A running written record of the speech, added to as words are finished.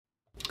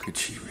Could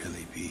she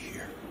really be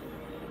here,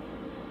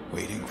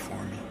 waiting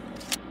for me?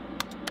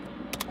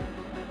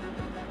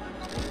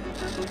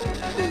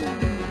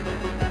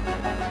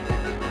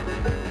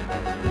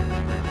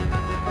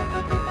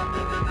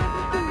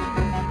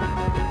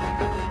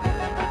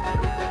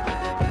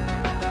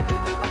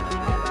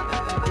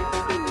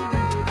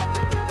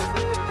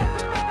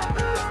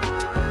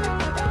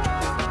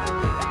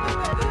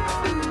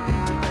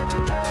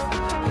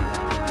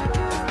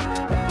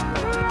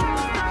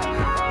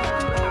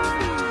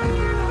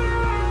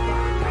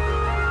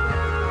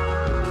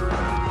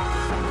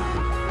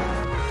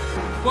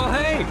 Well,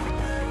 hey,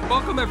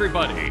 welcome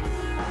everybody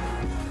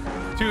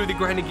to the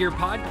Grinding Gear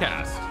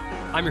podcast.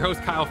 I'm your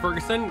host, Kyle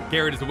Ferguson.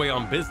 Garrett is away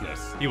on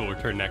business. He will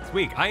return next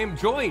week. I am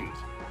joined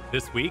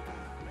this week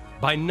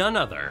by none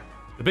other,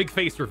 the big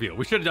face reveal.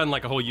 We should have done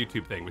like a whole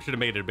YouTube thing. We should have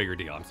made it a bigger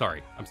deal. I'm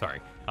sorry.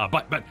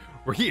 But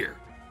we're here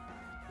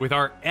with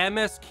our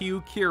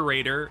MSQ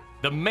curator,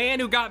 the man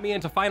who got me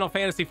into Final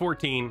Fantasy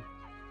XIV,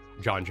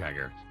 Jon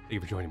Jagger. Thank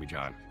you for joining me,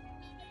 Jon.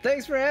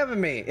 Thanks for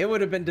having me. It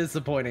would have been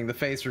disappointing. The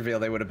face reveal,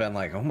 they would have been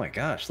like, oh my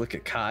gosh, look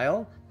at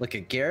Kyle, look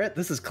at Garrett.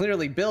 This is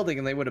clearly building.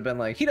 And they would have been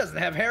like, he doesn't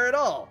have hair at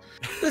all.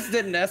 This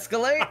didn't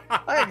escalate.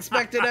 I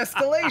expected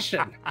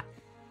escalation.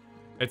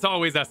 It's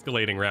always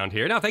escalating around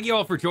here. Now, thank you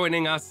all for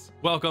joining us.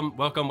 Welcome,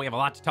 welcome. We have a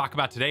lot to talk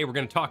about today. We're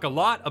going to talk a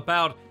lot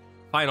about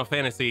Final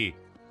Fantasy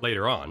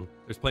later on.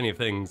 There's plenty of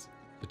things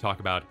to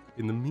talk about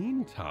in the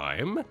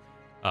meantime.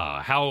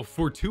 How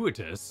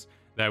fortuitous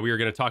that we are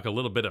going to talk a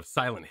little bit of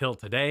Silent Hill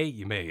today.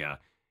 You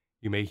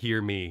may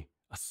hear me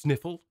a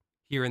sniffle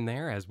here and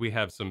there as we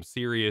have some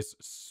serious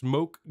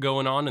smoke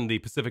going on in the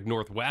Pacific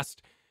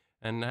Northwest.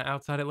 And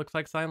outside it looks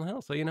like Silent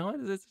Hill. So, you know what?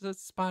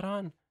 It's spot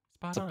on.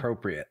 It's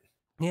appropriate.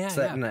 Yeah,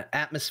 Setting an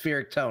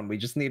atmospheric tone. We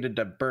just needed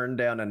to burn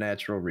down a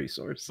natural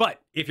resource.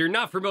 But if you're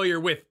not familiar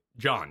with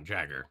Jon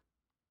Jagger,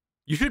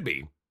 you should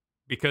be,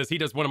 because he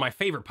does one of my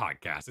favorite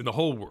podcasts in the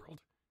whole world.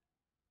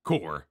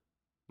 Coeurl.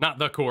 Not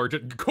the core,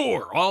 just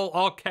Coeurl,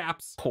 all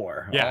caps.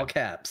 Coeurl, yeah. All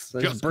caps.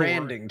 There's Just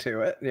branding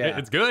to it. Yeah,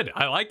 it's good.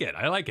 I like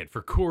it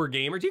for core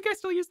gamer. Do you guys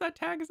still use that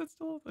tag? Is that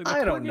still?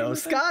 I don't know.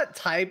 Scott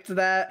typed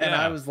that, and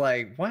Yeah. I was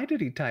like, why did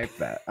he type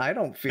that? I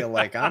don't feel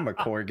like I'm a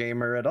core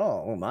gamer at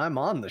all. I'm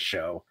on the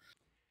show.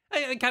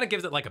 It kind of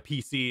gives it like a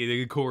PC.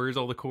 The cores,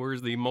 all the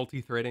cores, the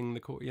multi-threading,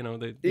 the core,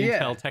 the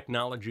Yeah. Intel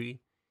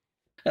technology.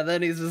 And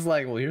then he's just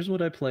like, well, here's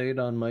what I played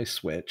on my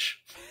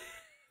Switch.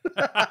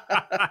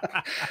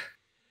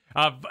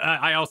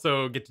 I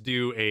also get to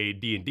do a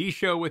D&D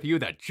show with you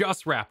that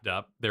just wrapped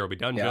up. There will be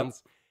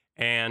dungeons.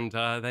 Yep. And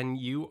then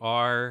you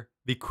are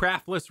the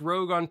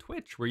CraftlessRogue on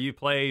Twitch, where you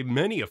play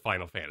many a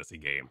Final Fantasy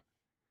game.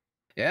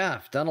 Yeah,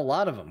 I've done a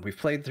lot of them. We've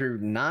played through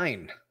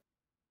 9.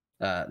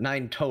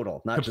 9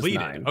 total, not Completed.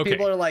 just 9. Okay.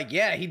 People are like,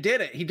 yeah, he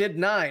did it. He did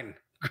 9.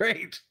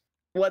 Great.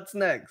 What's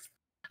next?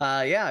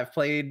 Yeah, I've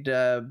played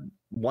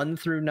 1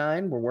 through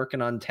 9. We're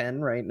working on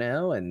 10 right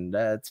now, and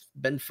it's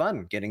been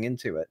fun getting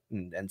into it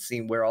and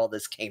seeing where all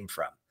this came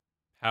from.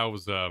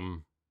 How's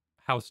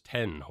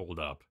 10 hold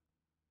up?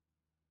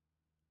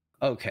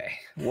 Okay,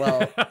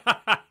 well,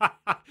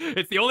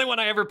 it's the only one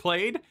I ever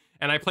played,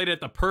 and I played it at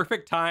the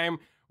perfect time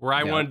where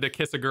I wanted to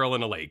kiss a girl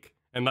in a lake,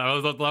 and that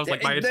was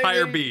like my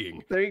entire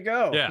being. There you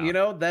go. Yeah. You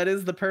know, that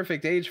is the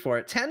perfect age for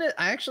it. 10,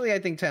 I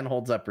think 10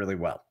 holds up really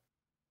well.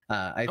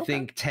 I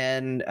think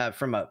 10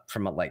 from a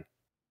like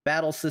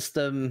battle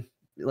system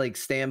like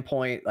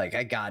standpoint, like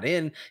I got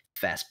in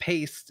fast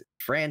paced,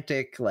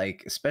 frantic,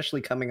 like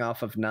especially coming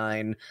off of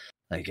 9,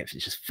 like it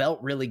just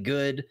felt really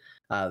good.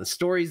 The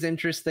story's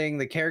interesting,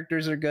 the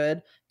characters are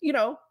good.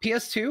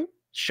 PS2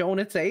 showing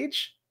its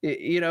age.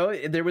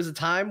 There was a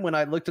time when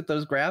I looked at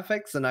those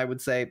graphics and I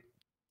would say,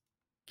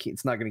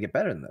 it's not going to get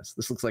better than this.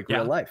 This looks like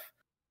real life.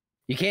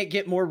 You can't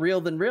get more real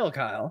than real,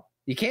 Kyle.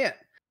 You can't.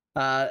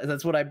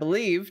 That's what I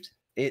believed.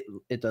 It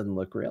doesn't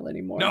look real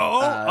anymore. No,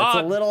 it's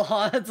a little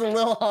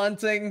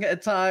haunting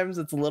at times.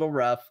 It's a little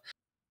rough.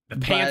 The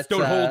pants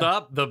don't hold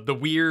up. The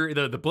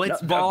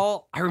blitz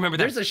ball. I remember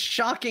that. There's a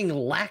shocking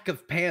lack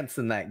of pants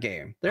in that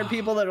game. There are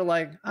people that are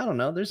like, I don't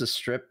know. There's a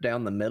strip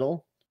down the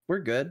middle. We're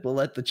good. We'll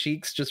let the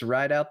cheeks just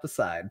ride out the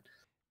side.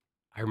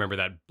 I remember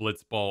that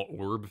blitz ball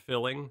orb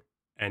filling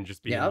and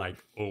just being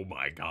like, oh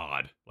my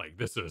god, like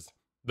this is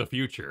the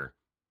future.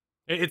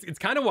 It's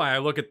kind of why I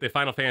look at the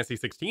Final Fantasy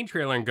 16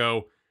 trailer and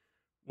go,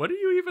 what are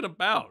you even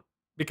about?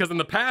 Because in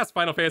the past,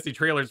 Final Fantasy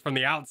trailers from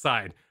the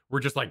outside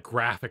were just like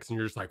graphics and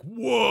you're just like,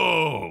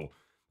 whoa,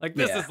 like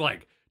this is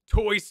like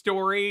Toy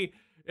Story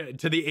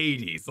to the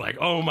 80s. Like,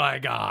 oh my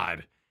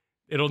God,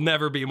 it'll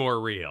never be more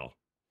real.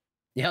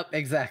 Yep,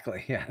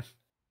 exactly. Yeah.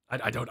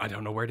 I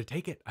don't know where to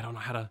take it. I don't know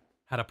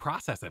how to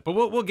process it, but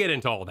we'll get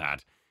into all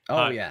that.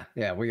 Oh yeah.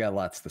 We got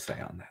lots to say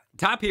on that.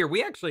 Top here,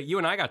 you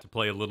and I got to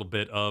play a little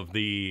bit of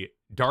the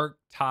Dark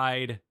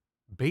Tide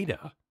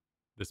beta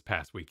this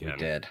past weekend. We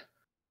did.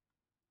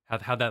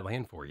 How'd that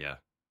land for you?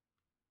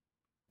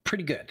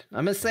 Pretty good.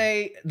 I'm gonna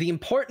say the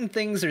important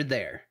things are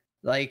there.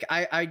 Like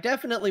I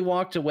definitely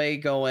walked away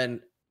going,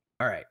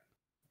 all right,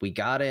 we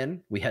got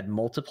in, we had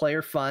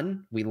multiplayer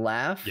fun, we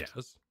laughed.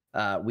 Yes.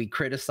 We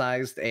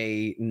criticized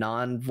a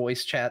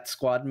non-voice chat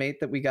squad mate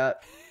that we got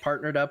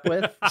partnered up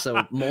with. So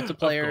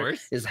multiplayer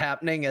is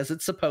happening as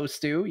it's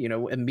supposed to, you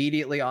know,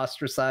 immediately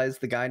ostracize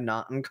the guy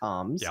not in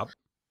comms. Yep.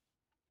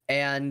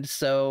 And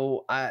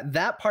so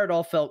that part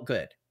all felt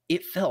good.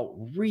 It felt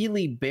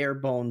really bare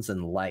bones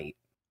and light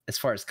as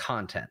far as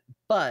content,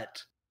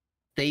 but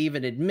they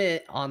even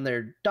admit on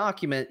their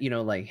document, you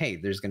know, like, hey,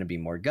 there's going to be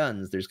more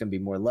guns, there's going to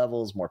be more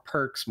levels, more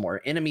perks,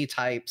 more enemy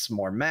types,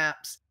 more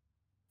maps.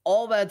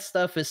 All that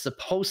stuff is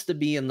supposed to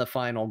be in the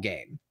final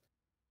game.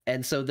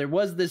 And so there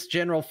was this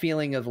general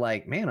feeling of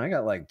like, man, I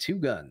got like 2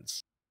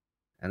 guns.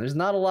 And there's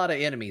not a lot of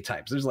enemy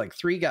types. There's like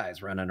 3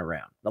 guys running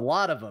around. A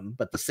lot of them,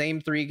 but the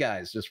same 3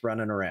 guys just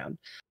running around.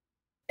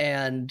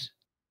 And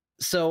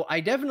so I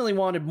definitely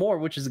wanted more,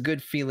 which is a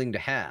good feeling to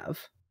have.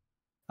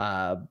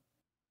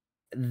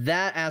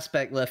 That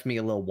aspect left me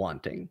a little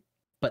wanting,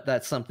 but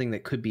that's something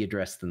that could be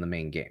addressed in the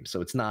main game. So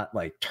it's not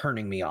like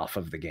turning me off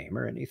of the game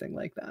or anything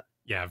like that.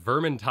 Yeah,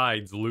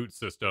 Vermintide's loot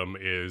system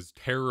is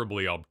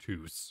terribly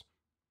obtuse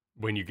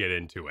when you get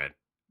into it,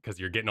 because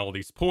you're getting all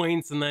these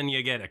points and then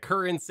you get a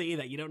currency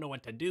that you don't know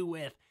what to do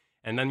with.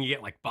 And then you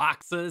get like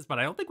boxes, but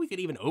I don't think we could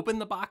even open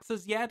the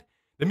boxes yet.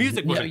 The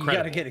music was incredible. You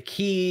got to get a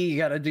key. You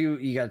got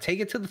to take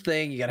it to the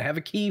thing. You got to have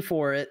a key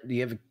for it.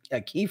 You have a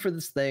key for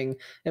this thing.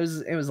 It was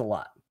a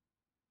lot.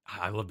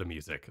 I love the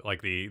music,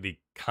 like the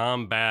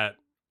combat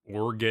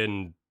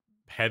organ,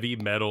 heavy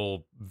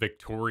metal,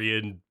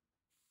 Victorian,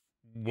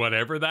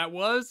 whatever that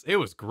was. It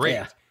was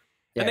great.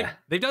 Yeah. And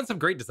they've done some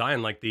great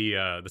design, like the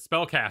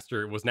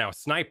spellcaster was now a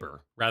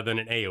sniper rather than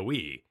an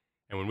AoE.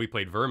 And when we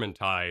played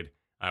Vermintide,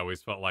 I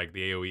always felt like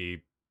the AoE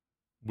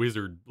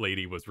wizard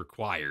lady was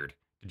required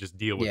to just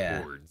deal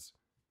with boards.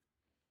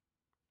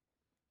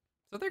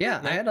 So I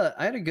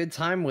had a good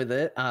time with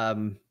it.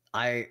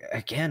 I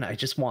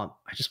just want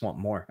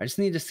more. I just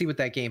need to see what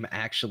that game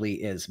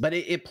actually is. But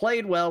it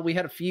played well. We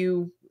had a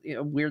few, you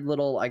know, weird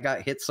little. I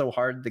got hit so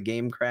hard the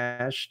game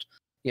crashed.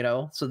 You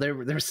know, so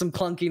there's some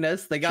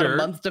clunkiness. They got a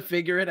month to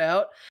figure it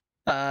out.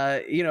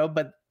 You know,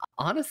 but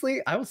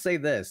honestly, I will say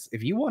this: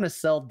 if you want to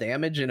sell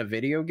damage in a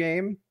video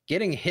game,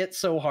 getting hit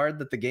so hard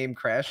that the game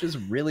crashes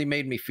really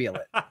made me feel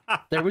it.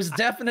 There was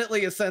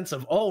definitely a sense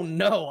of, oh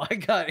no, I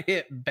got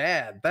hit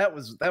bad. That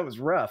was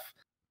rough.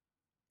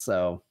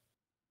 So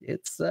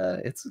it's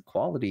a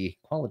quality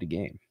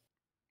game.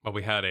 Well,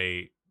 we had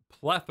a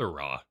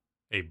plethora,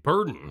 a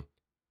burden,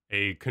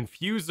 a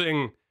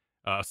confusing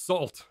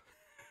assault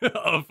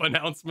of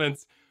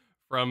announcements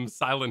from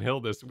Silent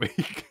Hill this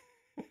week.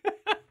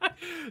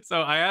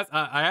 So I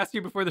asked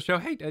you before the show,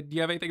 hey, do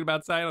you have anything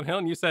about Silent Hill?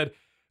 And you said,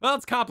 well,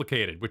 it's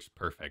complicated, which is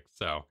perfect.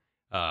 So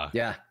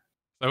yeah.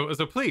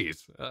 So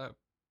please,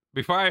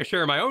 before I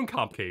share my own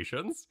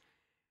complications,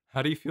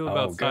 how do you feel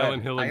about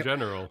Silent Hill in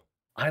general?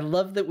 I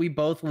love that we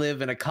both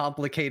live in a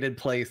complicated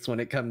place when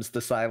it comes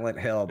to Silent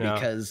Hill,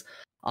 because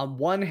on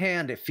one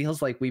hand, it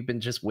feels like we've been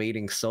just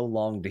waiting so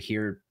long to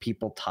hear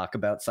people talk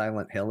about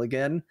Silent Hill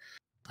again.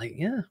 Like,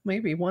 yeah,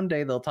 maybe one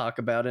day they'll talk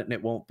about it and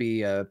it won't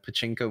be a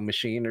pachinko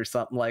machine or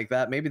something like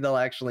that. Maybe they'll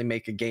actually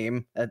make a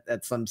game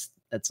at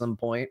some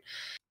point.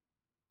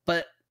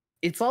 But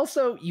it's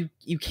also,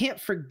 you can't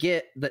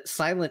forget that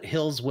Silent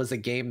Hills was a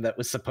game that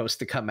was supposed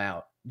to come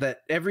out.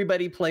 That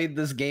everybody played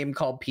this game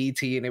called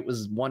PT and it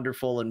was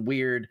wonderful and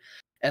weird.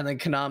 And then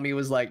Konami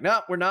was like,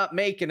 no, we're not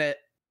making it.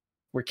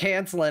 We're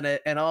canceling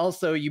it. And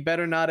also, you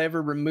better not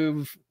ever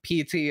remove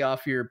PT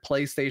off your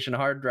PlayStation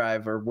hard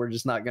drive, or we're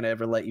just not going to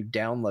ever let you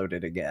download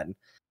it again,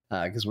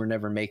 because we're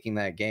never making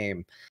that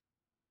game.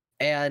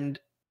 And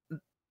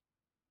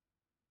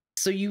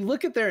so you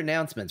look at their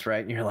announcements, right?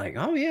 And you're like,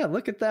 oh yeah,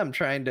 look at them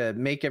trying to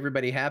make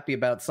everybody happy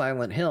about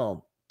Silent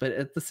Hill. But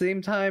at the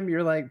same time,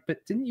 you're like,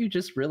 but didn't you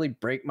just really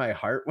break my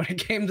heart when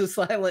it came to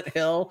Silent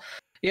Hill?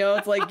 You know,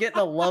 it's like getting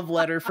a love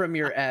letter from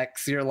your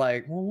ex. You're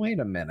like, well,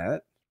 wait a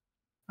minute.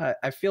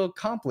 I feel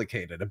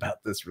complicated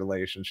about this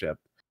relationship.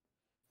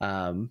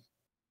 Yeah,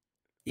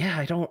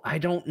 I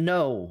don't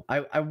know.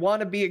 I want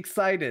to be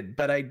excited,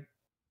 but I've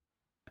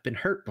been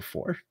hurt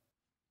before.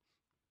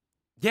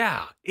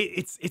 Yeah,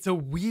 it's a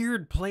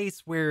weird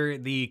place where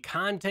the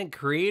content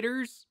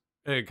creators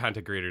is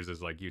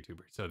like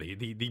YouTubers. So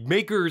the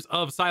makers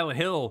of Silent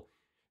Hill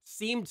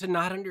seem to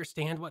not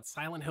understand what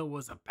Silent Hill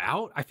was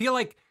about. I feel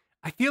like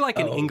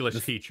an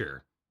English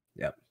teacher.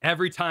 Yep.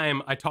 Every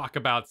time I talk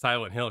about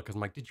Silent Hill, because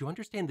I'm like, did you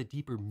understand the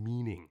deeper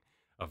meaning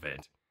of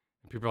it?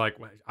 And people are like,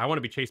 well, I want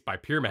to be chased by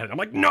Pyramid Head. I'm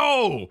like,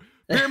 no!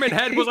 Pyramid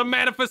Head was a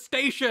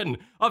manifestation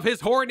of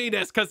his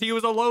horniness because he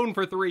was alone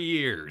for 3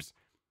 years.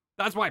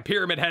 That's why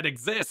Pyramid Head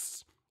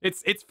exists.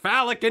 It's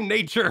phallic in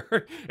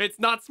nature. It's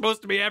not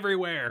supposed to be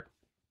everywhere.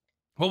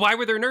 Well, why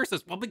were there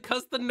nurses? Well,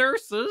 because the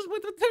nurses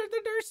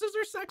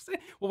are sexy.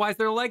 Well, why is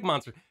there a leg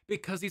monster?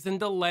 Because he's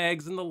into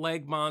legs and the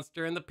leg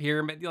monster and the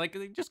pyramid. You're like,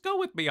 just go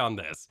with me on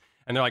this.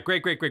 And they're like,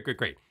 great.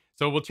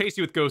 So we'll chase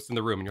you with ghosts in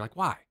the room. And you're like,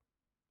 why?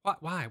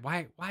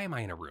 Why am I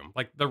in a room?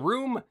 Like, the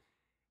room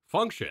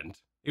functioned.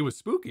 It was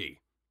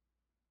spooky.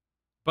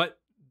 But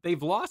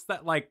they've lost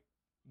that, like,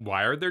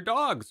 why are there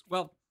dogs?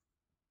 Well,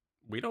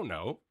 we don't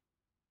know.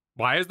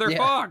 Why is there Yeah.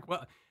 fog?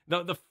 Well,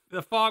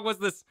 the fog was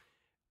this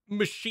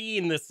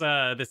machine, this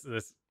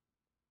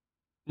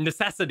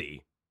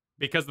necessity,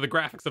 because of the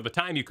graphics of the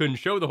time. You couldn't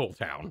show the whole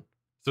town,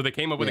 so they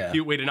came up with a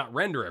cute way to not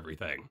render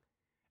everything.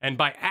 And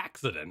by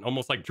accident,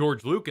 almost like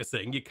George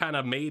Lucasing, you kind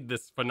of made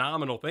this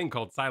phenomenal thing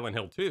called Silent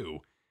Hill 2.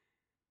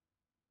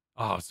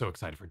 Oh, I was so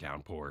excited for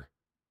Downpour.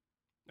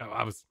 Oh,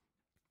 I was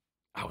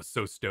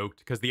so stoked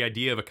because the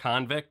idea of a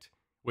convict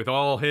with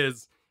all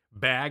his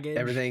baggage,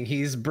 everything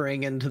he's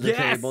bringing to the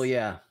table.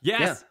 Yeah.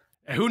 Yes.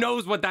 Yeah. Who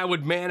knows what that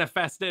would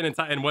manifest in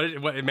inside, and what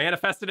it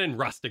manifested in?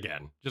 Rust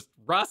again. Just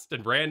rust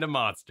and random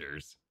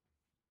monsters.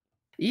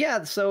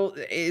 Yeah, so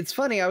it's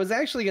funny. I was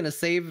actually going to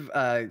save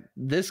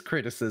this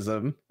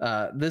criticism,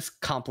 this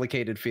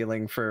complicated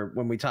feeling, for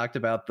when we talked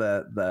about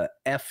the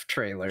F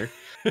trailer.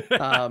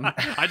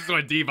 I just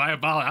went deep. I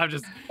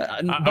apologize.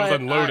 I was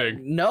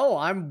unloading. No,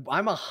 I'm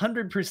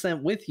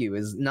 100% with you.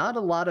 Is not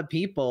a lot of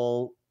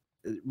people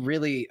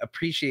really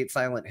appreciate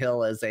Silent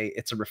Hill as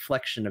it's a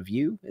reflection of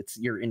you. It's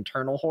your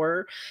internal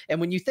horror. And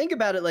when you think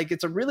about it, like,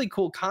 it's a really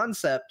cool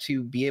concept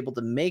to be able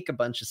to make a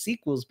bunch of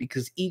sequels,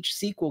 because each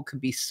sequel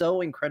could be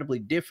so incredibly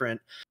different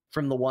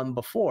from the one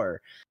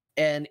before.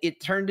 And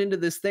it turned into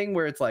this thing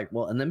where it's like,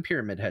 well, and then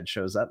Pyramid Head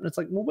shows up and it's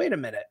like, well, wait a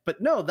minute.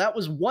 But no, that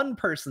was one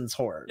person's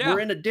horror. Yeah.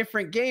 We're in a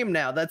different game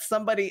now. That's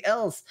somebody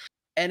else.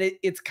 And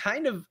it's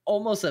kind of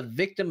almost a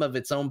victim of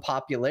its own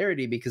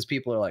popularity, because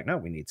people are like, no,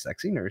 we need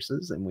sexy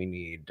nurses, and we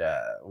need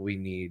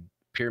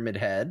Pyramid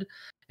Head,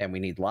 and we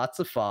need lots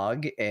of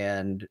fog,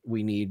 and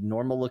we need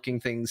normal looking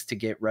things to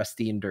get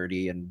rusty and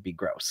dirty and be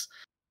gross.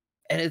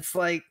 And it's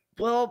like,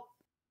 well,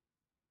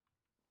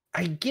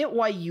 I get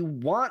why you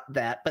want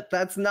that, but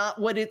that's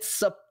not what it's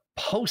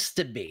supposed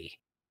to be.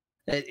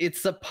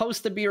 It's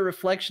supposed to be a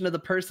reflection of the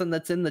person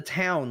that's in the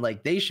town.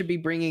 Like, they should be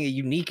bringing a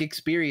unique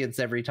experience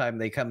every time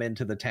they come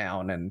into the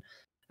town. And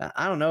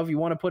I don't know, if you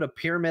want to put a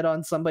pyramid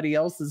on somebody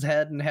else's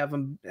head and have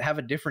them have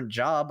a different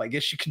job, I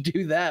guess you could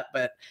do that.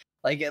 But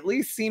like, at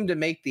least seem to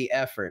make the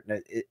effort.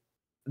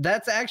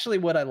 That's actually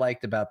what I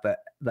liked about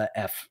the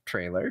F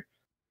trailer.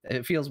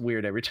 It feels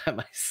weird every time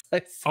I say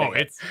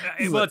it.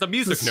 It's a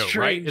music note,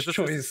 right? Is this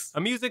choice. A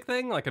music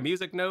thing, like a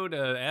music note?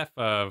 F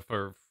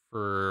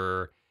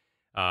for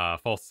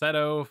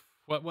falsetto.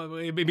 What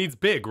it means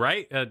big,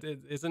 right?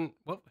 Isn't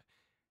what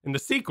in the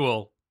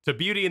sequel to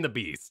Beauty and the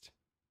Beast,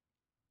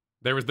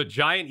 there was the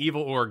giant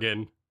evil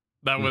organ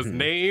that was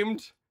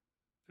named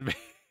Forte.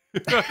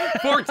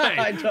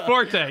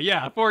 Forte.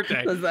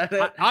 Is that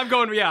it? I'm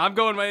going.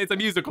 It's a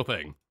musical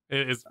thing.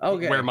 Is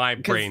where my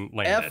brain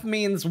landed. F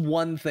means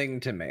one thing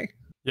to me.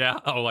 Yeah.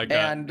 Oh, like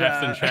F's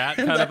in chat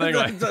kind of thing.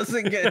 That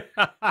doesn't get.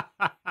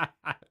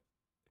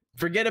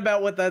 Forget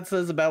about what that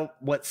says about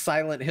what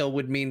Silent Hill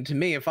would mean to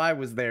me if I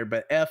was there,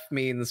 but F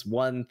means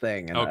one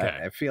thing. And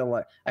I feel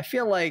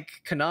like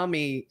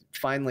Konami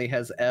finally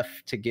has F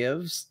to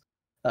gives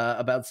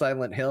about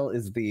Silent Hill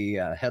is the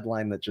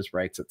headline that just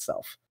writes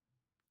itself,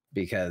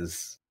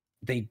 because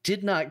they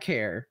did not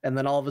care, and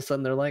then all of a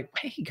sudden they're like,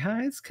 "Hey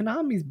guys,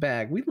 Konami's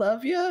back. We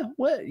love you.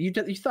 What, you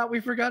thought we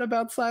forgot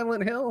about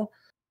Silent Hill?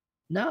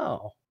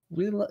 No,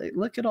 we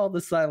look at all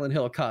the Silent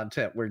Hill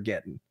content we're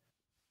getting."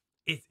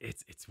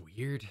 It's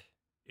weird.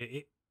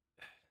 It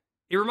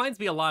reminds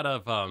me a lot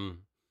of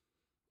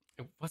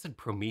it wasn't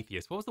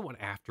Prometheus. What was the one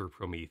after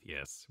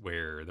Prometheus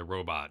where the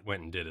robot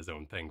went and did his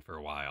own thing for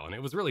a while, and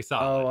it was really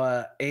solid?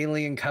 Oh,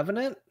 Alien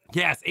Covenant?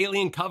 Yes,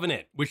 Alien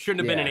Covenant, which shouldn't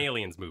have been an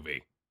Aliens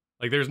movie.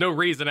 Like, there's no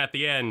reason at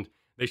the end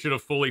they should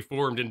have fully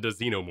formed into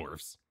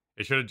xenomorphs.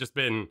 It should have just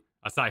been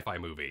a sci-fi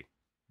movie.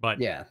 But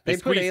yeah, they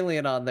put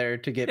Alien on there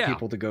to get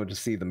people to go to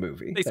see the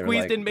movie. They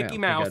squeezed in Mickey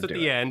Mouse at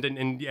the end,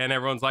 and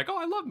everyone's like, "Oh,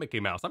 I love Mickey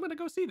Mouse. I'm going to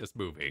go see this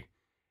movie."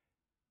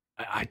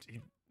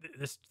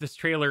 This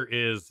trailer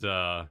is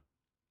for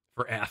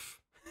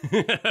F,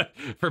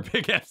 for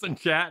big F's in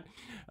chat.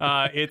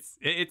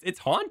 It's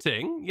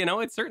haunting. You know,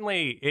 it's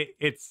certainly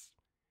it's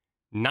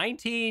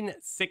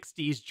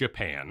 1960s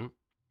Japan.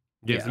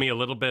 Gives me a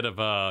little bit of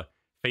a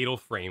Fatal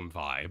Frame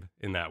vibe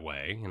in that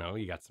way. You know,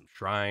 you got some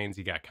shrines,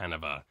 you got kind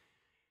of a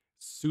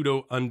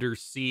pseudo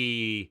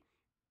undersea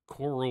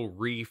coral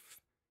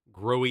reef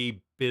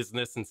growy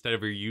business instead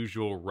of your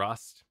usual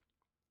rust.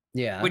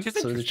 Yeah, which is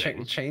interesting.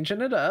 They're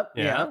changing it up.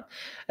 Yeah.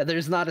 And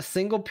there's not a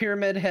single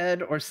Pyramid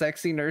Head or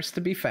sexy nurse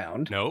to be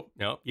found. Nope.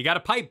 You got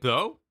a pipe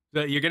though.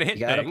 You're gonna hit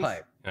things. A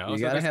pipe. You know, you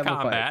gotta have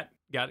combat.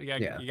 a pipe.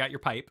 You got your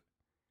pipe.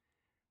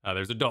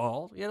 There's a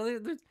doll. You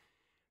know,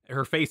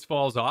 her face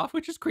falls off,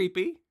 which is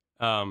creepy.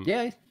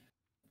 Yeah,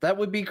 that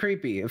would be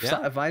creepy.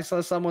 If I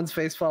saw someone's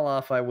face fall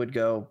off, I would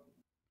go,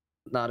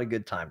 not a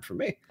good time for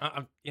me.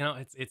 You know,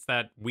 it's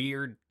that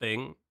weird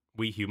thing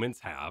we humans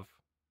have,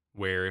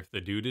 where if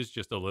the dude is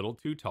just a little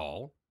too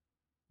tall,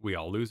 we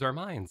all lose our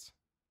minds.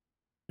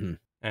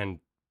 And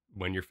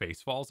when your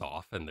face falls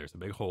off and there's a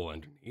big hole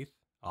underneath,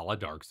 a la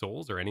Dark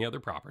Souls or any other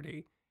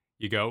property,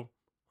 you go,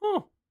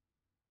 "Oh,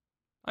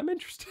 I'm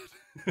interested."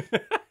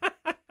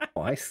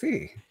 Oh, I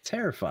see.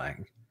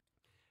 Terrifying.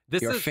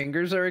 Your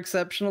fingers are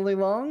exceptionally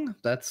long.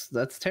 That's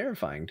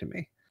terrifying to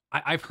me.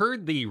 I've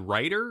heard the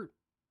writer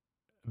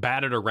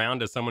batted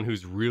around as someone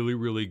who's really,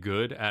 really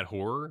good at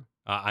horror.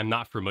 I'm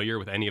not familiar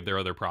with any of their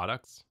other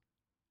products.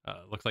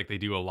 Looks like they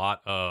do a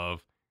lot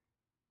of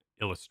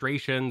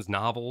illustrations,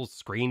 novels,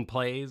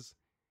 screenplays,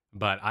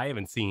 but I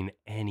haven't seen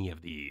any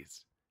of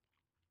these.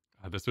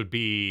 This would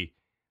be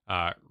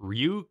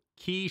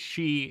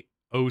Ryukishi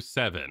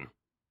 07,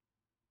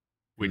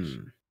 which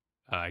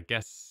I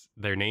guess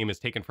their name is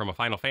taken from a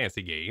Final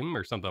Fantasy game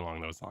or something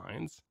along those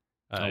lines.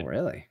 Oh,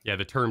 really? Yeah,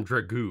 the term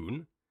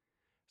Dragoon.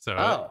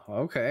 So,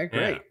 okay,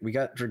 great. Yeah. We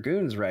got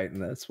Dragoons right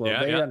in this.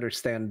 Well, they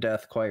understand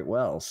death quite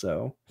well,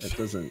 so it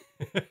doesn't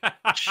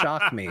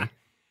shock me.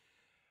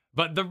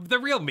 But the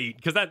real meat,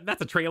 because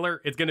that's a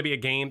trailer. It's going to be a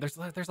game. There's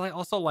like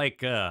also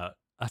like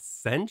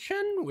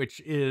Ascension,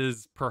 which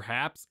is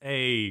perhaps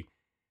a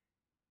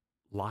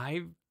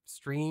live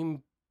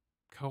stream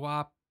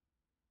co-op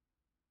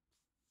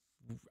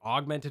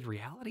augmented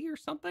reality or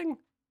something.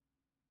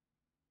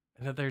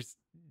 And then there's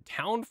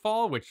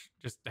Townfall, which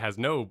just has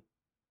no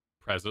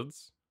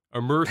presence.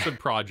 Immersive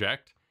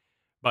project.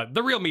 But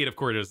the real meat, of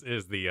course,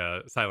 is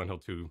the Silent Hill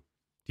 2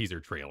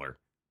 teaser trailer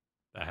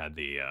that had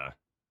the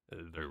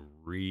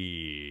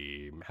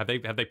have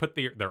they put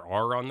their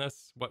R on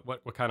this?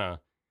 What kind of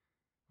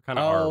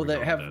R?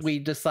 Have we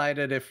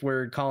decided if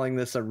we're calling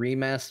this a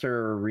remaster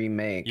or a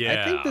remake?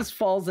 Yeah. I think this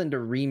falls into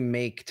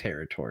remake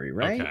territory,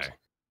 right? Okay.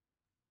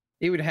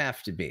 It would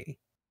have to be.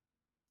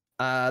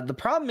 The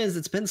problem is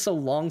it's been so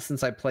long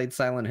since I played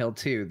Silent Hill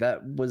 2.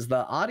 That was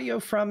the audio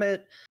from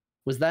it.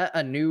 Was that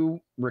a new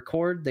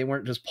record? They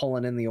weren't just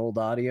pulling in the old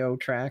audio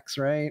tracks,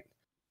 right?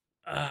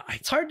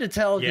 It's hard to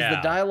tell because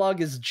the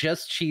dialogue is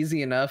just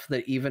cheesy enough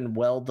that even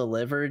well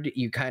delivered,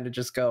 you kind of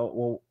just go,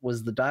 well,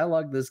 was the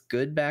dialogue this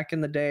good back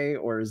in the day,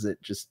 or is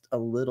it just a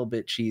little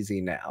bit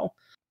cheesy now?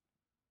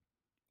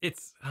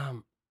 It's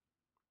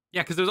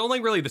yeah, because there's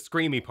only really the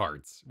screamy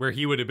parts where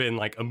he would have been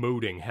like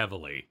emoting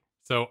heavily.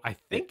 So I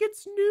think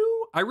it's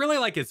new. I really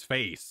like his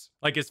face.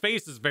 Like his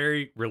face is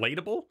very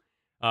relatable.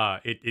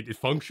 It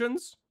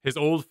functions. His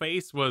old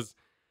face was,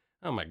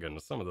 oh my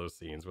goodness, some of those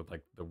scenes with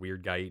like the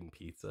weird guy eating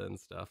pizza and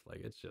stuff.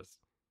 Like it's just,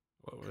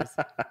 what was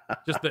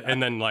just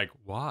and then like,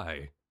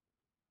 why?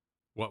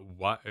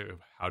 What?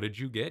 How did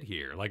you get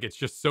here? Like it's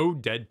just so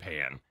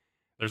deadpan.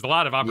 There's a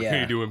lot of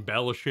opportunity to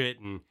embellish it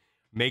and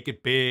make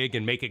it big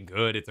and make it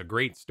good. It's a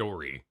great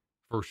story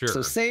for sure.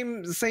 So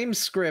same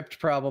script,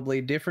 probably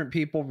different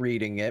people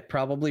reading it,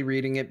 probably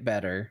reading it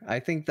better.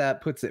 I think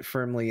that puts it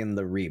firmly in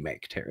the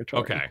remake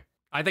territory. Okay.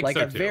 I think like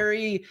so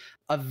too.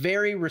 a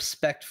very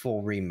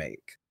respectful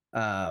remake.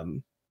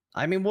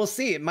 I mean, we'll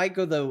see. It might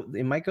go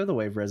the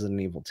way of Resident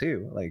Evil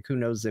 2. Like, who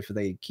knows if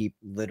they keep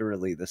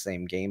literally the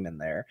same game in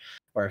there,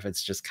 or if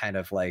it's just kind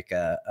of like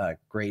a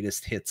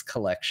greatest hits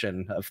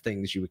collection of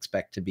things you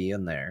expect to be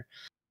in there.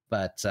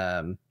 But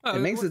it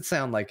makes it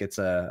sound like it's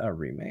a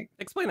remake.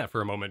 Explain that for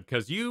a moment,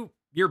 because you're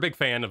a big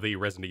fan of the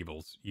Resident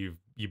Evils. You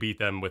beat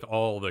them with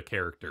all the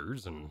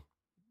characters and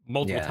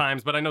multiple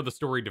times, but I know the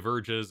story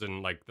diverges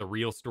and like the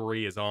real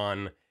story is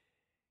on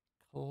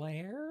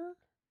Claire.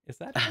 Is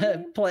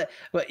that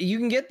but you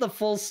can get the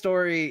full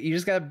story. You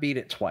just gotta beat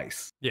it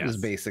twice. Yes. Is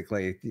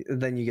basically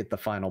then you get the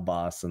final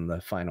boss and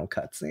the final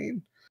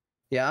cutscene.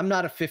 Yeah, I'm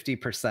not a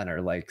 50%er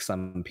like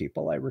some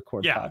people I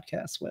record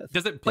podcasts with.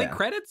 Does it play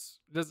credits?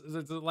 Does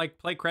it like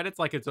play credits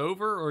like it's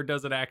over, or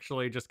does it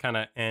actually just kind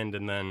of end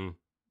and then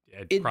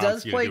it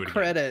does play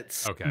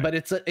credits? Okay. But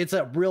it's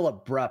a real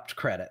abrupt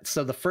credit.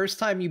 So the first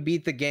time you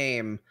beat the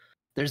game,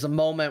 there's a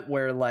moment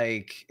where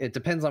like it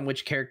depends on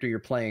which character you're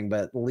playing,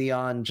 but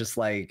Leon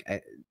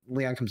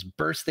comes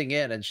bursting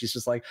in and she's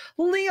just like,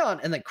 Leon,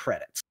 and then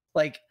credits.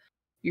 Like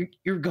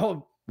you're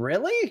going,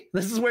 really?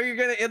 This is where you're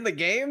gonna end the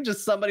game?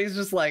 Just somebody's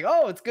just like,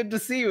 oh, it's good to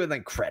see you, and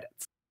then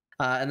credits.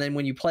 And then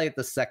when you play it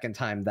the second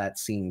time, that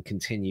scene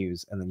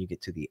continues, and then you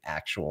get to the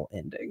actual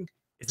ending.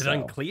 Is it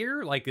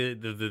unclear? Like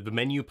the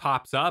menu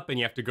pops up and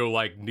you have to go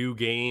like new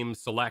game,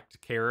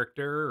 select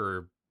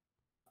character,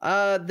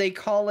 or they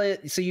call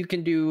it, so you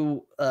can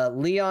do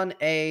Leon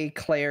A,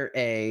 Claire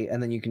A,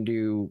 and then you can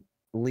do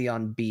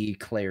Leon B,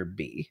 Claire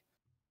B.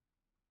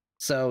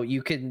 So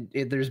you can,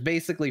 there's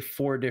basically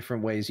 4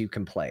 different ways you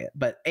can play it,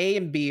 but A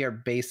and B are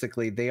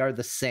basically, they are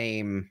the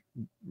same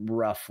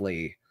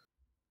roughly.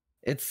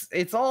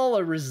 It's all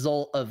a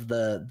result of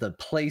the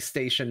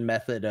PlayStation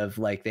method of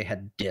like they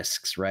had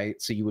discs,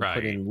 right? So you would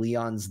put in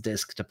Leon's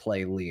disc to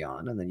play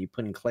Leon, and then you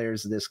put in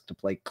Claire's disc to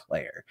play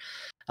Claire.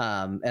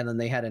 And then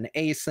they had an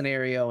A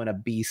scenario and a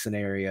B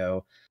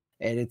scenario,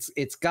 and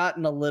it's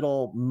gotten a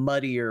little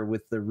muddier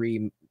with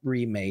the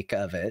remake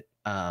of it.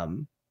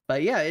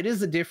 But yeah, it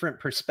is a different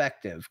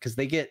perspective because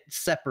they get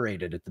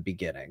separated at the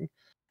beginning,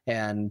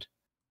 and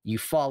you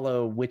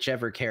follow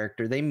whichever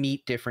character. They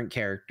meet different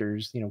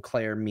characters. You know,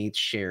 Claire meets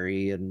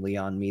Sherry and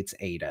Leon meets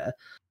Ada.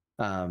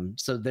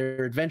 So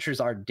their adventures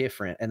are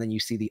different, and then you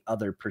see the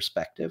other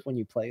perspective when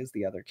you play as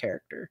the other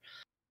character.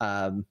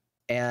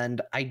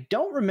 And I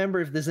don't remember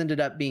if this ended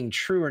up being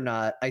true or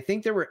not. I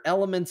think there were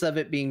elements of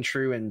it being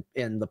true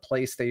in the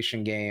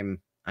PlayStation game,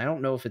 I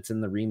don't know if it's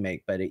in the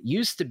remake, but it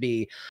used to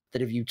be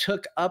that if you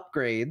took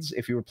upgrades,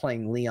 if you were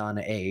playing Leon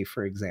A,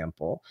 for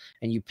example,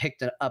 and you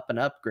picked up an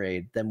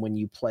upgrade, then when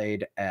you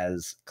played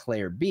as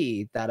Claire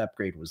B, that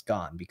upgrade was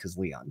gone because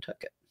Leon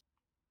took it.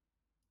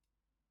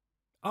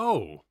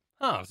 Oh,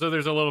 huh. So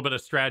there's a little bit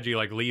of strategy,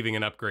 like leaving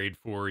an upgrade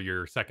for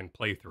your second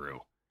playthrough.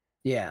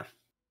 Yeah.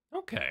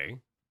 Okay.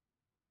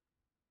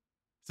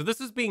 So this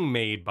is being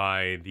made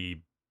by the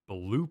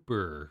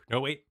Bloober.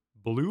 No, wait.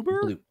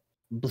 Bloober?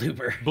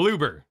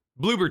 Bloober.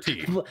 Bloober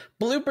team.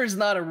 Blooper's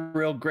not a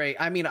real great.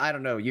 I mean, I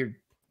don't know. You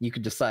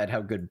could decide how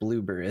good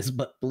Bloober is,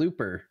 but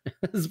Blooper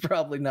is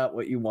probably not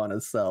what you want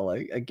to sell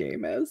a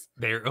game as.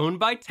 They're owned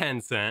by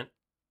Tencent,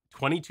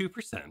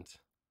 22%,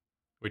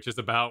 which is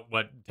about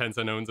what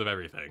Tencent owns of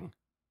everything.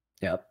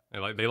 Yep.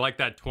 They like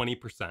that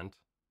 20%.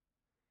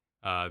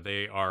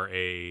 They are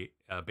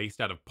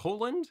based out of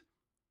Poland,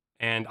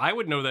 and I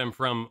would know them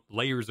from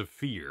Layers of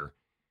Fear,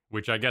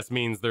 which I guess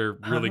means they're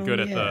really good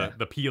at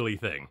the peely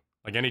thing.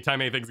 Like anytime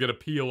anything's going to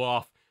peel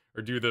off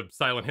or do the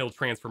Silent Hill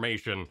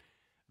transformation,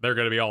 they're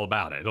going to be all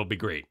about it. It'll be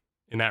great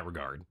in that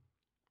regard.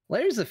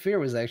 Layers of Fear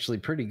was actually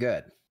pretty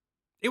good.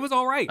 It was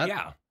all right,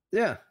 yeah.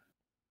 Yeah.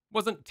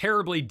 Wasn't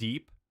terribly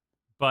deep,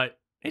 but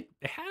it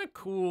had a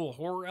cool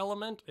horror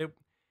element.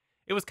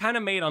 It was kind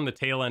of made on the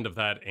tail end of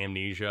that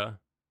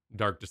Amnesia,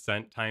 Dark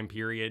Descent time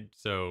period,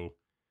 so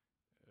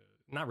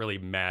not really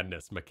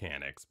madness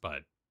mechanics,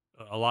 but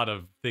a lot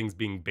of things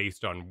being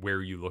based on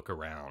where you look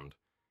around.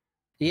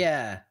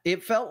 Yeah,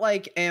 it felt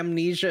like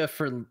Amnesia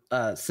for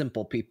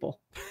simple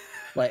people,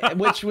 like,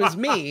 which was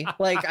me.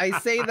 Like I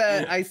say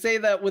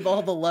that with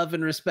all the love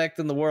and respect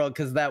in the world,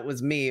 because that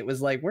was me. It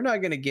was like, we're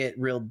not gonna get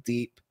real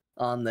deep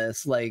on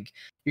this. Like,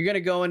 you're gonna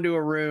go into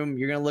a room,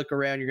 you're gonna look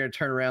around, you're gonna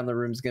turn around, the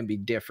room's gonna be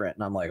different,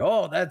 and I'm like,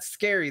 oh, that's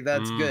scary,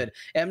 that's good.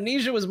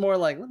 Amnesia was more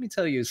like, let me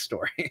tell you a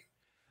story.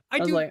 I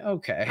was like,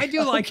 okay, I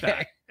do like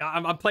that.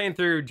 I'm playing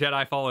through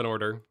Jedi Fallen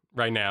Order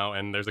right now,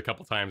 and there's a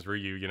couple times where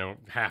you know,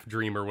 half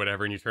dream or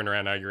whatever, and you turn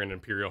around, now you're in an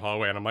Imperial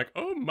hallway, and I'm like,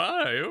 oh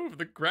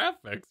the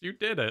graphics, you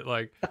did it.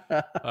 Like,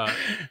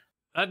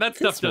 that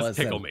stuff does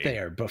tickle me.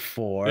 There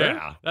before.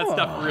 Yeah, that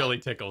stuff really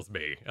tickles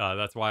me.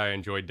 That's why I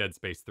enjoyed Dead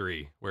Space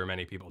 3, where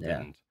many people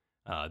didn't.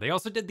 They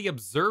also did The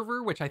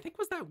Observer, which I think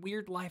was that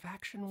weird live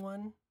action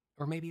one,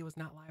 or maybe it was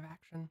not live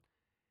action.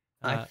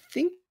 I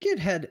think it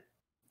had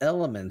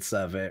elements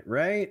of it,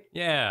 right?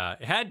 Yeah,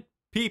 it had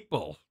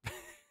people.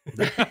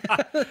 I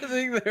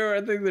think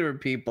there were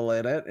people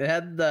in it. It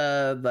had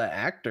the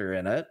actor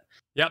in it.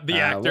 Yep, the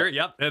actor.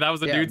 Yep, that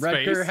was a dude's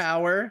face. Rutger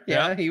Hauer.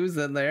 Yeah, yep. He was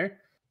in there.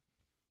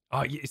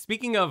 Oh,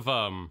 speaking of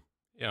you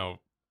know,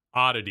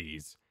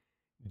 oddities,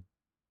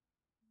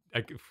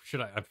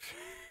 should I?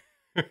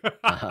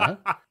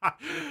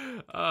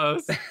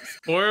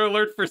 Spoiler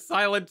alert for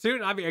Silent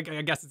 2. I mean,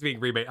 I guess it's being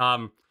remade.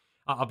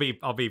 I'll be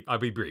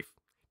brief.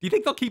 Do you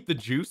think they'll keep the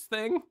juice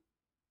thing?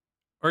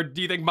 Or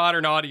do you think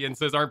modern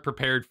audiences aren't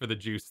prepared for the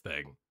juice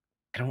thing?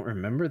 I don't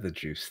remember the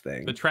juice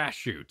thing. The trash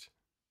chute.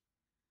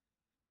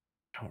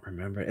 I don't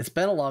remember. It's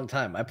been a long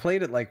time. I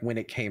played it like when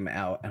it came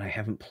out, and I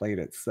haven't played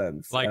it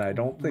since. Like, and I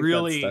don't think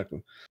really that's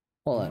stuck.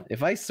 Hold on.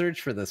 If I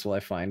search for this, will I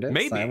find it?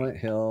 Maybe. Silent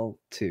Hill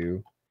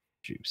 2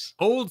 juice.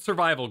 Old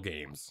survival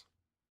games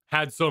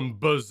had some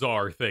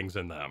bizarre things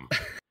in them.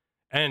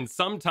 And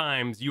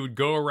sometimes you would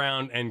go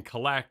around and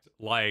collect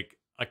like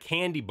a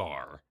candy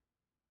bar,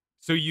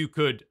 so you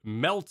could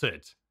melt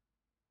it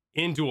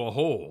into a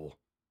hole,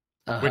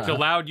 which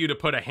allowed you to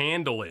put a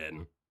handle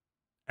in,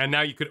 and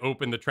now you could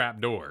open the trap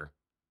door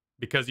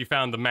because you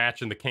found the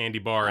match in the candy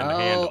bar and the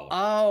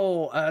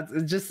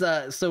handle. Just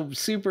so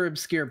super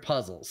obscure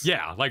puzzles.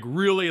 Yeah, like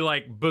really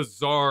like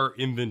bizarre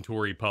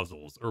inventory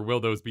puzzles, or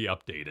will those be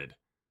updated?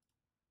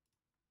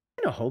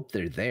 I kind of hope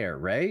they're there,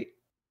 right?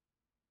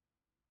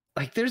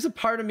 Like, there's a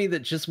part of me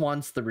that just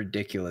wants the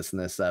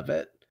ridiculousness of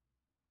it.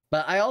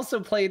 But I also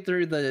played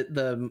through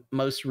the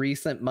most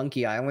recent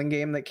Monkey Island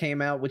game that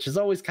came out, which has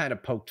always kind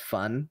of poked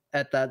fun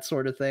at that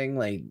sort of thing.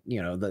 Like,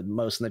 you know, the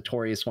most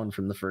notorious one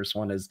from the first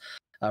one is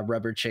a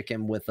rubber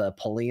chicken with a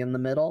pulley in the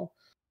middle.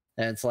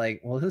 And it's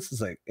like, well, this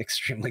is an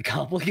extremely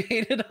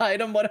complicated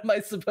item. What am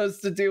I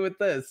supposed to do with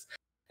this?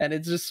 And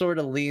it just sort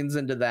of leans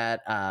into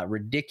that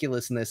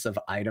ridiculousness of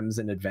items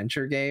in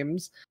adventure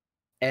games.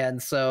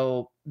 And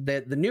so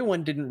the new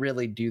one didn't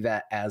really do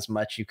that as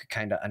much. You could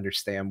kind of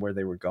understand where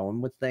they were going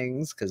with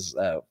things because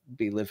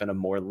we live in a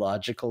more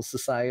logical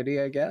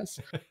society, I guess.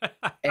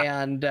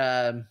 And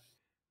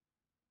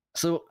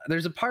so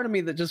there's a part of me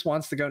that just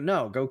wants to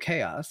go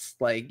chaos.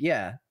 Like,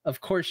 yeah,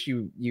 of course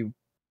you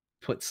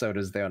put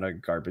sodas down a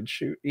garbage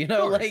chute. You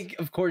know, like,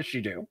 of course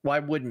you do. Why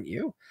wouldn't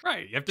you?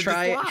 Right. You have to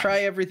try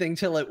everything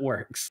till it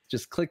works.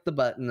 Just click the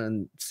button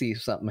and see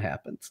if something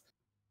happens.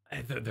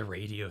 The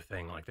radio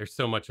thing, like, there's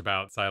so much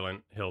about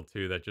Silent Hill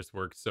 2 that just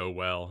works so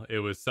well. It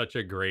was such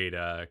a great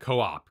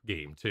co-op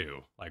game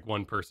too. Like,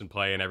 one person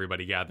play and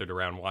everybody gathered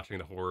around watching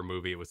the horror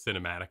movie. It was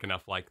cinematic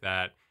enough like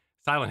that.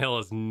 Silent Hill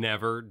has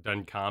never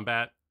done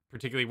combat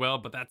particularly well,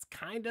 but that's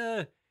kind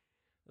of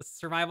a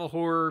survival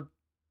horror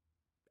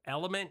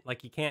element.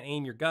 Like, you can't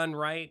aim your gun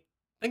right.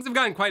 things have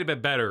gotten quite a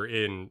bit better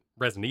in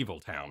Resident Evil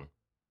Town.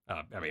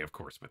 I mean, of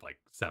course, with like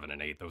 7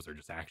 and 8, those are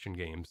just action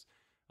games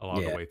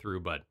along the way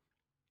through. But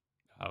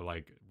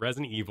like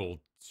Resident Evil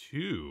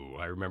 2,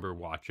 I remember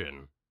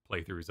watching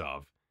playthroughs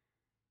of,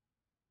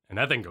 and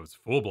that thing goes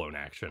full blown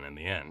action in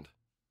the end.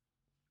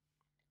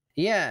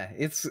 Yeah,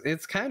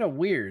 it's kind of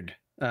weird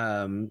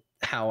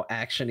how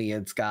actiony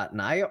it's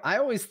gotten. I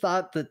always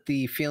thought that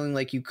the feeling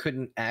like you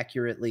couldn't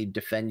accurately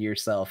defend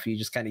yourself, you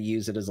just kind of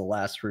use it as a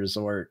last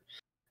resort,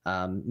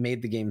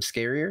 made the game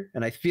scarier.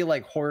 And I feel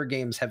like horror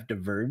games have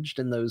diverged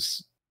in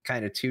those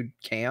kind of two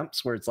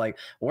camps where it's like,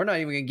 we're not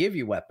even gonna give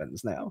you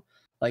weapons now.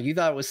 Like, you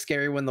thought it was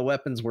scary when the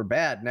weapons were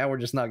bad. Now we're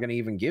just not going to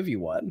even give you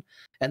one.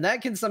 And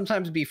that can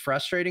sometimes be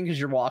frustrating because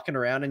you're walking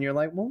around and you're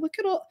like, well, look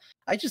at all,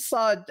 I just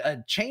saw a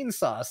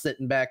chainsaw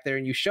sitting back there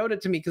and you showed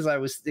it to me because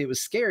it was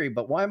scary,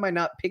 but why am I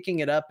not picking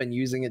it up and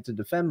using it to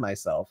defend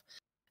myself?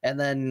 And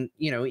then,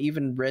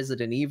 even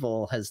Resident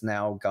Evil has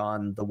now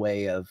gone the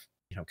way of,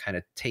 kind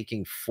of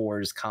taking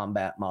 4's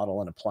combat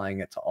model and applying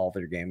it to all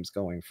their games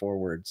going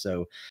forward.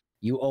 So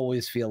you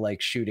always feel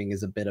like shooting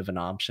is a bit of an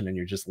option and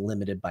you're just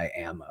limited by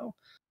ammo.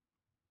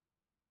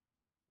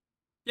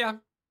 Yeah,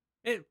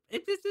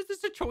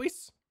 it's a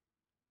choice.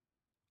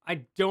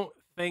 I don't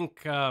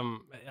think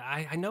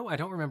I know I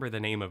don't remember the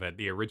name of it.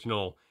 The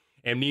original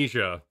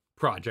Amnesia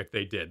project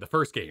they did, the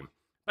first game,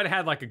 but it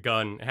had like a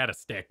gun, it had a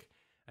stick.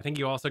 I think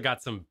you also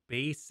got some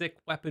basic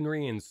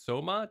weaponry in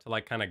Soma to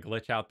like kind of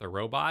glitch out the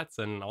robots,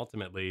 and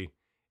ultimately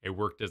it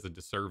worked as a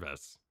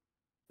disservice.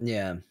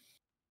 Yeah.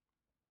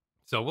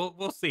 So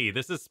we'll see.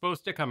 This is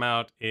supposed to come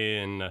out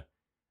in.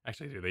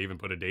 Actually, do they even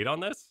put a date on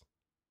this?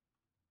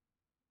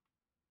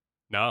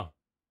 No,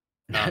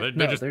 they're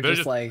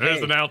just like, they're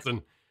just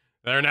announcing.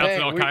 They're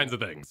announcing all kinds of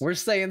things. We're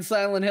saying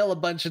Silent Hill a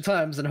bunch of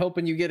times and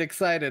hoping you get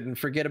excited and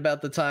forget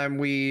about the time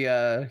we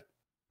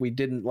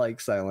didn't like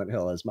Silent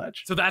Hill as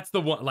much. So that's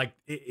the one. Like,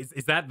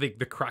 is that the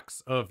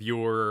crux of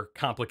your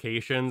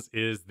complications?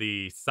 Is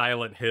the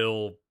Silent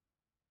Hill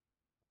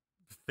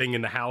thing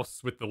in the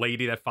house with the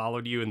lady that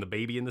followed you and the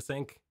baby in the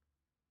sink?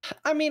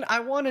 I mean,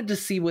 I wanted to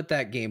see what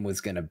that game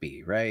was going to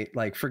be, right?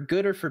 Like, for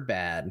good or for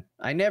bad.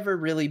 I never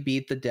really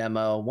beat the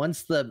demo.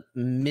 Once the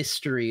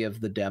mystery of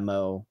the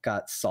demo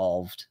got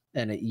solved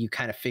and you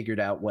kind of figured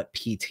out what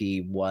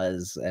PT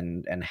was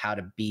and how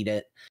to beat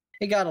it,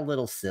 it got a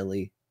little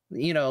silly.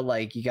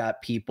 Like, you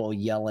got people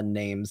yelling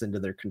names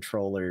into their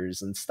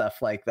controllers and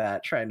stuff like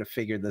that, trying to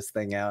figure this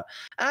thing out.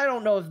 I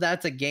don't know if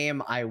that's a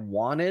game I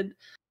wanted,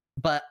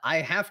 but I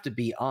have to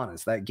be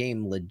honest, that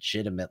game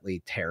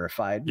legitimately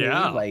terrified me.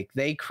 Yeah. Like,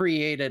 they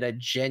created a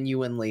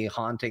genuinely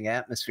haunting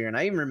atmosphere. And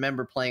I even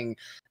remember playing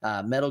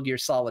Metal Gear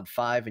Solid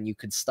 5, and you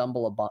could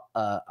stumble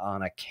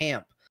on a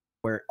camp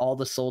where all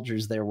the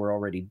soldiers there were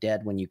already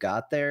dead when you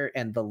got there.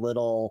 And the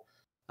little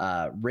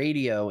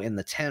radio in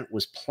the tent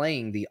was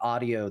playing the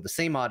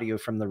same audio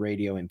from the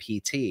radio in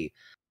PT.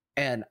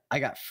 And I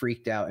got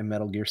freaked out in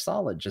Metal Gear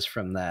Solid just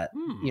from that,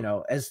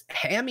 as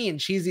hammy and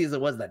cheesy as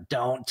it was, that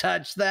don't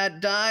touch that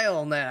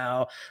dial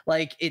now.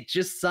 Like, it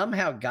just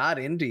somehow got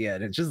into you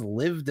and it just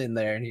lived in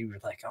there. And you were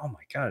like, oh my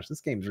gosh,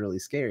 this game's really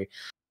scary.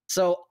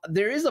 So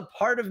there is a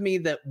part of me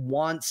that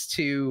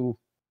really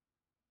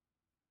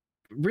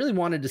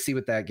wanted to see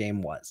what that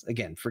game was.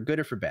 Again, for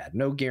good or for bad.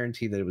 No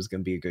guarantee that it was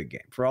going to be a good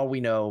game. For all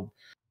we know,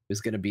 was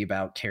going to be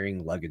about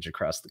carrying luggage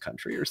across the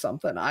country or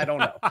something. I don't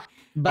know.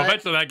 But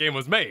eventually that game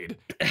was made.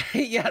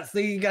 Yeah, so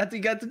he got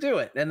to do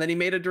it. And then he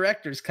made a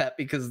director's cut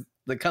because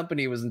the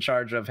company was in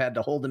charge of had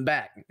to hold him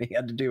back. He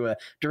had to do a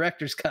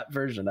director's cut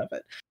version of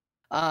it.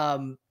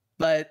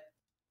 But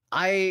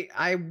I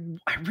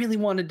really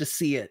wanted to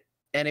see it.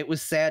 And it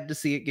was sad to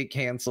see it get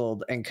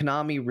canceled. And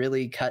Konami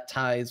really cut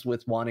ties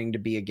with wanting to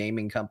be a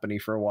gaming company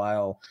for a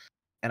while.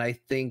 And I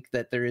think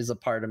that there is a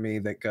part of me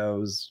that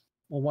goes,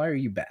 well, why are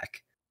you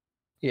back?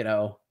 What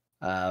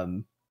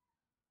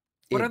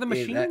are the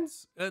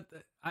machines?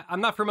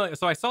 I'm not familiar.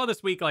 So I saw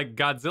this week, like,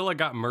 Godzilla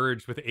got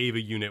merged with Ava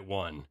Unit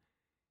 1.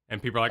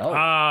 And people are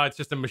like, it's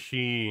just a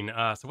machine.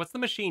 So what's the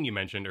machine you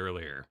mentioned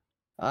earlier?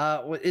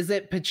 Is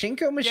it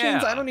pachinko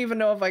machines? Yeah. I don't even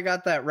know if I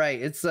got that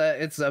right. It's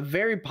a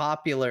very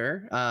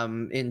popular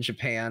in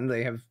Japan.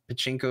 They have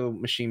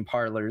pachinko machine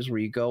parlors where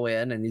you go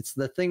in and it's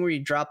the thing where you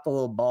drop the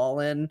little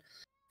ball in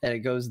and it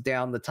goes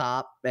down the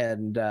top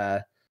and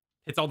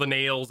hits all the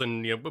nails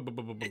and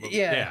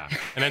yeah,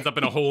 and ends up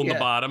in a hole in the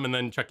bottom, and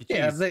then Chuck E.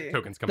 Cheese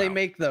tokens come out. They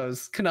make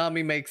those.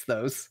 Konami makes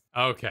those.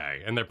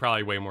 Okay, and they're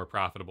probably way more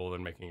profitable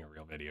than making a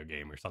real video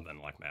game or something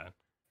like that.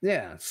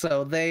 Yeah,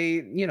 so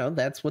they,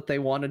 that's what they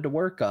wanted to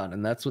work on,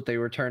 and that's what they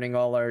were turning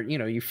all our,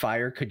 you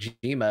fire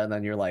Kojima, and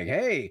then you're like,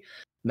 hey,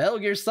 Metal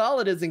Gear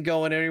Solid isn't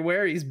going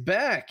anywhere. He's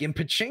back in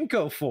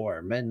pachinko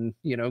form, and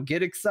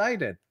get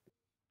excited.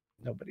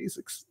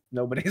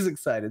 Nobody's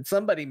excited.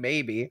 Somebody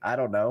maybe, I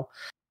don't know.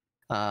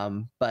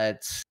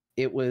 But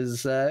it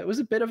was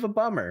a bit of a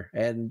bummer,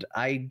 and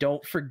I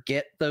don't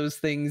forget those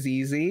things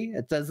easy.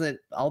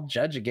 I'll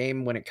judge a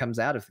game when it comes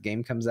out. If the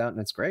game comes out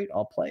and it's great,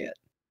 I'll play it.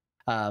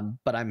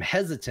 But I'm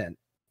hesitant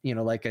you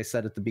know, like I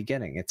said at the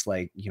beginning, it's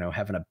like, you know,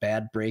 having a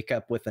bad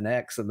breakup with an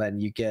ex, and then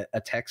you get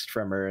a text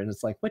from her and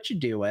it's like, what you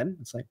doing?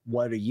 It's like,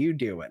 what are you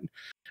doing?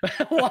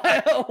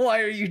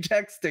 why are you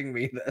texting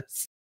me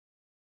this?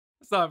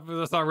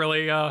 That's not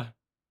really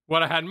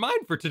what I had in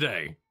mind for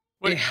today.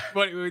 What, Yeah.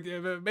 what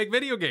make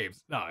video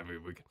games? No, I mean,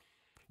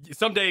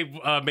 someday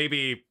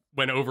maybe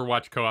when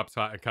Overwatch co-op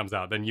comes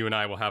out, then you and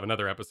I will have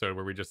another episode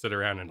where we just sit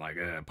around and like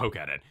poke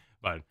at it.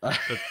 But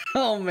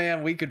oh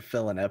man, we could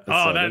fill an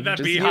episode. Oh, of that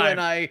just beehive. you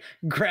and I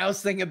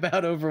grousing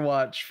about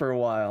Overwatch for a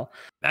while.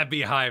 That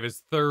beehive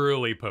is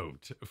thoroughly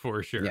poked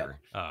for sure.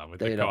 Yeah. With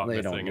They the co-op don't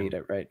missing need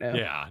it right now.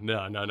 Yeah, no.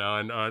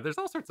 And there's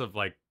all sorts of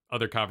like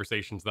other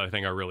conversations that I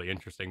think are really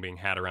interesting being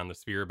had around the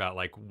sphere about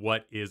like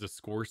what is a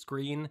score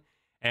screen,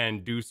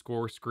 and do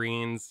score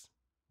screens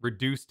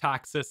reduce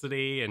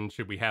toxicity, and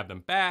should we have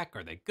them back?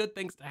 Are they good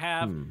things to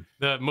have?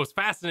 The most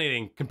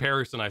fascinating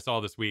comparison I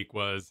saw this week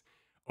was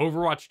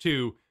Overwatch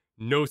 2,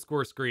 no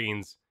score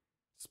screens,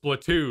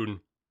 Splatoon,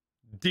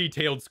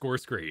 detailed score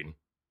screen.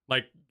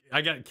 Like,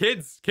 I got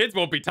kids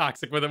won't be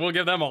toxic with it. We'll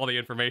give them all the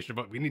information,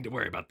 but we need to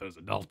worry about those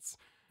adults.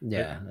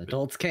 Yeah,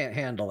 adults can't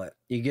handle it.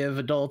 You give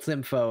adults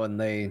info and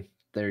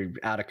they're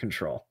out of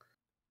control.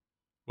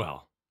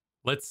 Well,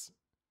 let's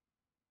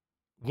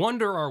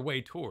wander our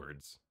way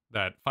towards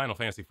that Final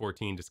Fantasy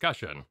XIV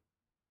discussion.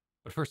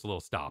 But first, a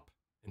little stop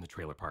in the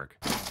trailer park.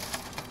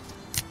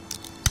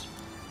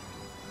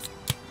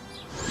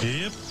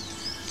 Yep.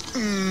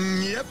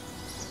 Yep.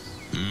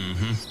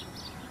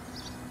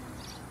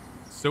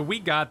 So we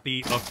got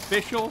the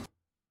official,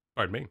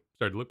 pardon me,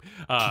 started to loop.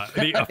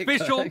 The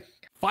official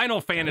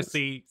Final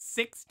Fantasy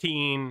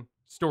 16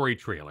 story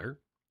trailer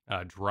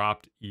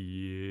dropped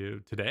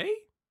today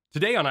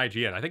on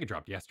IGN. I think it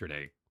dropped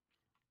yesterday,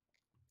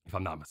 if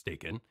I'm not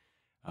mistaken.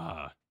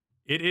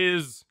 It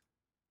is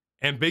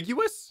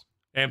ambiguous,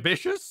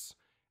 ambitious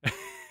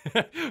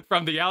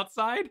from the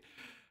outside.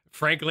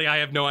 Frankly, I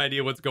have no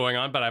idea what's going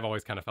on, but I've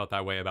always kind of felt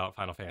that way about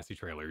Final Fantasy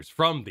trailers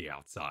from the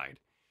outside.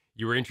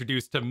 You were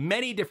introduced to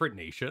many different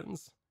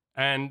nations,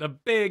 and a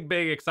big,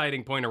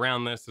 exciting point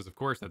around this is, of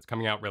course, that's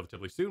coming out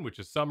relatively soon, which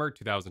is summer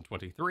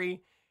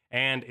 2023,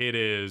 and it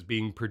is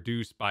being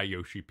produced by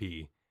Yoshi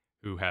P,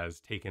 who has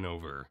taken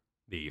over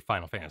the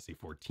Final Fantasy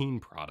XIV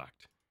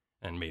product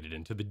and made it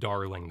into the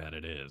darling that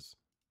it is.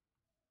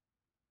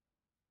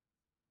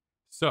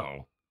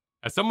 So,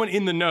 as someone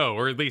in the know,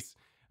 or at least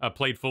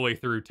played fully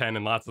through 10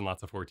 and lots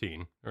of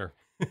 14, or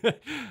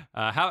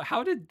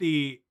how did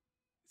the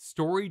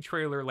story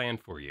trailer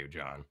land for you,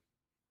 John?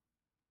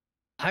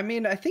 I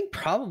mean, I think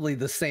probably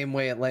the same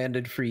way it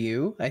landed for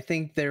you. I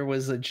think there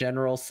was a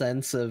general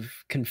sense of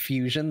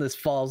confusion. This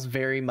falls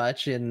very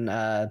much in,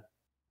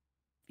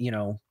 you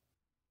know,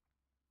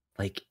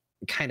 like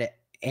kind of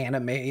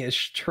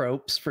anime-ish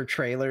tropes for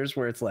trailers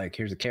where it's like,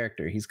 here's a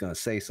character, he's going to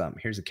say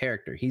something. Here's a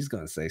character, he's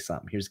going to say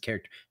something. Here's a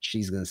character,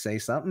 she's going to say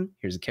something.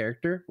 Here's a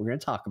character, we're going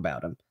to talk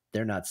about him.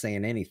 They're not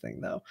saying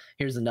anything though.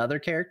 Here's another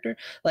character.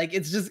 Like,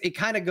 it's just, it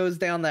kind of goes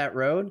down that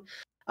road.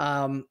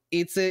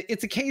 It's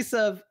a case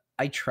of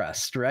I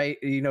trust, right?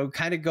 You know,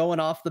 kind of going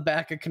off the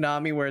back of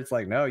Konami where it's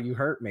like, no, you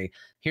hurt me.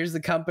 Here's the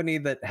company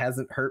that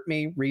hasn't hurt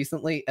me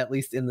recently, at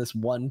least in this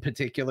one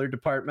particular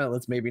department.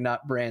 Let's maybe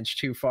not branch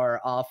too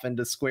far off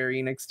into Square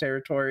Enix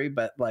territory,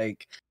 but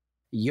like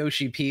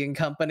Yoshi P and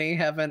company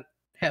haven't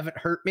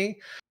hurt me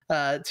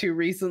too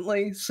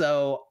recently.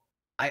 So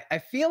I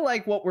feel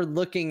like what we're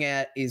looking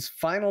at is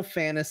Final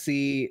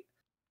Fantasy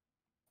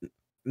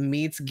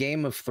meets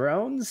Game of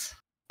Thrones.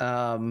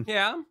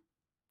 Yeah,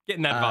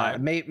 getting that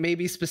vibe.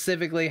 Maybe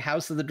specifically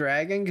House of the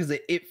Dragon, because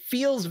it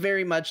feels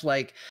very much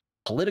like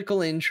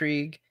political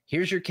intrigue.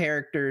 Here's your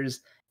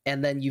characters,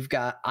 and then you've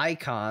got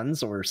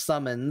icons or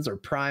summons or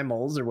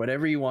primals or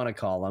whatever you want to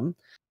call them.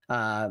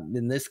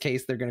 In this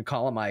case, they're going to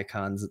call them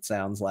icons, it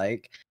sounds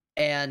like.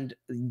 And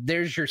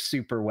there's your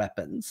super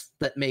weapons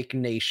that make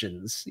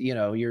nations, you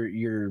know,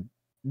 your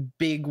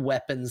big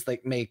weapons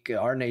that make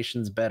our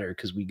nations better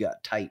because we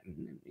got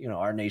Titan, you know,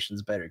 our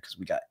nation's better because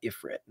we got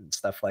Ifrit and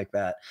stuff like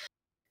that.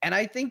 And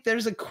I think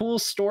there's a cool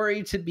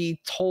story to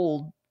be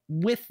told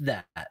with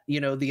that,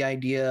 you know, the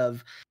idea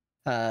of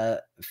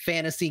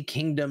fantasy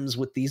kingdoms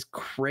with these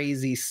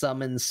crazy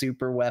summon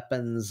super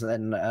weapons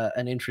and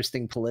an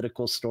interesting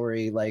political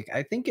story. Like,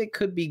 I think it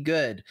could be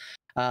good.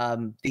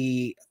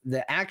 The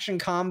action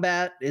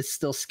combat is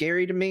still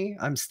scary to me.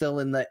 I'm still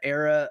in the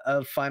era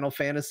of Final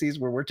Fantasies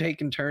where we're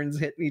taking turns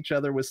hitting each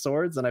other with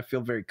swords, and I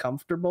feel very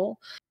comfortable.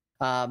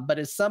 But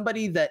as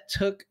somebody that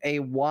took a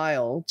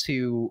while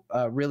to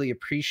really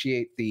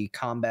appreciate the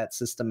combat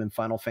system in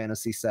Final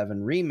Fantasy VII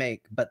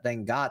Remake, but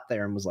then got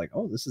there and was like,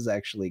 oh, this is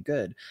actually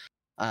good.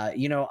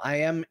 You know, I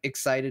am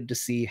excited to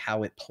see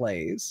how it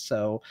plays.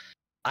 So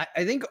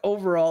I think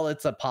overall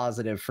it's a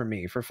positive for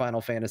me for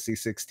Final Fantasy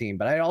 16,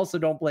 but I also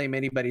don't blame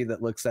anybody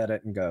that looks at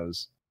it and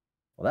goes,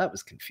 well, that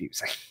was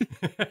confusing.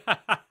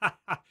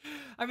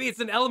 I mean,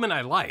 it's an element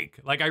I like.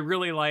 Like, I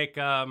really like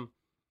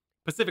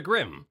Pacific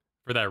Rim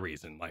for that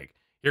reason. Like,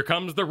 here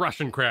comes the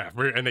Russian craft,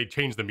 and they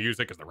change the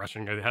music because the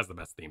Russian, it has the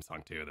best theme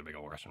song too, the big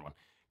old Russian one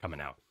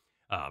coming out.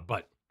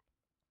 But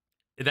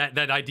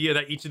that idea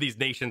that each of these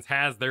nations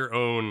has their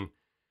own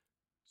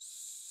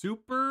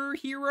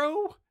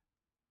superhero.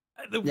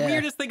 The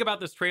weirdest thing about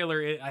this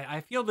trailer,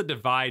 I feel the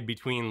divide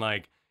between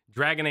like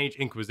Dragon Age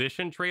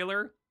Inquisition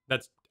trailer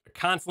that's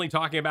constantly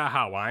talking about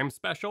how I'm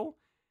special,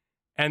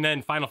 and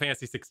then Final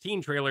Fantasy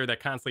 16 trailer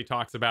that constantly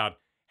talks about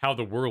how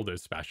the world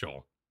is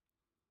special.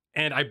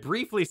 And I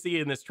briefly see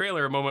in this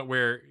trailer a moment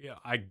where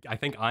I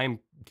think I'm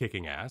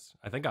kicking ass.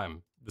 I think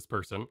I'm this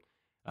person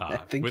I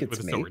think with it's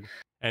a me. sword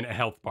and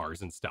health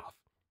bars and stuff.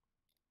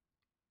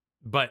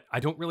 But I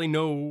don't really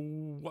know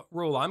what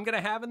role I'm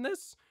going to have in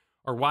this,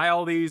 or why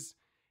all these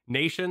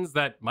nations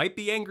that might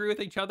be angry with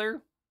each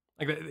other.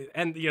 Like,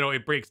 and, you know,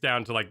 it breaks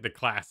down to like the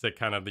classic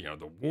kind of, you know,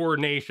 the war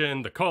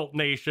nation, the cult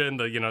nation,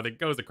 the, you know, that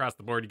goes across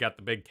the board. You got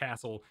the big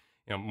castle,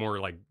 you know, more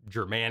like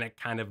Germanic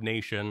kind of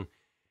nation.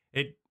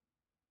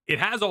 It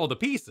has all the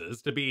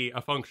pieces to be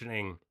a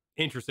functioning,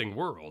 interesting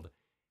world,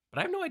 but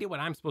I have no idea what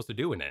I'm supposed to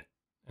do in it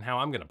and how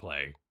I'm going to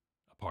play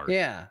a part.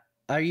 Yeah.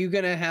 Are you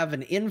going to have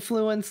an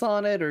influence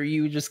on it, or are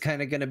you just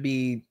kind of going to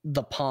be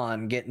the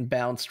pawn getting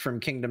bounced from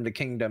kingdom to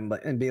kingdom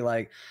and be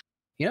like,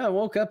 you know, I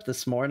woke up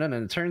this morning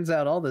and it turns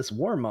out all this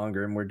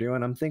warmongering we're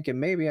doing, I'm thinking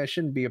maybe I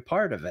shouldn't be a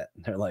part of it.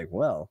 And they're like,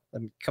 well,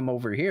 let me come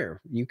over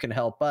here. You can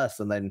help us.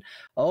 And then,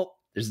 oh,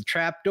 there's a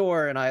trap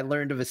door and I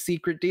learned of a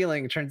secret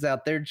dealing. It turns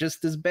out they're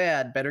just as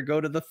bad. Better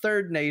go to the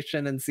third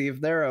nation and see if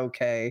they're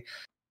okay.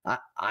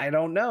 I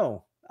don't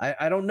know.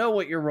 I don't know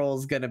what your role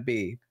is going to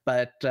be,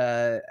 but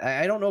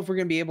I don't know if we're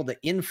going to be able to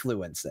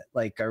influence it.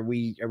 Like, are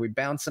we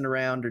bouncing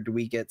around, or do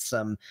we get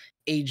some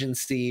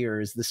agency,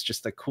 or is this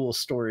just a cool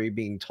story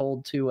being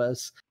told to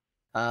us?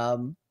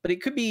 But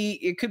it could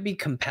be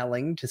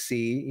compelling to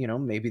see, you know,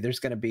 maybe there's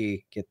going to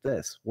be, get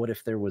this, what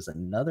if there was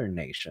another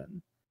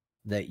nation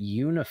that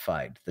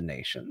unified the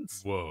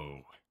nations?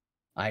 Whoa.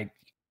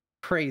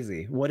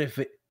 Crazy. What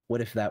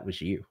if that was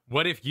you?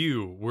 What if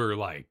you were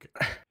like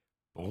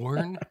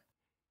born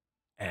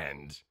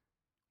and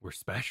were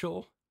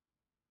special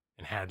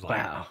and had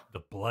like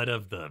the blood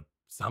of the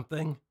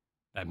something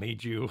that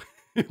made you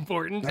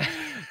important?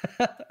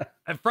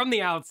 And from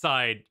the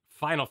outside,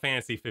 Final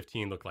Fantasy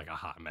 15 looked like a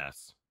hot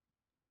mess.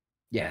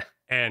 Yeah.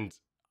 And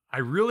I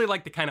really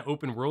like the kind of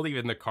open world,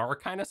 even the car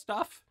kind of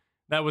stuff.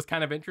 That was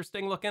kind of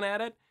interesting looking at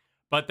it.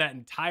 But that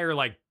entire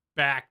like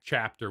back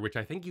chapter, which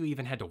I think you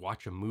even had to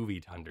watch a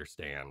movie to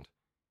understand,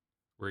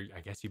 where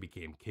I guess you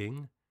became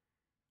king,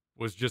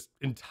 was just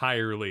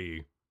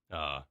entirely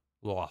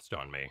lost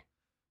on me.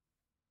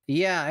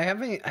 Yeah,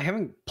 I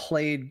haven't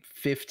played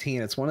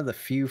 15. It's one of the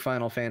few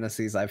Final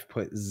Fantasies I've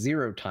put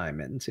zero time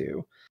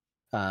into.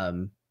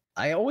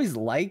 I always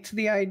liked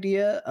the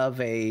idea of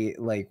a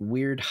like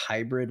weird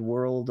hybrid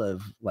world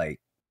of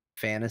like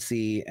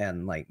fantasy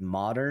and like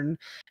modern,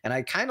 and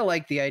I kind of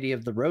like the idea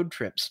of the road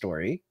trip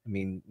story. I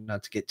mean,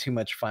 not to get too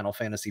much Final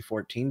Fantasy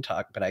 14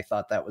 talk, but I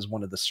thought that was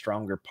one of the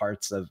stronger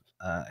parts of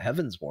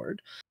Heaven's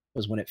Ward,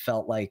 was when it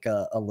felt like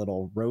a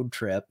little road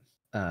trip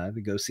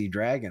to go see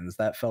dragons.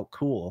 That felt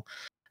cool.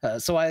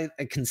 So I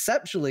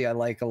conceptually I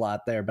like a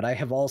lot there, but I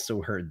have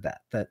also heard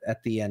that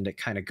at the end it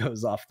kind of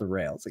goes off the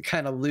rails. It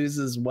kind of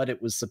loses what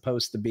it was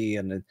supposed to be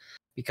and it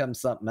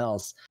becomes something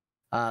else.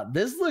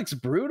 This looks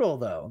brutal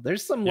though.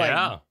 There's some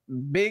like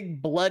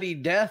big bloody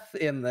death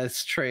in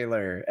this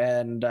trailer,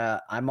 and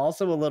I'm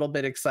also a little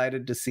bit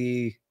excited to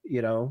see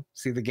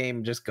the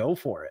game just go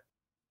for it.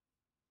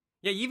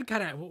 Yeah, you even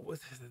kind of, what was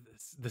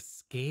the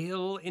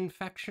scale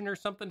infection or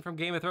something from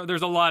Game of Thrones?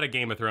 There's a lot of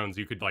Game of Thrones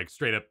you could like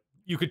straight up,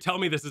 you could tell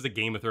me this is a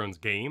Game of Thrones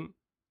game,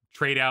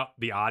 trade out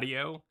the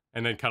audio,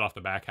 and then cut off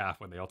the back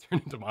half when they all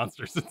turn into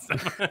monsters and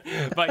stuff.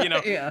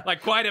 But,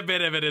 like quite a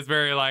bit of it is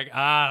very like,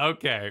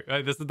 okay,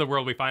 this is the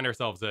world we find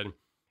ourselves in.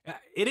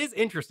 It is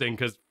interesting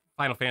because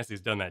Final Fantasy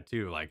has done that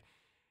too. Like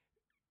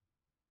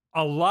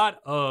a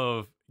lot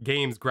of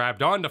games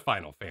grabbed onto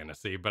Final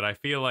Fantasy, but I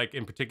feel like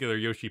in particular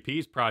Yoshi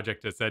P's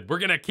project has said, we're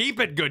going to keep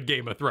it good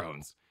Game of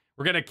Thrones.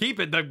 We're going to keep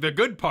it the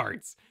good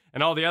parts.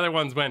 And all the other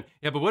ones went,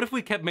 yeah, but what if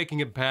we kept making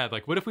it bad?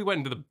 Like, what if we went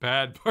into the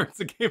bad parts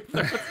of Game of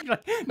Thrones?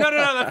 Like, no,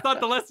 that's not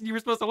the lesson you were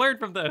supposed to learn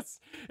from this.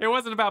 It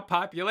wasn't about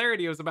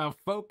popularity. It was about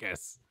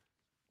focus.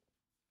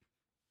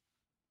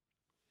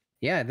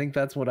 Yeah, I think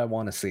that's what I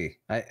want to see.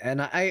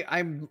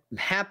 I'm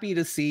happy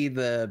to see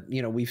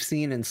we've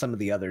seen in some of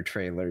the other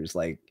trailers,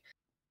 like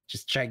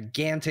just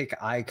gigantic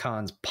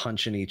icons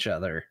punching each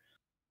other.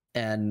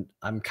 And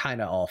I'm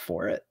kind of all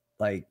for it.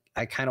 Like,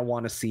 I kind of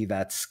want to see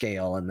that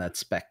scale and that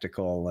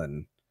spectacle,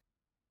 and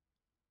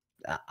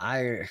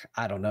I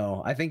don't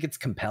know. I think it's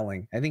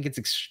compelling. I think it's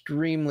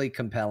extremely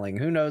compelling.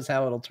 Who knows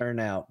how it'll turn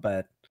out,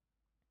 but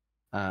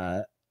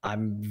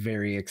I'm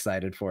very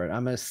excited for it.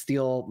 I'm gonna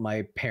steal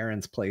my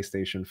parents'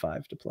 PlayStation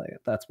 5 to play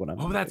it. That's what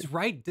I'm. Oh, that's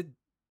right. Did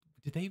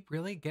they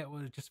really get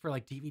one just for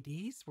like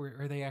DVDs?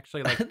 Are they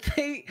actually like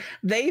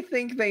they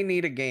think they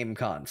need a game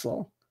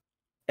console,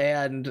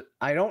 and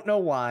I don't know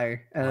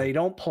why, and they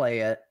don't play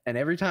it. And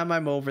every time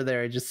I'm over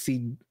there, I just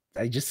see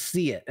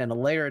it and a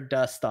layer of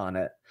dust on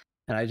it.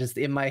 And I just,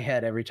 in my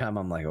head, every time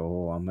I'm like,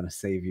 oh, I'm going to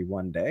save you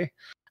one day.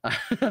 I'm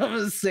going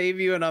to save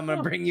you and I'm going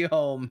to bring you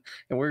home.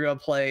 And we're going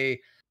to play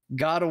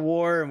God of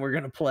War and we're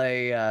gonna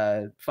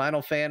play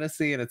Final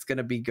Fantasy, and it's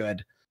gonna be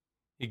good.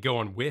 You go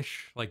on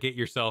Wish, like get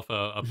yourself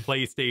a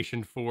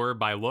PlayStation 4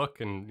 by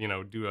look, and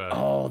do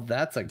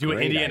that's a do an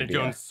great Indiana idea.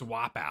 Jones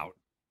swap out.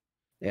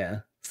 Yeah,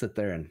 sit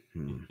there and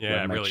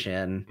yeah, rub my really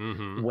chin,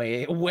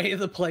 weigh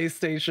the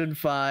PlayStation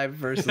 5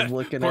 versus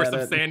looking pour at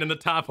some it. sand in the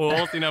top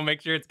holes,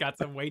 make sure it's got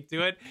some weight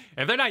to it.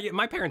 If they're not,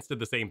 my parents did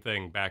the same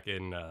thing back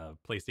in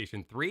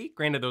PlayStation 3.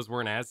 Granted, those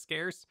weren't as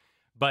scarce,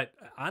 but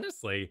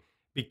honestly,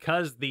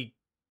 because the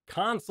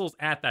consoles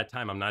at that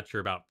time, I'm not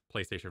sure about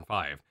PlayStation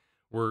 5,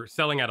 were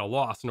selling at a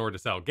loss in order to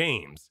sell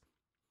games.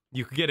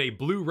 You could get a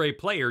Blu-ray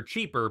player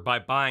cheaper by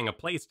buying a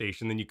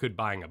PlayStation than you could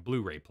buying a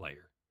Blu-ray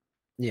player.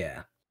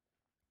 Yeah.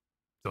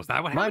 So is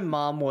that what my happened?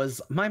 My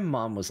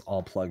mom was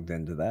all plugged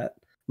into that.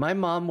 My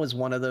mom was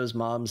one of those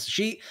moms.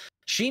 She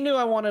knew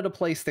I wanted a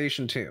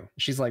PlayStation 2.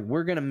 She's like,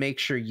 we're gonna make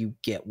sure you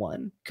get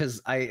one.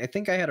 Because I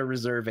think I had a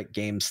reserve at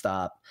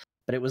GameStop,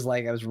 but it was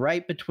like I was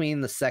right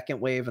between the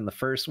second wave and the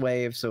first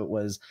wave. So it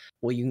was,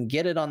 well, you can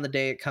get it on the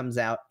day it comes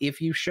out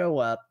if you show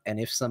up and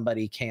if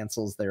somebody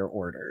cancels their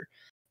order.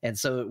 And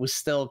so it was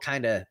still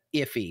kind of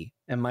iffy.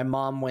 And my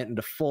mom went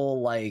into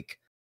full like,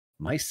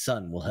 my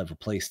son will have a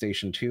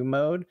PlayStation 2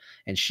 mode.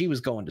 And she was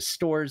going to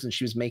stores and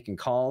she was making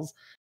calls.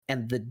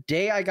 And the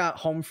day I got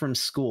home from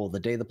school,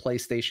 the day the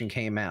PlayStation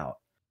came out,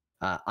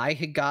 I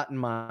had gotten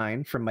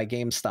mine from my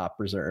GameStop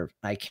reserve.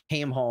 I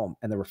came home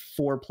and there were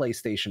 4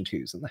 PlayStation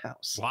 2s in the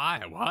house.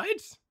 Why? What?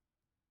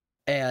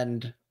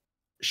 And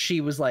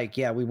she was like,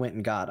 yeah, we went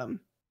and got them.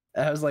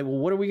 And I was like, well,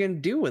 what are we going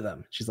to do with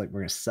them? She's like, we're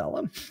going to sell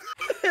them.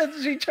 And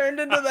she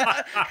turned into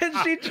that. And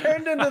she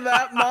turned into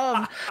that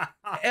mom.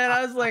 And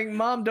I was like,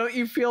 Mom, don't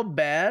you feel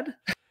bad?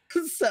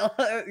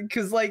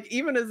 Because like,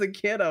 even as a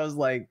kid, I was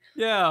like,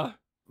 yeah,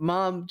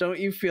 Mom, don't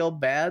you feel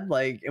bad?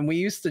 Like, and we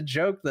used to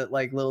joke that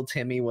like little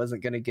Timmy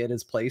wasn't going to get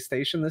his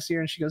PlayStation this year.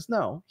 And she goes,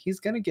 no, he's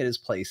going to get his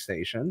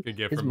PlayStation.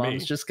 His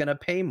mom's just going to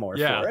pay more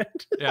for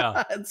it.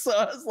 Yeah. And so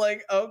I was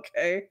like,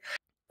 okay.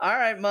 All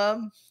right,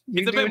 Mom.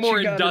 It's a bit more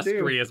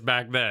industrious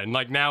back then.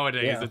 Like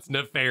nowadays, it's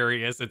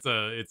nefarious. It's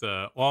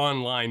a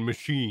online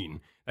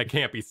machine that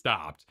can't be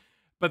stopped.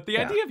 But the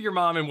idea of your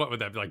mom and what would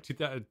that be like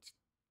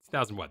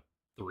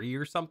 2003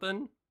 or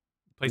something?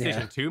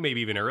 PlayStation 2,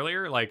 maybe even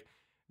earlier. Like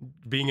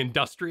being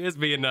industrious,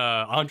 being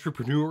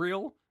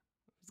entrepreneurial.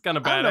 It's kind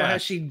of badass. I don't know how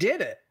she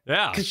did it.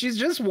 Yeah. Because she's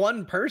just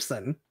one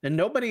person and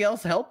nobody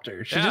else helped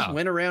her. She just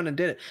went around and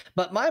did it.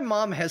 But my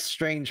mom has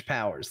strange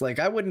powers. Like,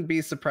 I wouldn't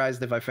be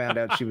surprised if I found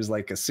out she was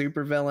like a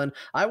supervillain.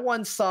 I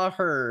once saw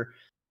her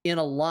in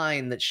a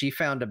line that she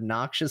found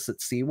obnoxious at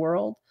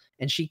SeaWorld,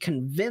 and she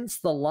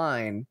convinced the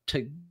line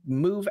to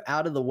move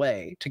out of the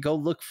way to go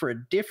look for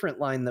a different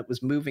line that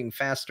was moving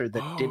faster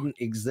that didn't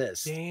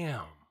exist.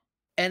 Damn.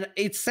 And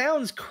it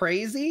sounds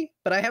crazy,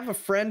 but I have a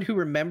friend who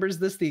remembers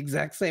this the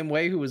exact same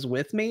way who was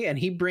with me, and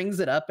he brings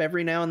it up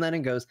every now and then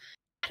and goes,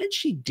 how did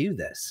she do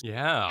this?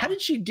 Yeah. How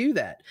did she do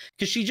that?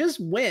 Because she just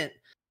went,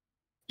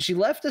 she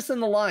left us in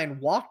the line,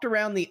 walked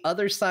around the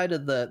other side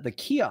of the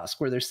kiosk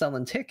where they're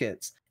selling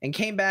tickets, and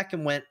came back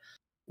and went,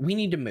 we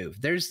need to move.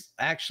 They're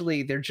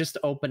just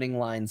opening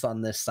lines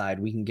on this side.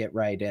 We can get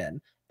right in.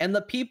 And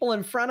the people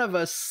in front of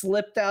us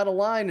slipped out of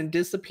line and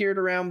disappeared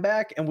around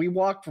back, and we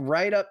walked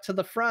right up to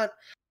the front.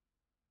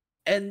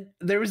 And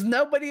there was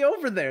nobody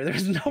over there.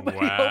 There's nobody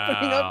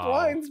opening up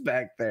lines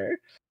back there.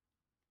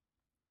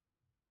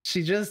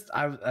 She just,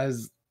 I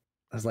was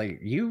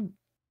like,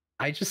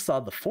 I just saw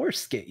the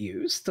Force get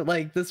used.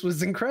 Like, this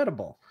was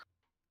incredible.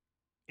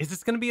 Is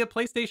this going to be a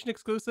PlayStation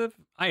exclusive?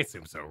 I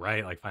assume so,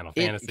 right? Like Final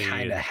Fantasy. It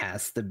kind of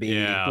has to be.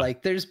 Yeah.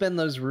 Like, there's been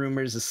those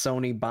rumors of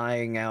Sony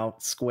buying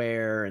out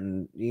Square,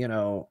 and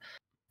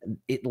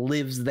it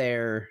lives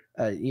there.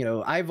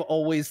 I've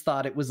always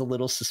thought it was a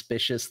little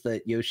suspicious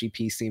that Yoshi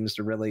P seems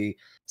to really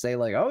say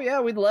like, oh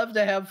yeah, we'd love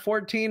to have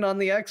 14 on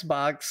the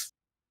Xbox.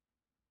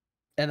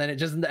 And then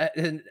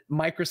and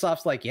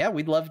Microsoft's like, yeah,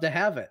 we'd love to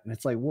have it. And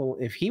it's like, well,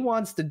 if he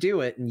wants to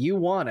do it and you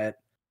want it,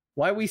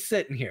 why are we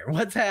sitting here?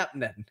 What's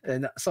happening?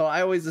 And so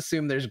I always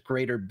assume there's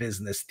greater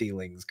business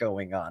dealings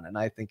going on. And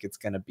I think it's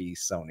going to be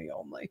Sony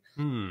only.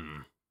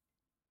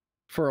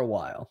 For a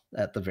while,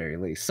 at the very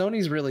least.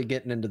 Sony's really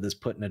getting into this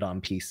putting it on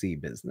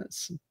PC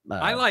business.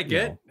 I like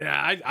it.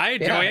 Yeah, I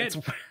enjoy it.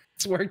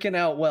 It's working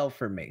out well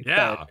for me.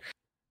 Yeah.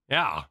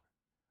 Yeah.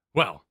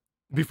 Well,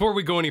 before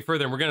we go any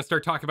further, and we're going to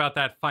start talking about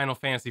that Final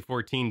Fantasy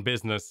 14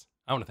 business,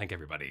 I want to thank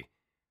everybody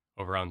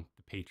over on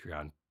the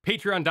Patreon.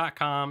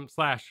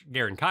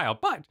 Patreon.com/Garrett and Kyle,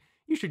 but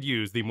you should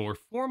use the more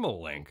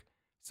formal link,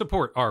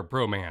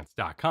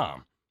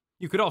 supportourbromance.com.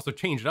 You could also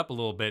change it up a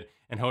little bit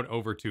and head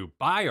over to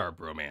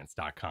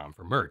buyourbromance.com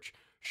for merch,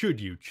 should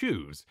you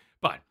choose.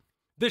 But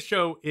this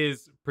show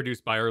is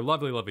produced by our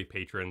lovely, lovely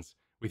patrons.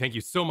 We thank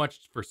you so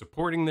much for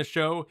supporting this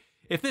show.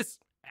 If this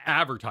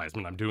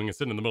advertisement I'm doing is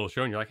sitting in the middle of the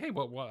show and you're like, hey,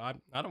 I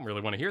don't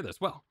really want to hear this.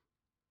 Well,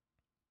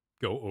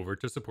 go over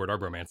to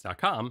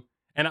supportourbromance.com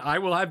and I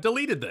will have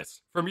deleted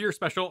this from your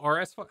special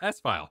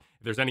RSS file.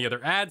 If there's any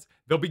other ads,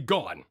 they'll be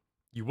gone.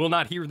 You will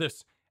not hear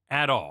this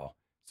at all.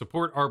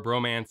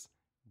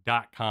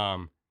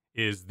 Supportourbromance.com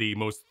is the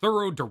most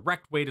thorough,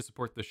 direct way to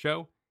support the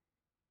show.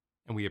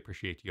 And we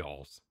appreciate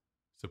y'all's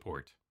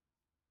support.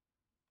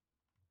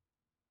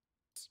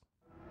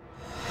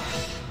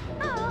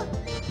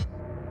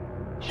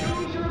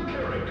 Choose your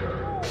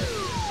character.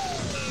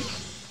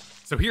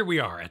 So here we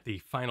are at the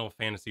Final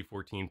Fantasy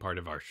XIV part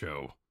of our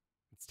show.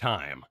 It's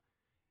time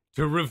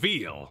to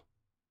reveal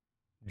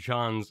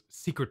Jon's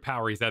secret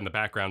power he's had in the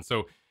background.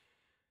 So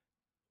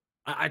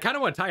I kind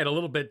of want to tie it a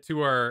little bit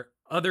to our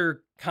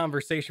other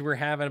conversation we're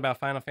having about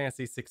Final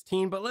Fantasy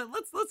 16, but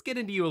let's get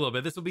into you a little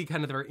bit. This will be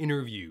kind of our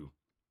interview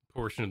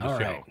portion of the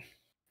show.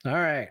 All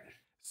right.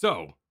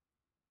 So,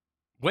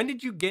 when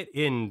did you get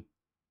into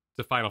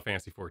Final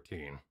Fantasy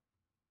 14?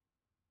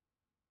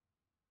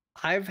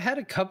 I've had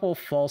a couple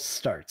false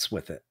starts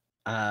with it.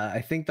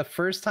 I think the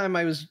first time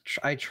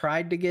I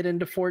tried to get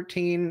into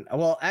 14.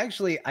 Well,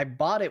 actually, I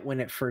bought it when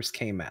it first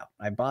came out.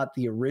 I bought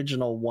the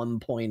original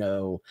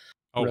 1.0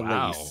 release.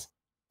 Wow.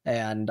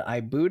 And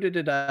I booted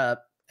it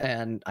up,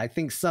 and I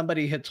think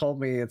somebody had told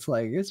me it's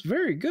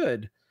very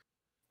good.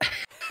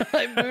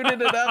 I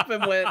booted it up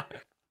and went,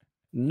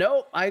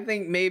 nope, I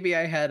think maybe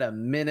I had a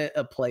minute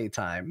of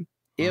playtime,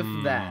 if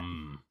that.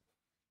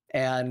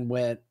 And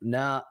went,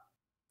 nah,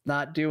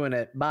 not doing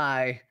it.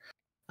 Bye.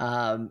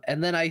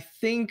 And then I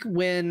think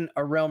when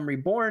A Realm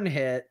Reborn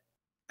hit,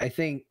 I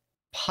think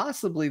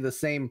possibly the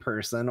same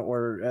person,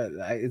 or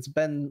it's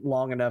been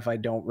long enough I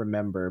don't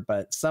remember,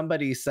 but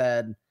somebody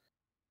said,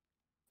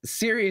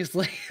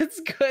 seriously, it's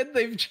good.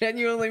 They've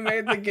genuinely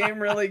made the game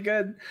really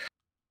good.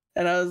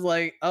 And I was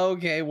like,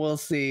 okay, we'll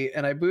see.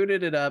 And I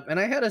booted it up, and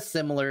I had a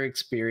similar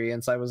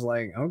experience. I was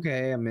like,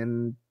 okay, I'm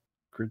in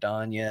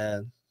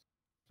Gridania,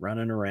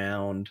 running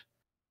around.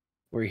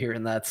 We're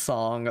hearing that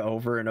song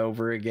over and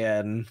over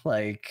again.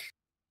 Like,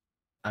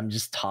 I'm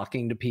just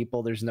talking to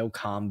people. There's no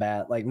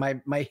combat. Like,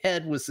 my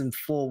head was in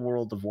full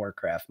World of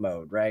Warcraft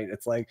mode, right?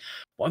 It's like,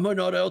 why am I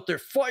not out there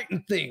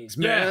fighting things,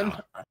 man?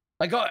 Yeah.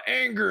 I got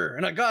anger,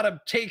 and I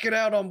gotta take it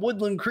out on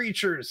woodland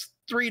creatures,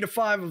 3 to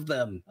 5 of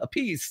them a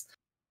piece.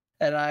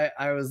 And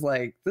I was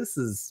like, this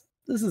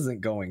isn't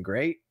going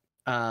great.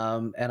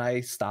 And I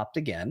stopped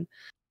again.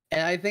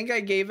 And I think I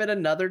gave it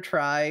another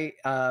try,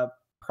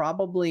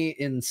 probably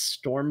in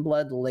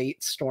Stormblood,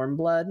 late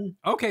Stormblood.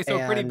 Okay, so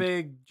a pretty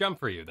big jump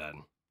for you then.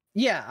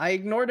 Yeah, I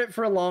ignored it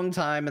for a long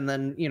time, and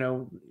then,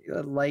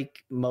 like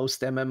most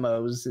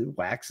MMOs, it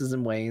waxes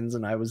and wanes,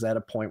 and I was at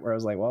a point where I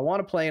was like, well, I want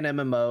to play an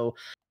MMO.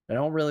 I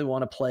don't really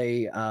want to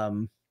play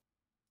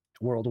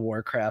World of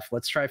Warcraft.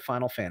 Let's try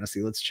Final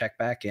Fantasy. Let's check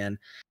back in.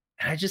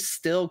 And I just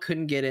still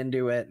couldn't get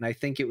into it, and I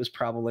think it was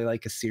probably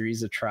like a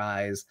series of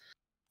tries.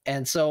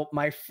 And so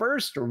my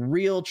first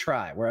real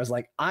try, where I was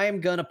like,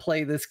 I'm going to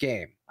play this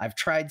game. I've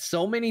tried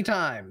so many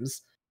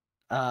times.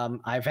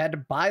 I've had to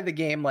buy the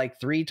game like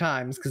 3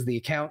 times because the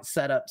account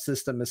setup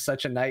system is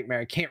such a nightmare.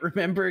 I can't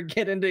remember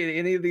get into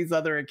any of these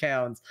other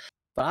accounts.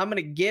 But I'm going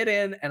to get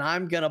in, and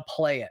I'm going to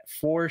play it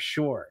for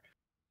sure.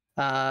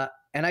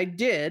 And I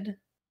did,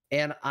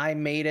 and I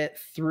made it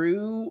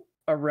through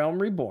A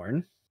Realm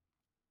Reborn.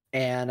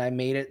 And I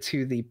made it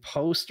to the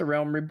post A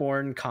Realm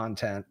Reborn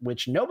content,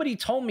 which nobody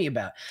told me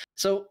about.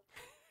 So,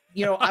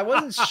 I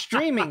wasn't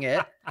streaming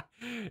it.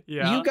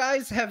 Yeah. You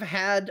guys have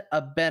had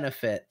a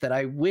benefit that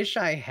I wish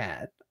I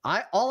had.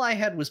 All I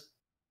had was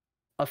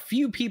a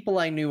few people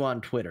I knew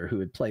on Twitter who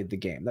had played the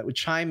game that would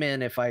chime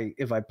in if I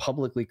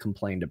publicly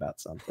complained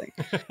about something.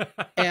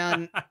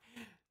 And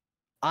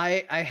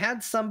I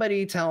had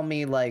somebody tell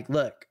me, like,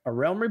 look, A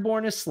Realm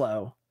Reborn is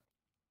slow,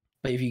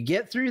 but if you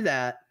get through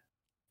that,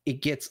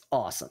 it gets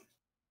awesome.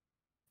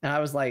 And I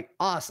was like,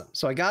 awesome.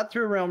 So I got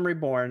through Realm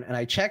Reborn, and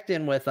I checked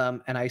in with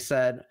them, and I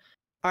said,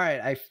 all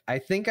right, I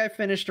think I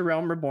finished A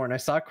Realm Reborn. I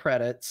saw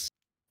credits,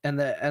 and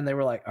they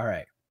were like, all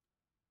right,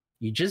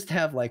 you just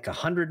have like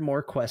 100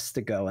 more quests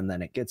to go, and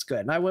then it gets good.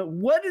 And I went,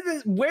 where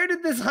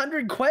did this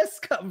 100 quests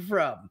come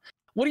from?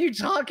 What are you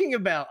talking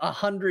about?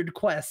 100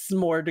 quests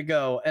more to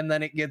go, and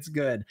then it gets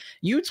good.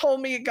 You told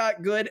me it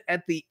got good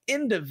at the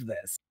end of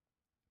this.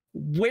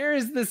 Where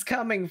is this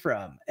coming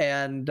from?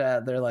 And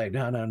they're like,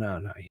 no. You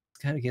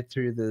just got to get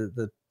through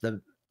the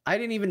I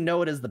didn't even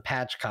know it as the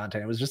patch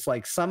content. It was just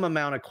like some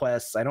amount of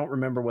quests. I don't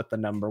remember what the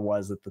number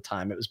was at the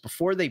time. It was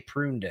before they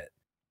pruned it.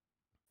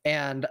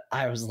 And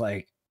I was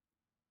like,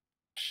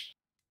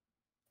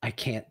 I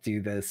can't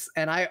do this.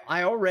 And I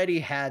already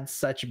had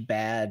such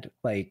bad,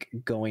 like,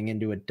 going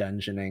into a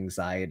dungeon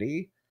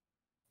anxiety.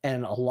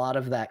 And a lot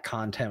of that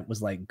content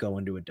was like, go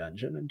into a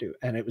dungeon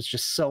and it was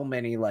just so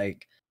many,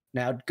 like,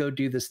 now go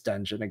do this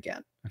dungeon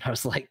again. And I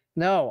was like,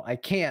 no, I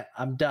can't.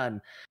 I'm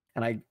done.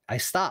 And I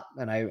stopped,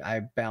 and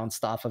I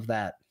bounced off of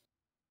that.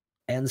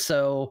 And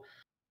so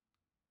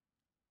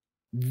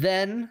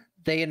then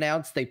they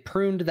announced they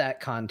pruned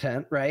that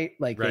content, right?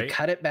 Like, right. They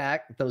cut it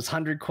back. Those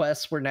 100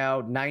 quests were now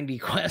 90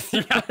 quests,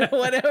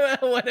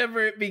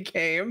 whatever it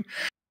became.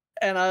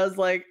 And I was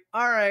like,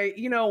 all right,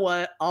 you know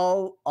what?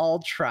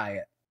 I'll try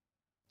it.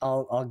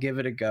 I'll give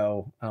it a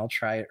go. I'll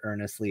try it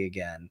earnestly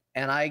again.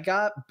 And I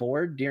got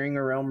bored during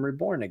A Realm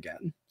Reborn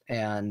again,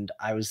 and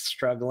I was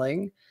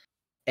struggling,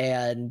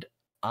 and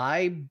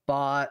I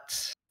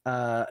bought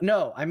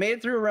No, I made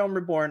it through Realm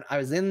Reborn. I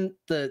was in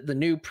the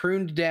new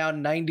pruned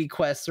down 90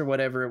 quests or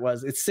whatever it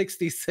was. It's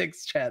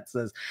 66, chat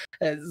says.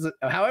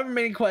 However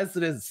many quests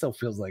it is, it still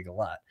feels like a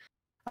lot.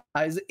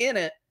 I was in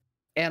it,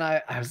 and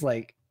I was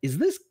like, is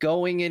this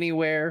going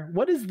anywhere?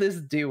 What is this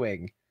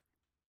doing?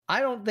 I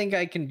don't think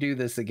I can do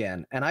this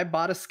again. And I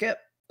bought a skip.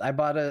 I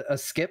bought a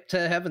skip to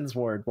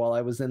Heavensward while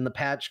I was in the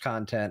patch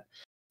content.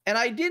 And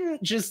I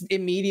didn't just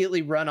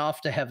immediately run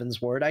off to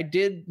Heavensward. I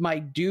did my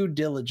due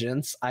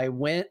diligence. I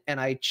went and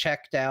I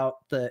checked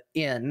out the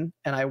inn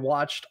and I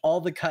watched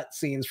all the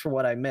cutscenes for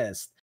what I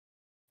missed.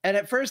 And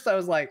at first I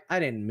was like, I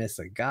didn't miss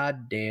a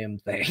goddamn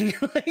thing.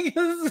 Like,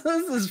 this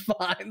is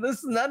fine.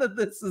 None of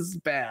this is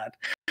bad.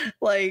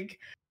 Like,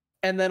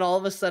 and then all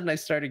of a sudden I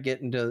started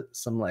getting to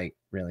some like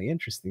really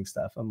interesting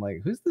stuff. I'm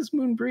like, who's this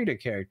Moon Breeder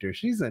character?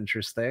 She's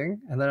interesting.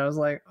 And then I was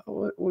like,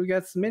 oh, we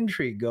got some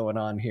intrigue going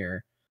on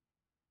here.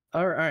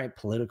 All right,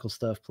 political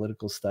stuff.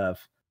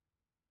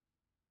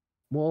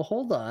 Well,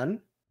 hold on.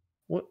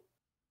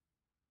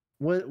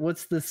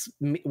 What's this?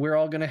 We're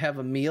all gonna have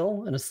a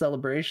meal and a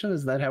celebration.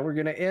 Is that how we're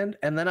gonna end?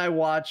 And then I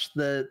watched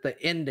the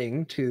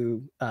ending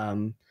to a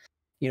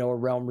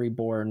Realm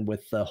Reborn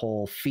with the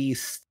whole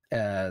feast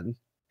and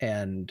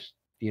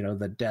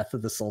the death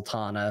of the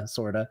Sultana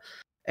sorta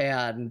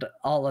and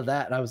all of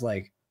that. And I was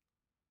like,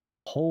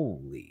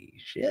 holy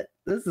shit,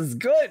 this is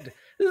good.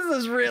 This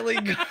is really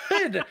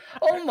good.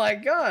 Oh my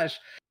gosh.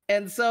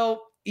 And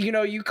so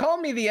you call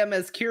me the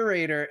MS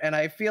curator, and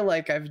I feel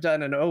like I've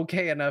done an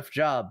okay enough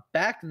job.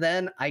 Back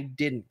then, I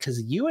didn't,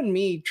 because you and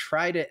me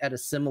tried it at a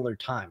similar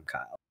time,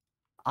 Kyle.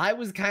 I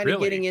was kind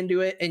of getting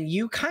into it, and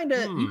you kind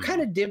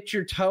of dipped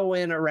your toe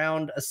in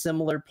around a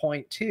similar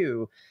point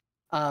too,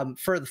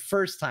 for the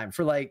first time.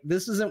 For like,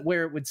 this isn't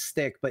where it would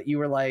stick, but you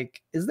were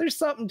like, "Is there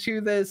something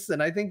to this?"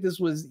 And I think this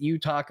was you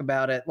talk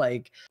about it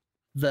like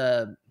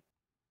the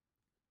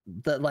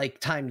like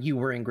time you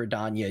were in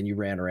Gridania and you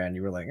ran around,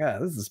 you were like, oh,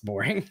 this is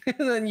boring.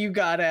 And then you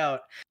got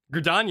out.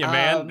 Gridania,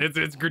 man.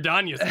 It's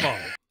Gridania's fault.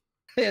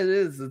 It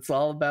is. It's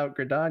all about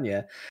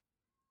Gridania.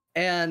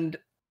 And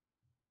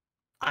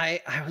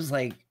I was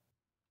like,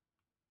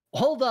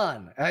 hold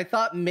on. I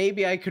thought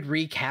maybe I could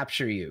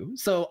recapture you.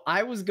 So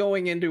I was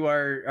going into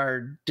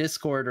our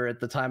Discord, or at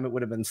the time it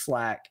would have been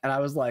Slack. And I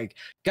was like,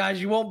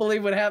 guys, you won't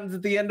believe what happens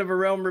at the end of A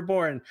Realm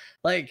Reborn.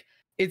 Like,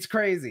 it's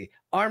crazy.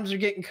 Arms are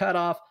getting cut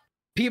off.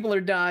 People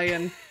are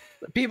dying.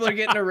 People are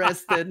getting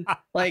arrested.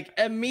 Like,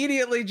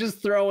 immediately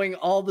just throwing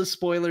all the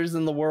spoilers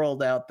in the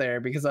world out there,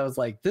 because I was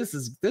like, this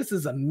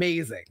is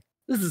amazing.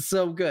 This is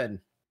so good.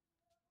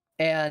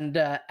 And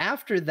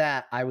after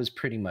that, I was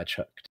pretty much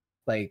hooked.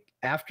 Like,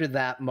 after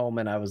that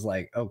moment, I was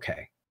like,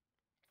 okay,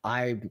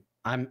 I'm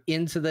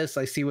into this.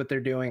 I see what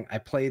they're doing. I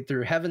played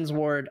through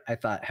Heavensward. I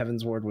thought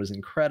Heavensward was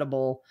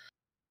incredible.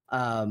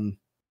 And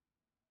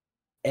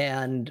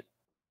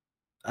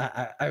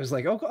I was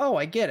like, oh,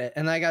 I get it.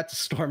 And I got to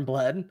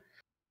Stormblood,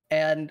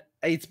 and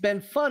it's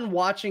been fun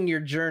watching your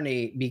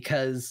journey,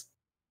 because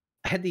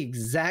I had the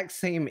exact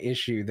same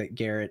issue that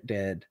Garrett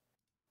did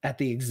at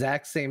the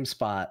exact same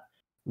spot.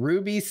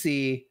 Ruby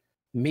C,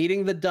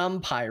 meeting the dumb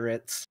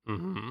pirates.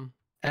 Mm-hmm.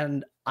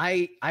 And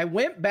I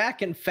went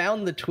back and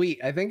found the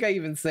tweet. I think I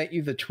even sent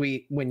you the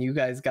tweet when you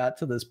guys got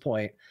to this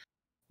point,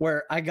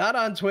 where I got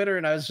on Twitter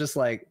and I was just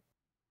like,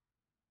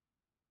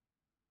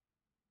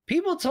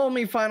 people told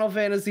me Final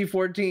Fantasy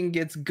XIV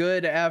gets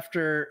good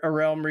after A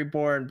Realm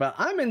Reborn, but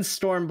I'm in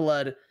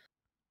Stormblood,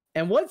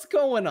 and what's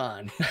going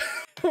on?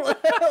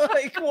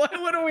 Like,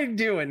 what are we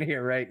doing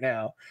here right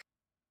now?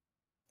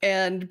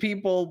 And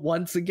people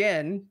once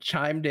again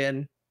chimed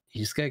in,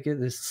 you just gotta get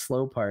this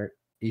slow part.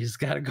 You just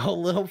gotta go a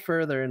little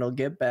further and it'll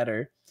get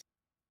better.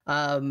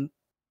 But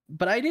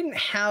I didn't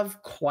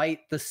have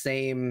quite the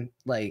same,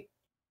 like,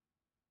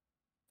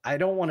 I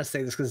don't want to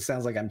say this because it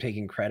sounds like I'm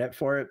taking credit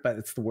for it, but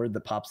it's the word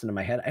that pops into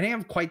my head. I didn't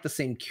have quite the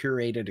same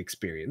curated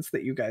experience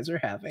that you guys are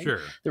having. Sure.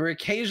 There were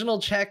occasional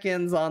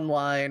check-ins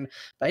online,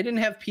 but I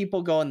didn't have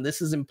people going,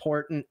 this is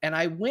important. And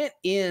I went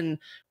in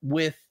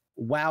with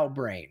WoW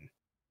Brain.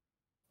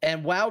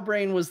 And WoW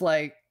Brain was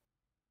like,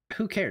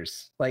 who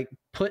cares? Like,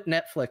 put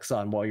Netflix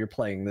on while you're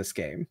playing this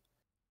game.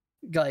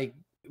 Like,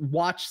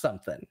 watch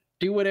something.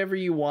 Do whatever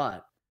you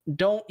want.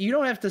 You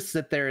don't have to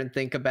sit there and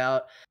think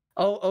about,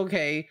 oh,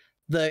 okay,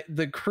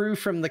 the crew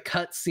from the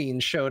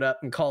cutscene showed up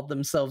and called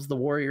themselves the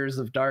Warriors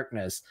of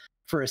Darkness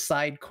for a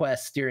side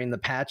quest during the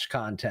patch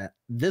content.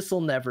 This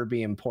will never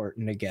be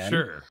important again.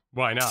 Sure,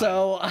 why not?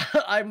 So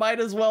I might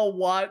as well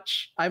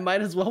watch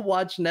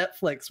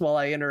Netflix while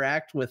I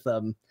interact with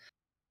them.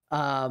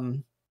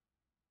 And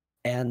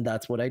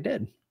that's what I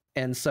did.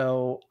 And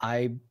so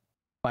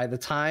by the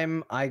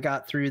time I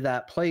got through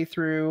that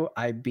playthrough,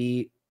 I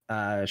beat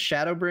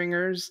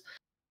Shadowbringers,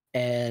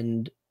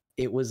 and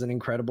it was an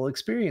incredible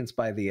experience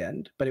by the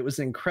end. But it was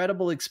an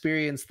incredible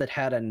experience that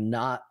had a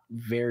not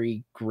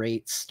very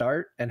great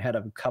start and had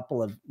a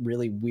couple of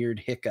really weird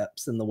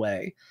hiccups in the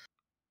way.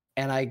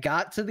 And I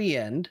got to the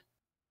end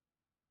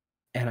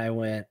and I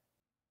went,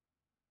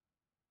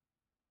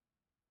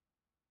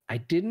 I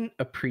didn't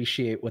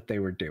appreciate what they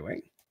were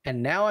doing.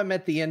 And now I'm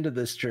at the end of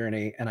this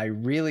journey and I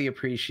really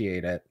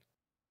appreciate it.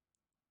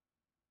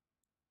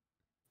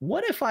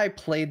 What if I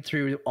played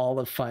through all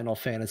of Final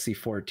Fantasy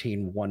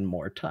XIV one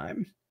more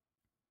time?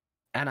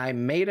 And I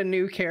made a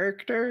new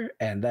character,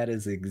 and that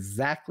is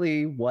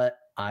exactly what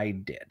I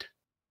did.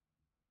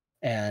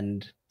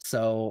 And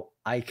so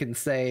I can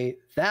say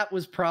that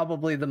was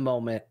probably the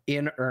moment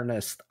in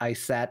earnest I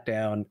sat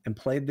down and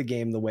played the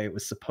game the way it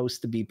was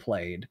supposed to be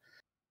played.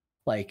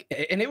 Like,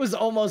 and it was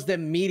almost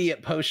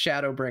immediate post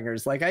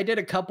Shadowbringers. Like, I did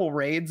a couple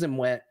raids and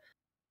went,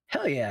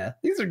 hell yeah,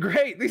 these are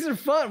great. These are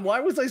fun. Why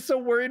was I so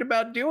worried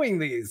about doing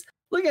these?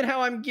 Look at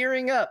how I'm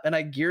gearing up. And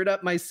I geared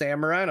up my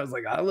samurai and I was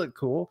like, I look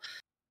cool.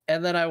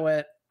 And then I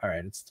went, all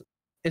right,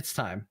 it's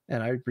time.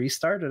 And I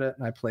restarted it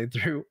and I played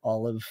through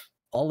all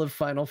of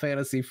Final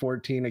Fantasy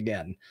XIV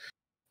again.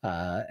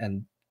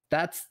 And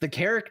that's the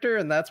character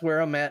and that's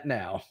where I'm at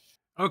now.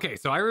 Okay,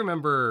 so I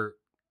remember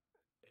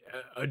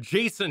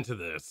adjacent to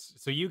this,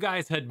 so you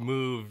guys had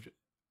moved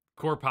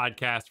Core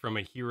Podcast from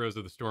a Heroes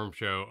of the Storm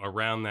show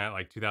around that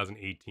like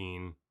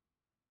 2018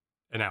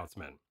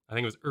 announcement. I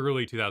think it was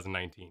early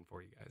 2019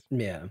 for you guys.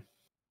 Yeah.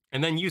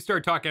 And then you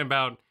start talking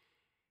about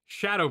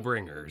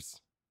Shadowbringers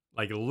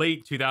like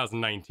late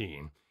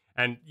 2019.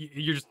 And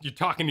you're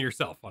talking to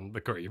yourself on the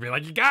core. You're being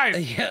like, you guys,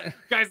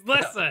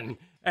 listen.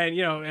 And,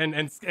 you know,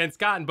 and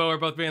Scott and Bo are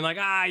both being like,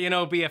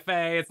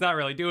 BFA, it's not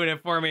really doing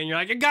it for me. And you're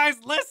like, you guys,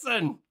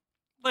 listen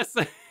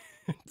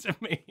to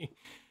me.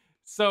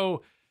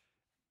 So,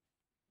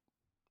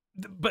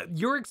 but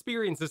your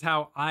experience is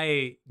how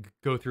I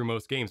go through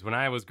most games. When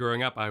I was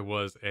growing up, I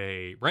was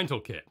a rental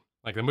kid.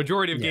 Like the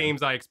majority of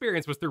games I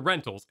experienced was through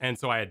rentals. And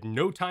so I had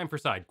no time for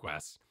side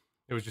quests.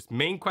 It was just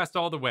main quest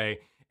all the way.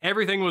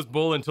 Everything was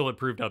bull until it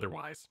proved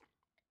otherwise.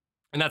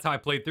 And that's how I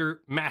played through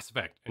Mass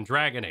Effect and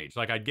Dragon Age.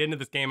 Like, I'd get into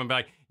this game and be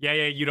like, yeah,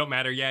 you don't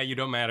matter. Yeah, you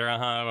don't matter.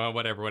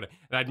 Whatever. And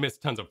I'd miss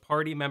tons of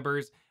party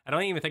members. I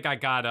don't even think I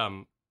got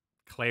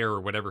Claire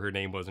or whatever her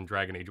name was in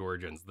Dragon Age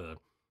Origins, the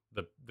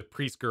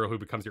priest girl who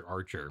becomes your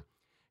archer.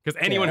 Because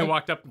anyone who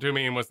walked up to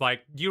me and was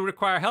like, do you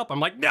require help?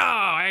 I'm like, no,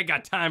 I ain't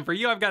got time for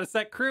you. I've got a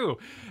set crew.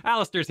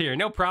 Alistair's here.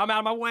 No problem. Out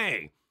of my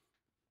way.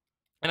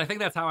 And I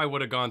think that's how I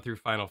would have gone through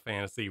Final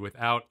Fantasy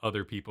without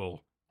other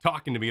people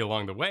talking to me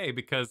along the way,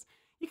 because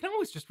you can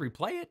always just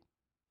replay it.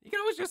 You can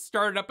always just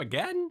start it up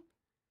again.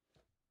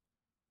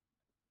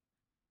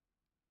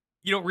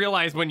 You don't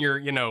realize when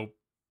you're,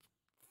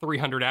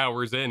 300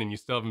 hours in and you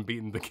still haven't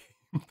beaten the game.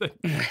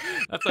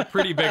 That's a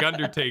pretty big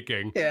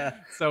undertaking. Yeah.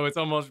 So it's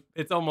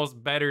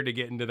almost better to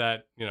get into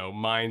that,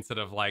 mindset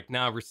of like,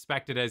 now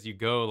respect it as you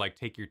go, like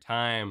take your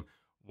time,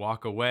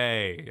 walk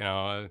away.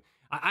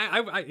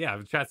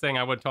 I chat saying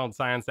I would have told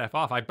Science staff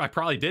off. I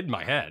probably did in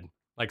my head.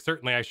 Like,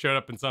 certainly I showed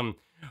up and some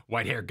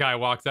white-haired guy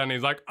walks out and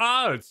he's like,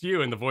 oh, it's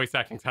you. And the voice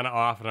acting's kind of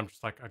off. And I'm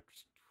just like, I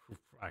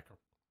don't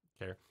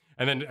care.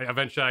 And then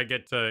eventually I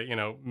get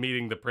to,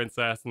 meeting the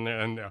princess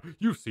and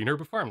you've seen her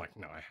before. I'm like,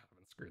 no, I haven't.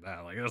 Screw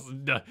that. Like,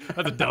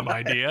 that's a dumb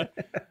idea.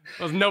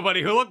 There's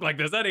nobody who looked like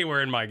this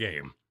anywhere in my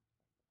game.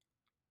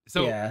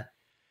 So,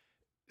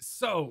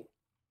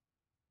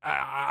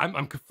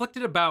 I'm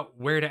conflicted about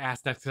where to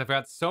ask next because I've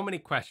got so many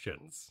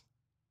questions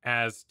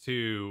as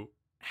to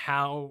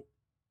how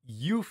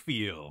you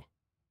feel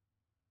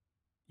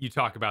you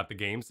talk about the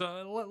game.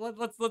 So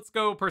let's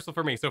go personal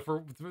for me. So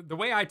for the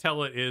way I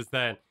tell it is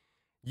that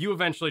you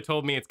eventually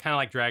told me it's kind of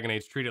like Dragon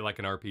Age, treat it like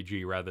an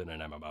RPG rather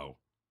than an MMO.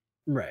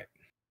 Right.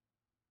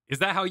 Is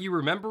that how you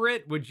remember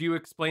it? Would you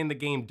explain the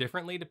game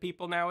differently to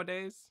people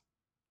nowadays?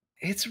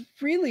 It's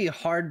really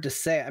hard to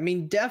say. I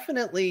mean,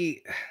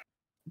 definitely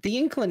the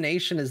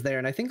inclination is there.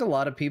 And I think a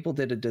lot of people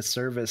did a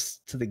disservice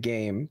to the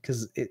game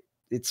because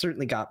it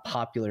certainly got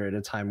popular at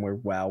a time where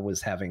WoW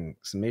was having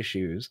some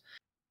issues.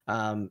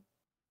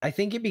 I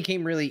think it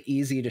became really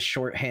easy to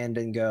shorthand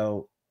and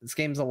go, this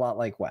game's a lot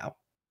like WoW.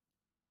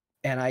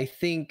 And I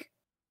think,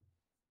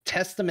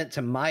 testament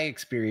to my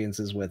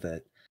experiences with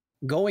it,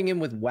 going in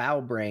with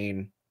WoW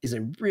brain is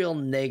a real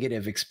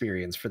negative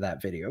experience for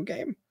that video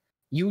game.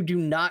 You do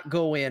not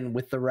go in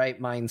with the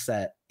right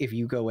mindset if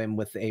you go in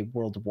with a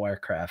World of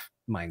Warcraft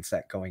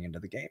mindset going into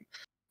the game.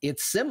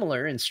 It's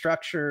similar in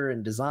structure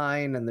and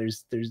design, and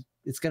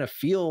it's going to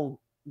feel,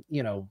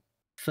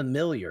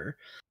 familiar,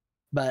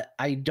 but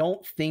I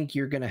don't think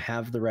you're going to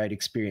have the right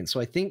experience. So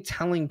I think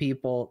telling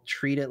people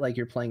treat it like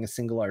you're playing a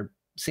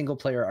single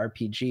player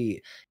RPG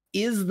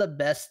is the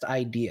best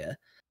idea,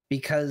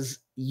 because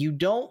you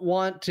don't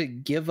want to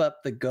give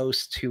up the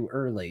ghost too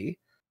early,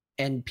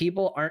 and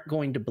people aren't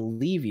going to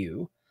believe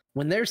you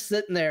when they're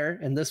sitting there,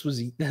 and this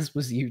was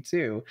you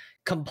too,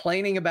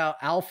 complaining about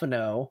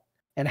Alphino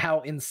and how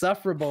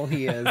insufferable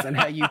he is and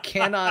how you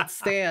cannot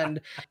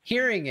stand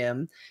hearing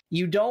him.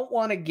 You don't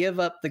want to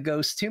give up the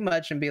ghost too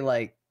much and be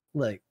like,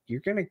 look,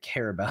 you're going to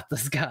care about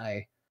this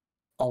guy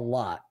a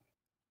lot.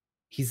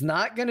 He's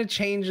not going to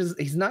change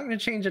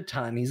a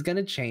ton. He's going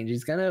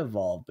to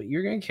evolve, but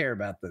you're going to care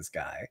about this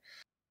guy.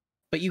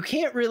 But you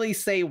can't really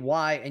say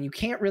why, and you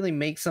can't really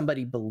make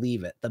somebody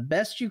believe it. The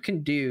best you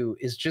can do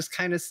is just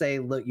kind of say,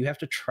 look, you have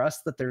to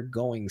trust that they're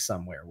going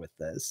somewhere with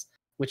this.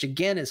 which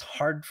again is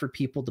hard for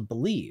people to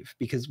believe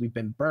because we've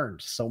been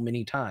burned so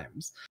many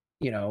times,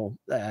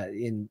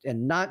 and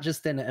not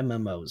just in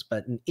MMOs,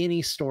 but in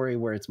any story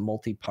where it's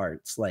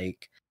multi-parts.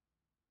 Like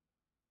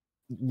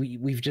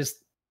we've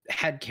just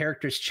had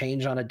characters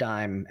change on a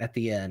dime at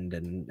the end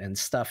and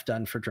stuff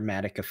done for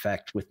dramatic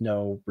effect with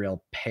no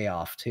real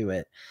payoff to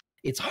it.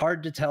 It's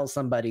hard to tell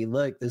somebody,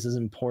 look, this is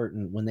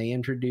important when they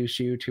introduce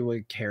you to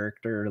a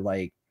character.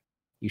 Like,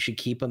 you should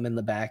keep them in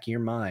the back of your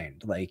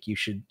mind. Like, you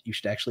should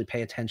actually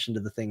pay attention to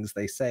the things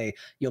they say.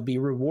 You'll be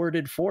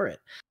rewarded for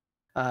it.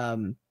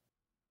 And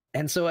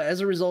so as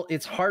a result,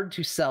 it's hard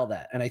to sell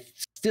that. And I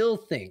still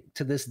think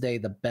to this day,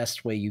 the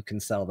best way you can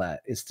sell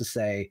that is to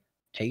say,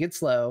 take it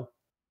slow,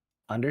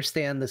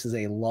 understand this is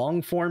a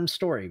long form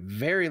story,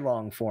 very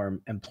long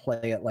form, and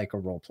play it like a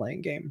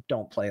role-playing game.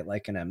 Don't play it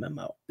like an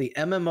MMO. The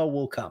MMO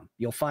will come.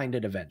 You'll find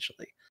it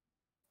eventually.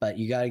 But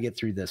you got to get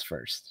through this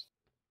first.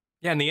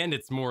 Yeah, in the end,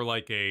 it's more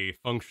like a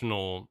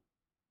functional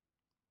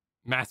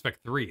Mass Effect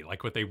 3,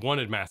 like what they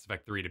wanted Mass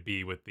Effect 3 to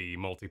be with the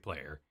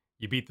multiplayer.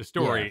 You beat the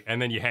story,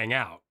 and then you hang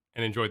out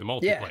and enjoy the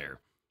multiplayer.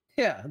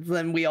 Yeah,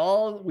 then we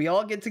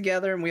all get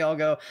together and we all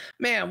go,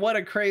 man, what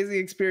a crazy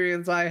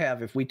experience I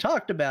have. If we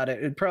talked about it,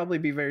 it'd probably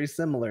be very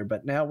similar,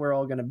 but now we're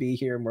all going to be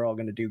here and we're all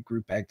going to do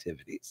group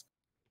activities.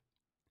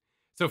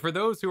 So for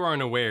those who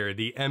aren't aware,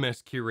 the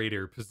MS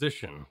Curator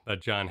position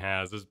that Jon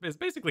has is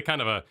basically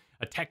kind of a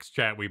text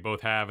chat we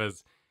both have,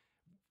 as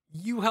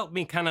you help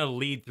me kind of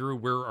lead through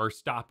where our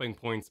stopping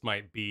points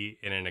might be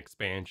in an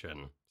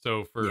expansion.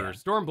 So for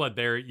Stormblood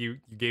there, you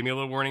gave me a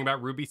little warning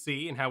about Ruby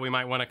C and how we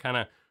might want to kind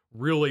of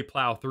really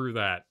plow through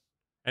that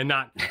and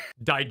not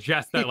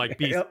digest that like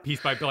piece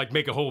by like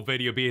make a whole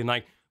video being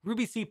like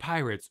Ruby C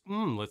pirates.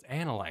 Let's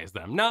analyze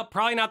them. No,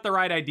 probably not the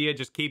right idea.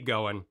 Just keep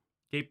going.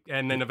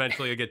 And then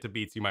eventually you'll get to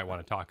beats you might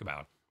want to talk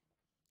about.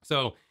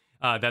 So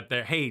hey, at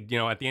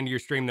the end of your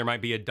stream, there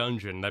might be a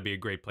dungeon. That'd be a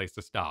great place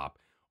to stop.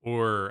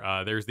 Or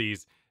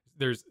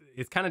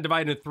it's kind of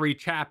divided into 3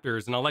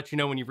 chapters, and I'll let you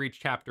know when you've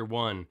reached chapter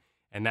 1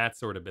 and that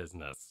sort of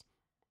business.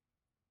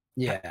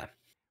 Yeah.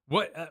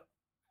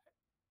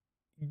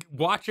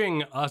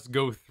 Watching us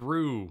go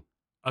through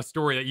a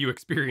story that you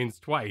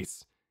experienced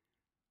twice,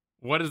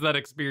 what has that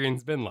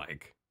experience been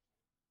like?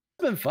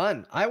 It's been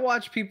fun. I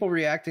watch people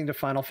reacting to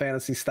Final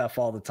Fantasy stuff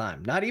all the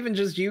time. Not even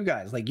just you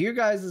guys. Like, you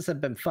guys have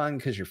been fun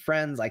because you're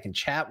friends. I can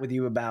chat with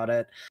you about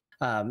it.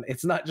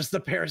 It's not just a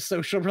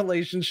parasocial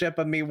relationship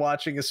of me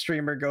watching a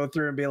streamer go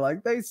through and be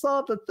like, they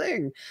saw the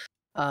thing.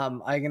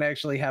 I can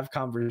actually have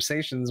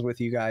conversations with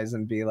you guys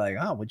and be like,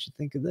 oh, what'd you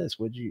think of this?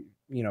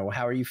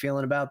 How are you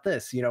feeling about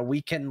this?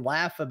 We can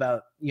laugh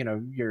about,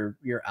 your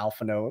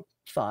Alphano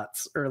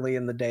thoughts early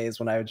in the days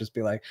when I would just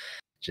be like,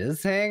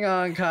 just hang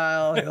on,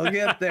 Kyle, he'll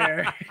get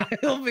there.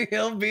 he'll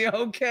be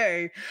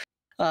okay.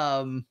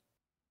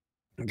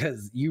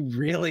 Because you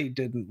really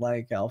didn't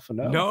like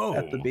Alphano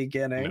at the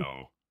beginning.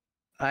 No.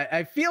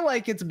 I feel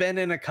like it's been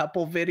in a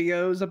couple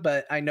videos,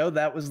 but I know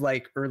that was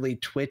like early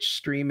Twitch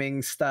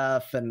streaming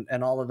stuff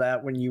and all of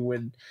that when you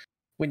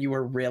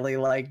were really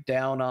like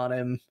down on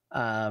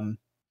him.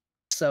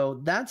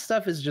 So that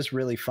stuff is just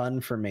really fun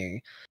for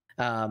me.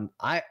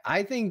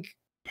 I think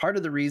part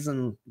of the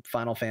reason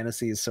Final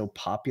Fantasy is so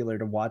popular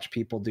to watch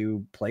people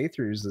do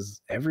playthroughs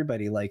is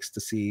everybody likes to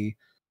see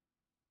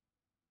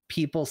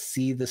people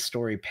see the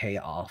story pay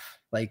off.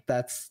 Like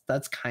that's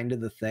kind of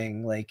the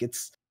thing. Like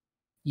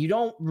you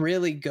don't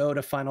really go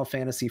to Final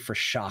Fantasy for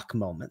shock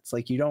moments.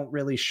 Like you don't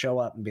really show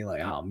up and be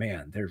like, oh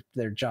man,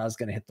 their jaw's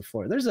gonna hit the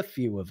floor. There's a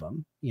few of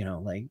them,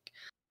 like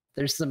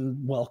there's some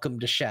welcome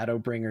to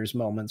Shadowbringers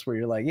moments where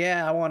you're like,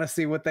 yeah, I want to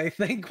see what they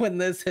think when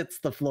this hits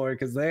the floor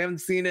because they haven't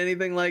seen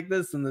anything like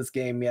this in this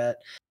game yet.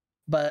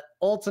 But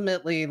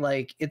ultimately,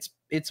 like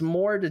it's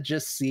more to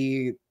just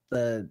see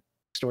the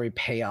story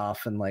pay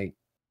off and like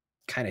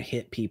kind of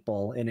hit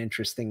people in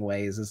interesting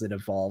ways as it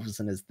evolves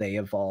and as they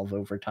evolve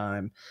over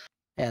time.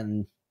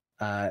 And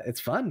it's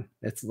fun.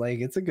 It's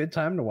a good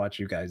time to watch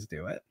you guys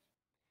do it.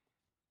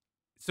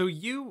 So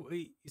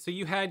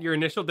you had your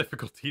initial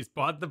difficulties,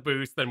 bought the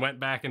boost, then went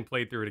back and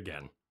played through it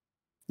again.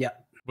 Yeah.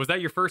 Was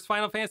that your first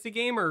Final Fantasy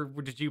game, or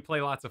did you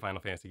play lots of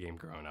Final Fantasy games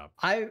growing up?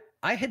 I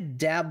had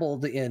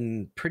dabbled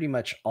in pretty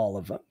much all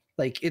of them.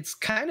 Like it's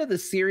kind of the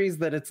series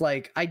that it's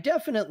like I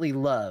definitely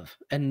love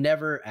and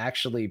never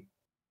actually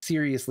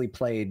seriously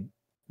played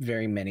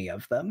very many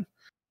of them.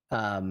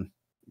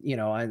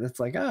 It's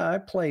like, I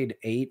played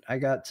 8. I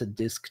got to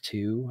disc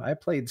 2. I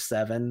played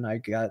 7. I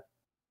got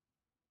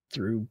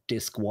through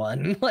disc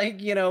 1.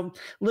 Like,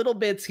 little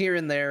bits here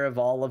and there of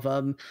all of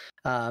them,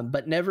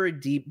 but never a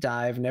deep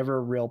dive, never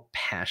a real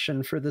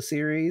passion for the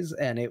series.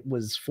 And it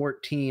was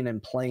 14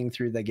 and playing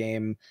through the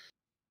game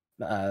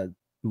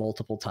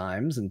multiple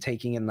times and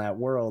taking in that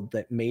world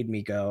that made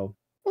me go,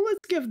 well,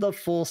 let's give the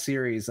full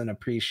series an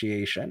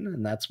appreciation.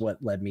 And that's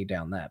what led me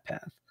down that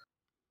path.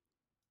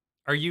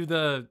 Do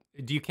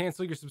you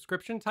cancel your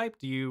subscription type?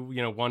 Do you,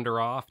 wander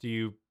off? Do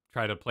you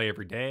try to play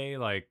every day?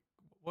 Like,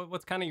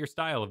 what's kind of your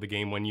style of the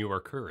game when you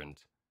are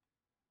current?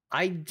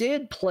 I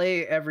did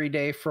play every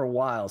day for a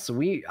while. So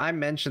I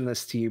mentioned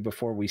this to you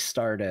before we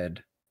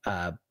started.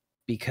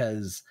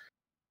 because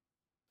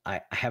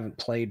I haven't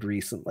played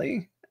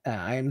recently.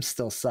 I am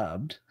still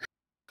subbed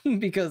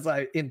because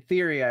in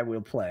theory, I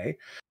will play.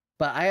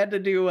 But I had to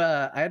do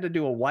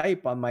a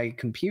wipe on my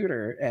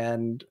computer,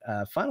 and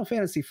Final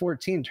Fantasy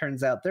XIV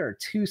turns out there are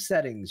 2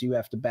 settings you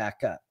have to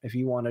back up if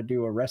you want to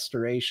do a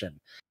restoration.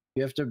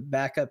 You have to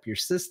back up your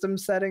system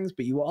settings,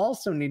 but you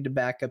also need to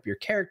back up your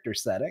character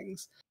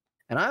settings.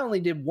 And I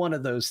only did one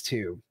of those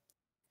 2.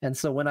 And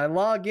so when I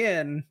log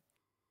in,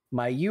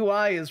 my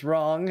UI is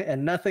wrong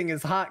and nothing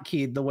is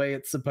hotkeyed the way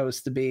it's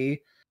supposed to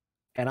be.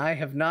 And I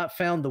have not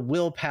found the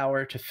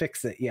willpower to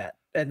fix it yet.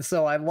 And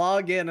so I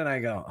log in and I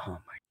go, oh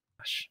my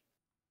gosh.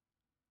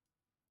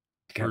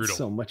 I got Brutal.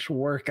 so much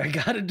work I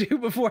got to do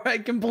before I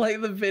can play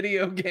the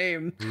video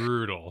game.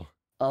 Brutal.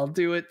 I'll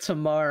do it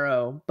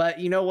tomorrow. But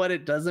you know what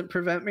it doesn't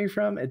prevent me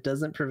from? It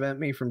doesn't prevent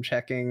me from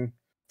checking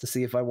to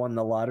see if I won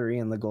the lottery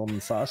and the golden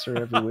saucer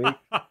every week.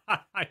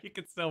 You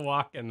can still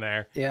walk in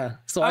there. Yeah.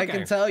 So I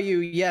can tell you,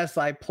 yes,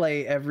 I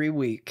play every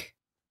week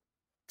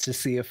to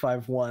see if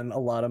I've won a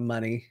lot of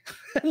money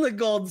and the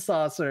gold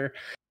saucer.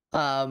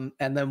 And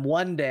then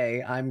one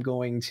day I'm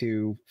going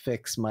to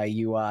fix my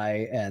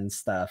UI and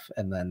stuff,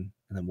 and then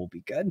we'll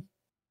be good.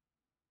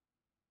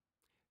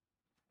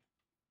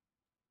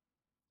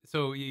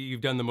 So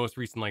you've done the most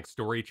recent like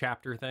story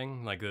chapter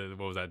thing, like what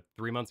was that,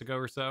 3 months ago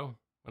or so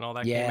when all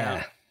that came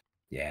out?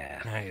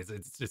 Yeah. Nice.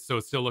 It's just so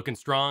it's still looking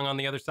strong on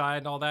the other side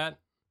and all that.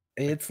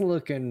 It's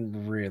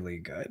looking really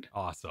good.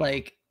 Awesome.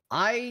 Like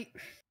I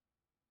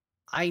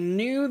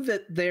knew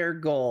that their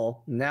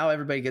goal, now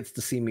everybody gets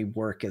to see me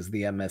work as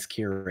the MS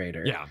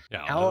curator. Yeah.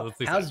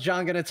 How's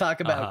Jon going to talk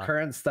about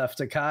current stuff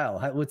to Kyle?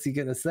 What's he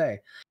going to say?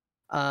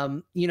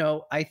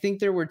 I think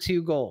there were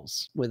 2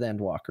 goals with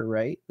Endwalker,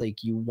 right?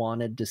 Like you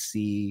wanted to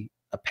see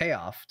a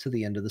payoff to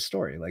the end of the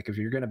story. Like if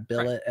you're going to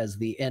bill it as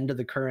the end of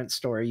the current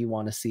story, you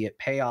want to see it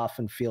pay off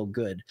and feel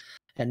good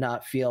and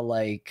not feel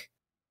like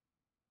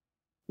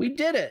we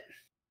did it,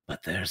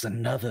 but there's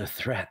another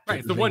threat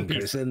that the One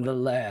Piece in the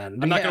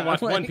land. I'm not going to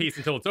watch One Piece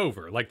until it's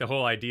over. Like the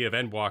whole idea of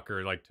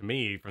Endwalker, like to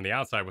me from the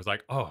outside was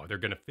like, oh, they're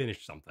going to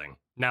finish something.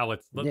 Now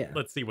let's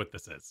see what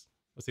this is.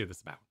 Let's see what this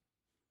is about.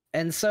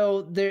 And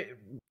so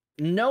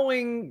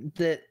knowing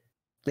that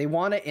they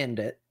want to end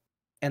it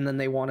and then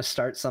they want to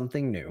start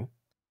something new,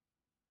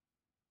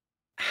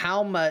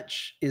 how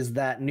much is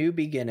that new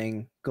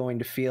beginning going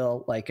to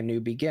feel like a new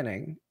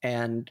beginning?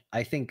 And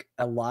I think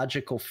a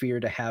logical fear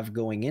to have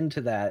going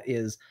into that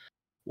is,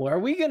 well, are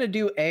we going to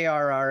do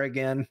ARR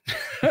again?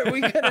 Are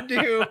we going to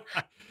do,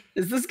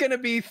 is this going to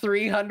be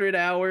 300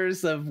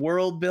 hours of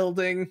world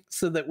building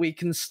so that we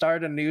can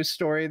start a new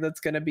story that's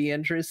going to be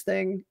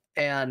interesting?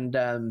 And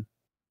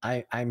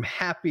I'm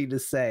happy to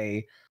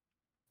say,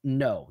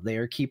 no, they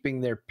are keeping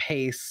their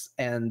pace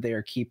and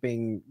they're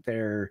keeping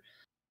their,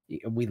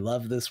 we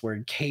love this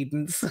word,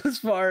 cadence, as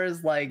far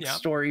as like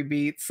story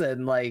beats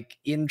and like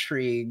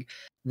intrigue.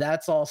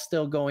 That's all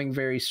still going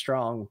very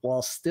strong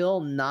while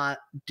still not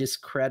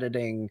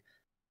discrediting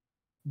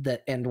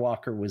that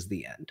Endwalker was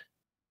the end.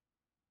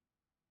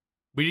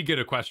 We did get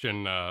a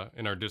question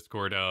in our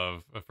Discord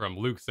from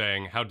Luke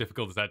saying, how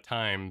difficult is it at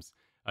times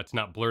to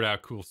not blurt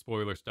out cool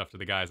spoiler stuff to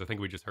the guys? I think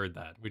we just heard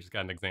that. We just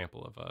got an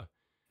example of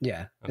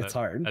it's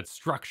hard. That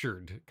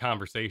structured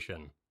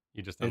conversation.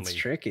 You just It's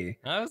tricky.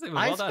 I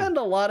spend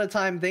a lot of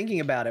time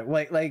thinking about it.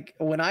 Like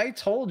when I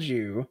told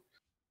you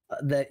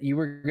that you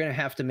were going to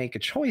have to make a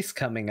choice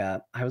coming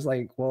up, I was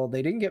like, well,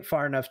 they didn't get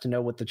far enough to know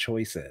what the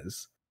choice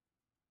is.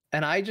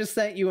 And I just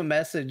sent you a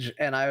message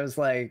and I was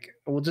like,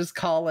 we'll just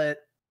call it,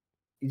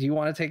 do you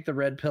want to take the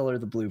red pill or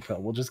the blue pill?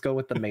 We'll just go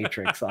with the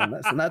Matrix on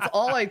this. And that's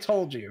all I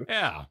told you.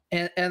 Yeah.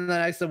 And then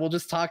I said, we'll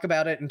just talk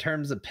about it in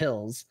terms of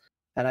pills.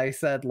 And I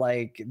said,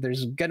 like,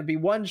 there's going to be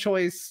one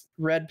choice,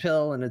 red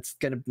pill, and it's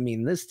going to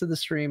mean this to the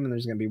stream. And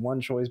there's going to be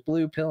one choice,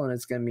 blue pill, and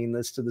it's going to mean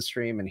this to the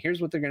stream. And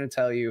here's what they're going to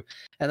tell you.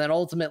 And then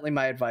ultimately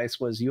my advice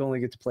was you only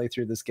get to play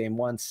through this game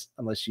once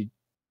unless you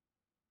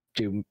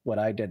do what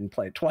I did and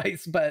play it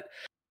twice. But,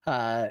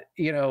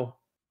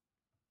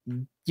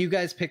 you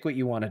guys pick what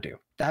you want to do.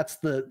 That's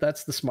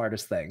the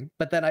smartest thing.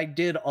 But then I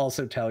did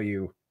also tell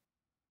you,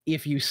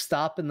 if you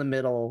stop in the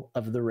middle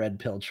of the red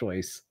pill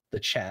choice, the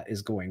chat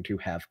is going to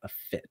have a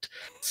fit.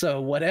 So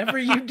whatever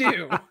you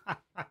do,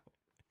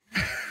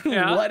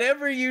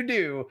 whatever you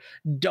do,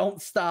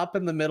 don't stop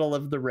in the middle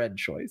of the red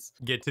choice.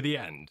 Get to the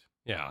end.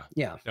 Yeah.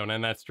 Don't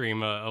end that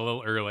stream a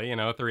little early,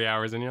 3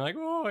 hours, and you're like,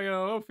 oh,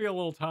 I feel a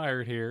little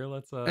tired here.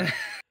 Let's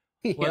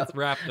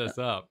wrap this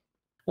up.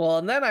 Well,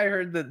 and then I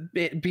heard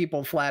that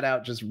people flat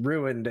out just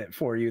ruined it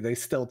for you. They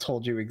still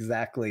told you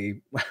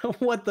exactly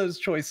what those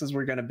choices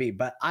were going to be.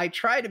 But I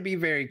try to be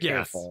very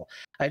careful.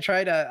 Yes.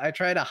 I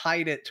try to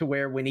hide it to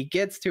where when he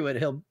gets to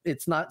it,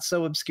 it's not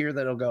so obscure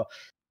that he'll go,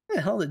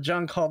 the hell did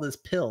Jon call this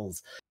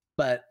pills?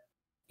 But,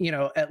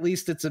 at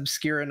least it's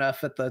obscure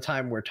enough at the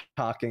time we're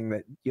talking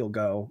that you'll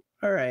go,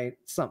 all right,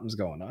 something's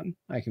going on.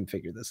 I can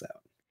figure this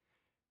out.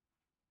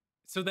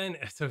 So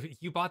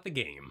you bought the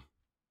game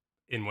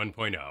in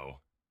 1.0.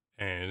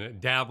 and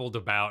dabbled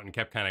about and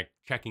kept kind of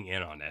checking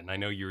in on it. And I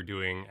know you were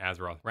doing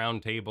Azeroth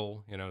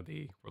Roundtable,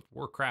 the World of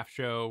Warcraft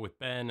show with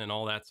Ben and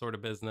all that sort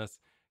of business.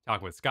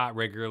 Talking with Scott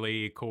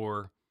regularly,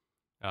 Core,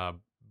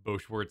 Bo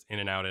Schwartz, in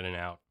and out, in and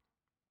out.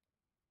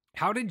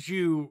 How did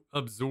you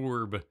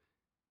absorb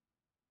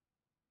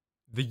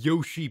the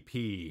Yoshi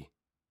P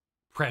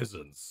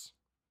presence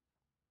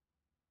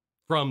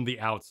from the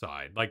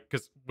outside? Like,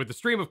 because with the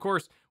stream, of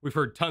course, we've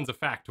heard tons of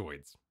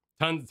factoids,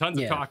 tons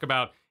of talk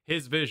about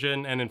his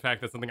vision. And in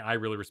fact, that's something I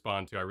really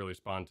respond to. I really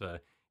respond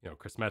to,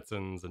 Chris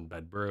Metzens and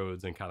Bed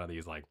Broads and kind of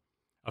these, like,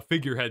 a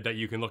figurehead that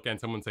you can look at and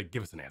someone say,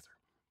 give us an answer.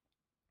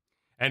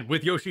 And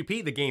with Yoshi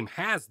P, the game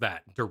has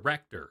that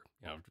director,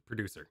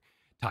 producer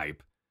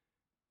type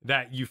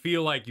that you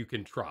feel like you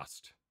can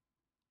trust.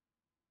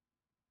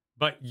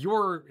 But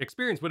your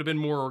experience would have been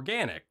more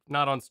organic,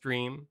 not on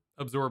stream,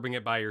 absorbing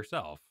it by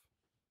yourself.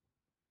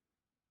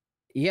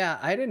 Yeah,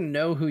 I didn't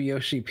know who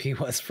Yoshi P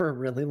was for a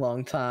really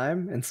long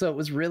time. And so it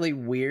was really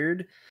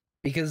weird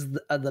because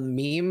the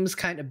memes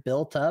kind of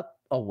built up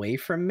away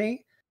from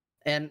me.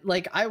 And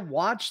like, I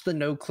watched the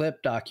No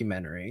Clip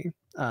documentary.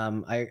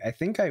 I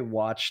think I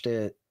watched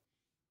it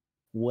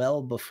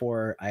well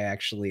before I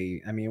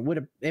actually,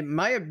 it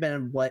might have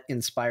been what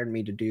inspired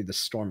me to do the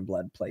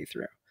Stormblood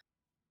playthrough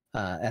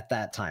at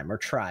that time, or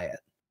try it.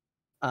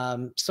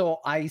 So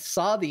I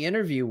saw the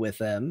interview with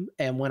him,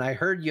 and when I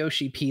heard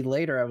Yoshi P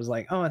later, I was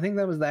like, oh, I think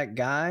that was that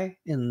guy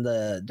in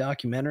the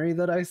documentary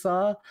that I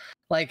saw.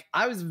 Like,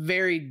 I was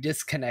very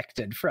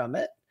disconnected from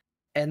it.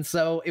 And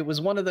so it was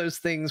one of those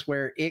things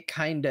where it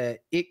came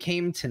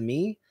to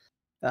me,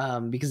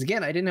 because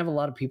again, I didn't have a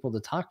lot of people to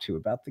talk to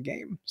about the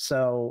game.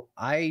 So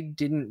I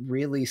didn't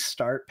really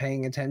start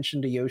paying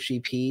attention to Yoshi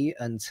P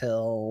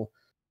until,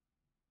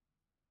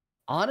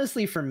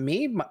 honestly, for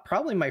me,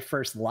 probably my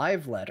first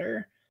live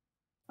letter.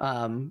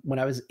 When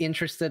I was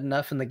interested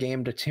enough in the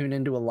game to tune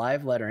into a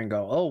live letter and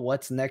go, oh,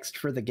 what's next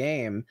for the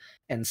game?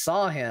 And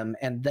saw him.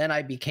 And then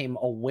I became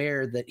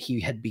aware that he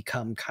had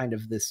become kind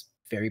of this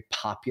very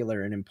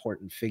popular and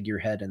important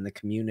figurehead in the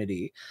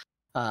community.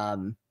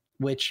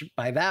 Which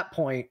by that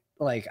point,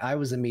 like, I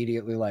was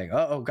immediately like,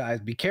 oh,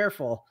 guys, be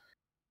careful.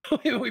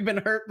 We've been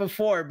hurt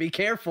before. Be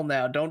careful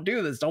now. Don't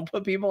do this. Don't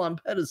put people on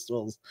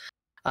pedestals.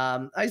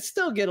 I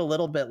still get a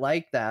little bit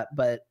like that,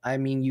 but I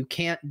mean, you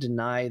can't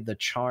deny the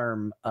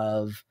charm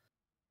of,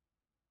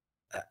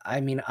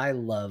 I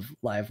love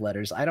live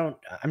letters.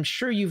 I'm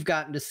sure you've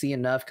gotten to see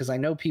enough, because I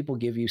know people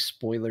give you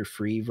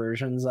spoiler-free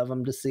versions of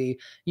them to see.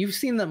 You've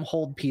seen them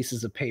hold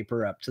pieces of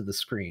paper up to the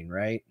screen,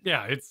 right?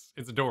 Yeah, it's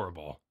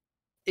adorable.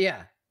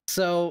 Yeah.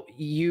 So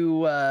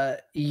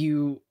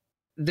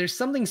there's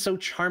something so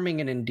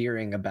charming and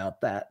endearing about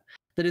that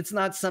it's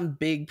not some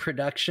big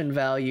production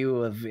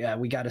value of,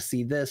 we got to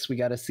see this, we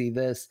got to see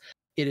this.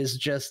 It is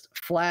just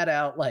flat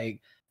out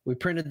like, we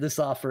printed this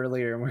off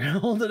earlier and we're going to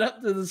hold it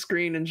up to the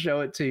screen and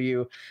show it to you.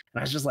 And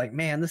I was just like,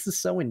 man, this is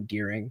so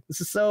endearing. This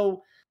is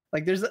so,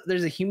 like, there's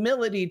a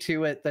humility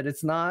to it that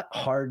it's not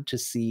hard to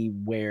see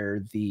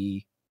where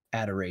the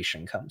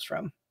adoration comes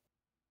from.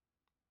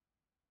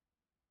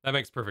 That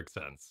makes perfect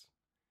sense.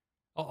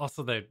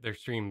 Also, their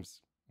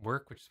streams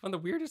work, which is one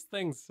of the weirdest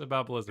things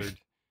about Blizzard.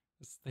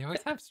 They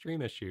always have stream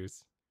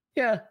issues.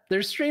 Yeah,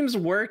 their streams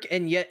work,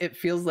 and yet it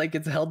feels like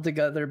it's held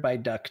together by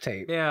duct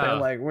tape. Yeah. They're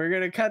like, we're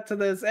going to cut to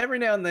this. Every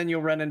now and then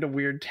you'll run into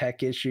weird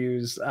tech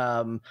issues.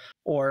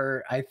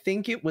 Or I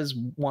think it was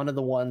one of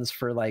the ones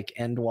for like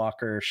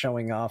Endwalker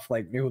showing off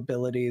like new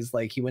abilities.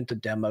 Like he went to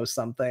demo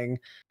something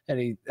and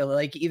he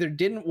like either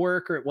didn't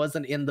work or it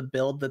wasn't in the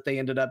build that they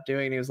ended up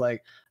doing. He was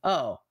like,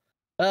 oh,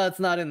 it's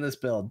not in this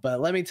build, but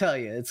let me tell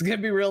you, it's going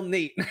to be real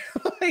neat.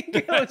 Like,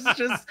 it was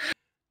just...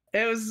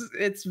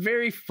 it's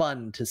very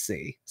fun to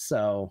see.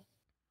 So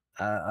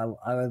I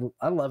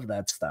love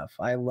that stuff.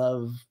 I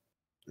love,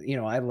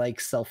 I like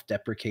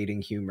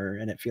self-deprecating humor,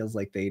 and it feels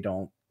like they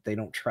don't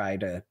try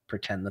to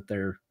pretend that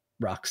they're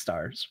rock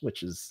stars,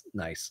 which is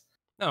nice.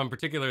 No, in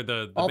particular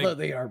although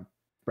they are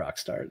rock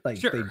stars, like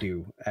sure. they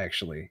do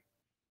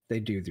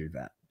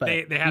that.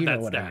 But they have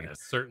that status,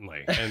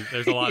 certainly. And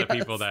there's a lot of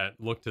people that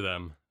look to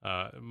them.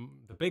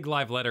 The big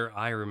live letter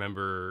I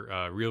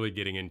remember really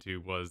getting into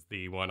was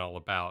the one all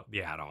about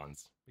the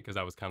add-ons, because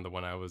that was kind of the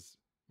one I was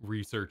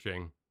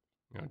researching,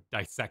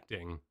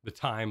 dissecting the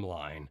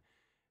timeline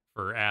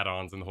for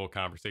add-ons and the whole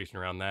conversation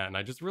around that. And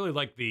I just really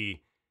like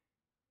the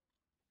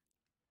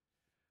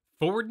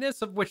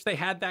forwardness of which they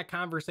had that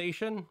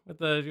conversation with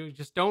the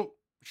just don't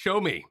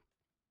show me,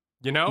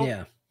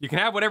 Yeah. You can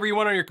have whatever you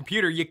want on your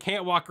computer. You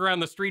can't walk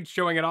around the streets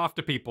showing it off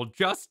to people.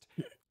 Just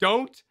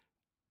don't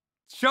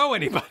show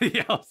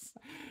anybody else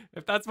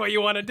if that's what you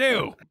want to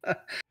do.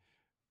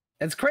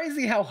 It's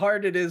crazy how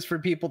hard it is for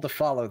people to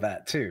follow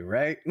that too,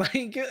 right?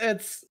 Like,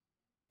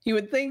 you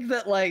would think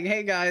that like,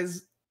 hey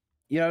guys,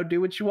 do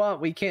what you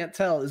want. We can't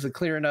tell is a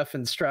clear enough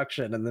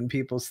instruction. And then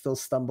people still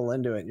stumble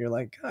into it. And you're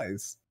like,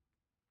 guys,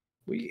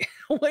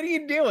 what are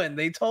you doing?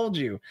 They told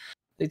you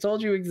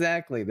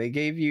exactly. They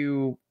gave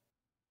you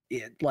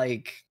it,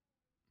 like,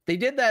 they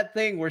did that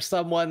thing where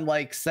someone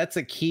like sets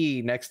a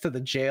key next to the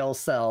jail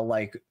cell,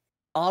 like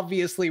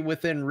obviously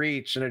within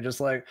reach, and are just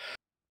like,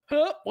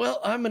 oh, well,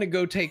 I'm gonna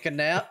go take a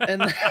nap.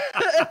 And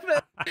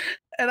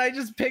and I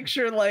just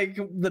picture like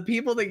the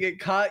people that get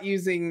caught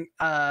using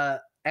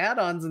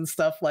add-ons and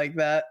stuff like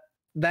that.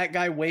 That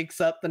guy wakes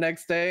up the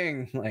next day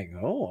and like,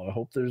 oh, I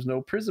hope there's no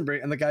prison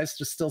break. And the guy's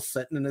just still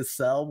sitting in his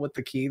cell with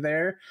the key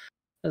there.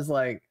 I was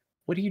like,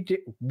 what do you do?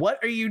 What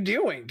are you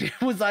doing?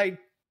 Was I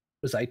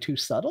too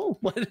subtle?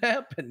 What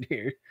happened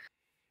here?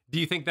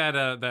 Do you think that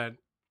that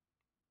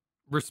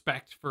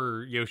respect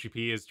for Yoshi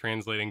P is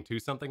translating to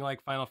something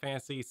like Final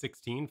Fantasy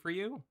 16 for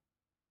you?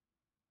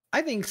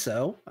 I think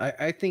so.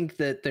 I think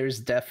that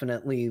there's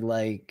definitely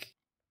like,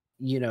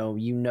 you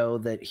know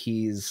that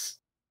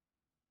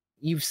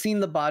you've seen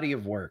the body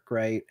of work,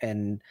 right?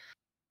 And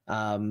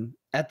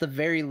at the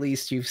very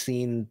least, you've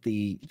seen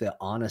the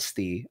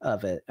honesty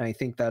of it. And I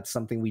think that's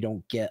something we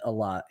don't get a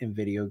lot in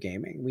video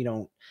gaming. We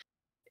don't,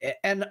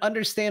 and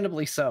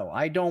understandably so.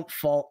 I don't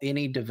fault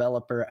any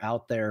developer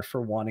out there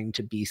for wanting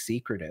to be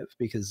secretive,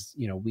 because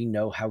we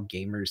know how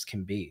gamers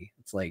can be.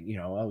 It's like,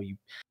 oh,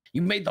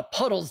 you made the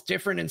puddles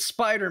different in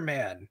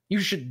Spider-Man, you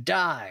should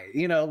die.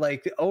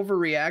 Like the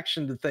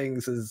overreaction to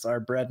things is our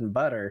bread and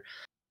butter.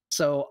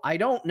 So I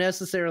don't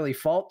necessarily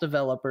fault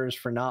developers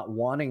for not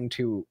wanting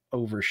to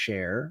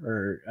overshare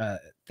or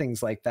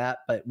things like that.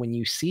 But when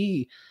you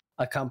see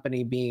a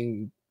company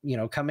being,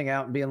 coming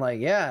out and being like,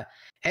 yeah,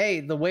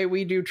 hey, the way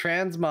we do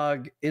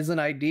transmog isn't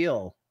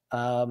ideal,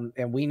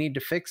 and we need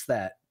to fix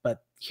that.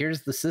 But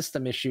here's the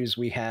system issues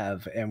we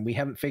have, and we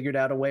haven't figured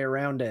out a way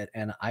around it.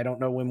 And I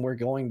don't know when we're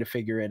going to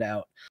figure it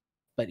out.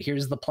 But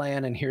here's the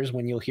plan, and here's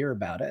when you'll hear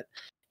about it.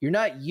 You're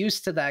not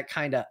used to that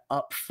kind of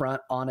upfront,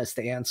 honest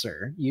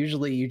answer.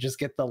 Usually you just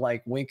get the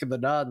like wink of the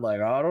nod, like,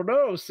 I don't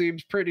know,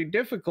 seems pretty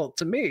difficult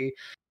to me.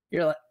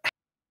 You're like,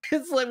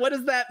 it's like, what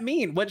does that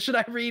mean? What should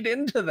I read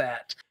into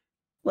that?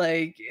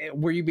 Like,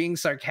 were you being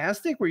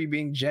sarcastic? Were you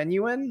being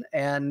genuine?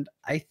 And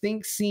I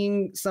think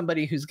seeing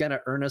somebody who's going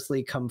to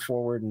earnestly come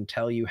forward and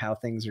tell you how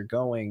things are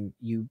going,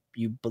 you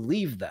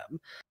believe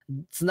them.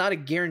 It's not a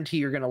guarantee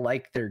you're going to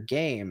like their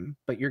game,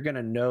 but you're going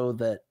to know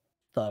that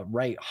the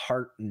right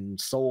heart and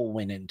soul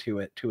went into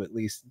it to at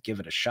least give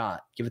it a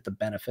shot, give it the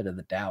benefit of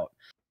the doubt.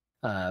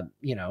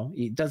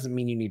 It doesn't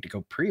mean you need to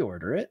go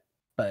pre-order it,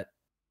 but it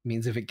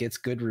means if it gets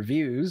good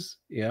reviews,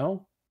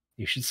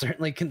 you should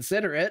certainly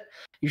consider it.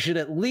 You should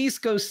at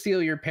least go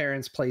steal your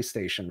parents'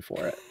 PlayStation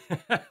for it.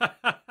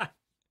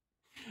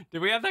 Did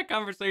we have that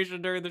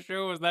conversation during the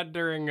show? Was that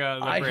during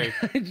the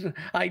break?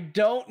 I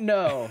don't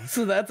know.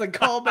 So that's a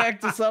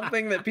callback to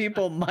something that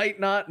people might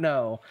not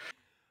know.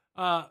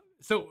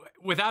 So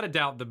without a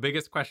doubt, the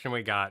biggest question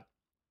we got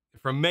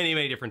from many,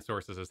 many different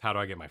sources is, how do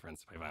I get my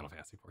friends to play Final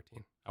Fantasy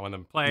 14? I want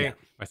them to play,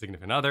 my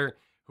significant other,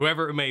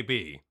 whoever it may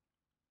be.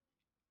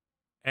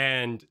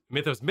 And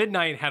Mythos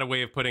Midnight had a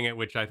way of putting it,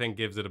 which I think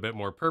gives it a bit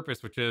more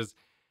purpose, which is,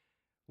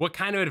 what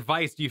kind of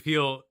advice do you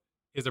feel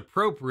is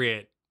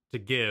appropriate to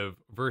give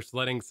versus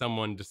letting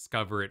someone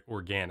discover it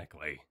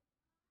organically?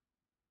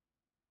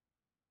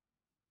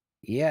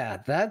 Yeah,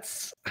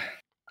 this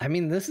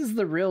is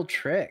the real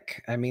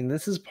trick.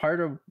 This is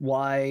part of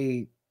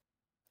why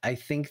I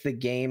think the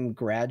game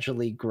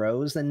gradually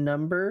grows in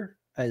number,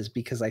 is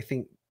because I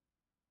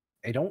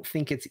don't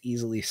think it's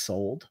easily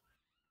sold.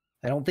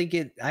 I don't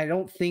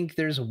think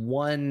there's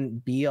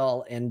one be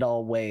all end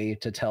all way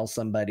to tell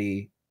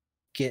somebody,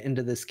 get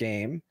into this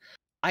game.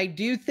 I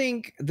do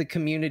think the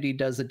community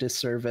does a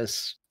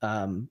disservice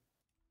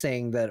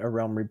saying that A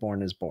Realm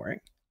Reborn is boring.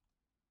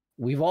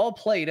 We've all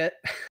played it.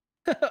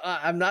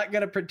 I'm not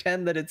going to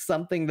pretend that it's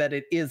something that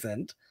it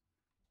isn't,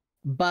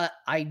 but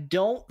I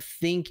don't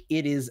think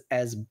it is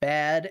as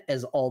bad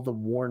as all the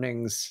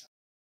warnings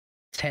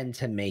tend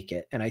to make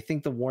it. And I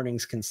think the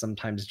warnings can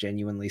sometimes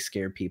genuinely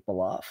scare people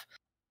off.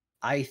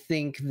 I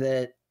think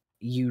that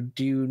you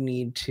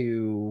need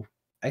to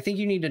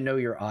know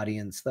your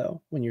audience,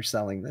 though, when you're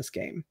selling this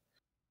game.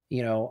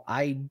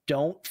 I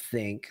don't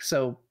think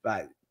so.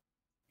 I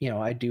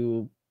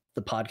do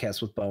the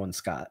podcast with Bo and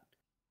Scott.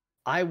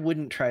 I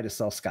wouldn't try to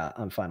sell Scott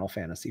on Final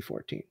Fantasy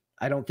 14.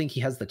 I don't think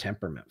he has the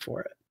temperament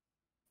for it.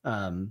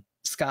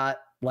 Scott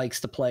likes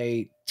to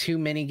play too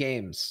many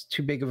games,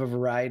 too big of a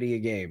variety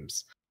of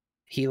games.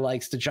 He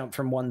likes to jump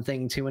from one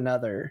thing to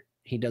another.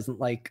 He doesn't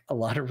like a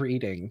lot of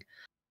reading.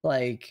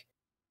 Like,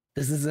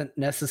 this isn't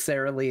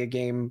necessarily a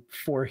game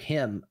for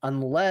him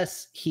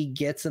unless he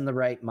gets in the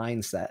right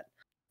mindset.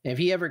 And if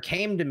he ever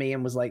came to me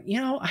and was like,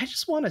 I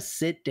just want to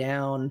sit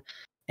down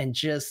and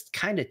just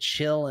kind of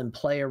chill and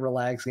play a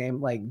relaxed game,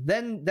 like,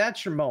 then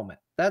that's your moment.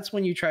 That's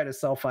when you try to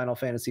sell Final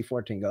Fantasy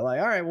 14. Go like,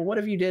 all right, well, what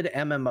if you did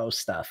MMO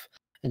stuff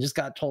and just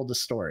got told the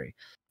story?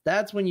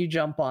 That's when you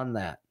jump on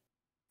that,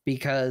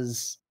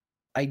 because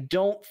I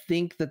don't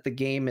think that the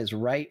game is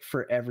right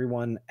for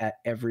everyone at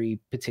every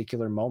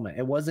particular moment.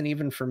 It wasn't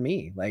even for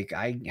me. Like,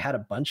 I had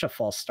a bunch of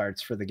false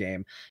starts for the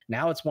game.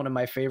 Now it's one of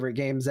my favorite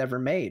games ever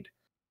made.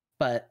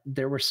 But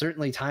there were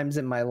certainly times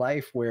in my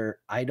life where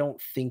I don't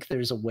think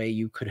there's a way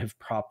you could have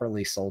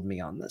properly sold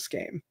me on this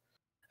game.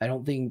 I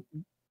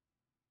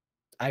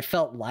I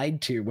felt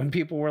lied to when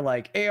people were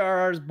like,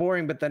 ARR is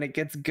boring, but then it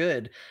gets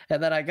good.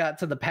 And then I got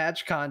to the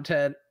patch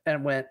content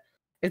and went,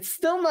 it's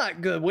still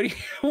not good.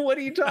 What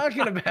are you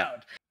talking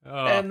about?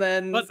 And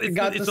then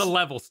it's a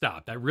level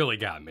stop that really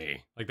got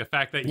me. Like the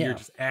fact that your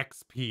just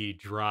XP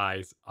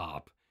dries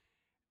up,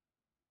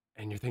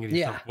 and you're thinking to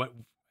yourself, what?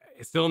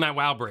 It's still in that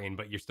WoW brain,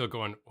 but you're still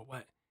going,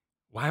 what?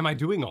 Why am I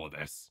doing all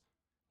this?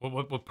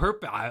 What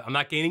purpose? I'm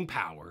not gaining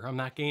power. I'm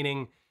not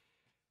gaining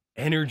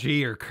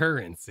energy or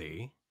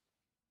currency.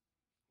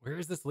 Where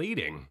is this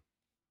leading?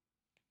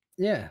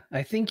 Yeah,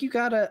 I think you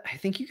gotta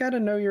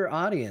know your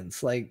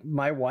audience. Like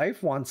my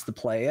wife wants to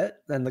play it,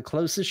 and the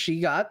closest she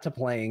got to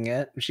playing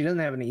it, she doesn't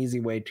have an easy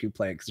way to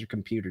play it because her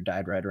computer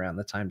died right around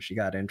the time she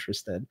got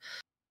interested.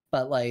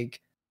 But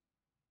like,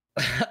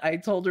 I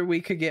told her we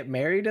could get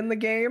married in the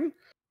game,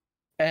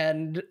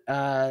 and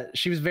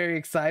she was very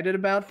excited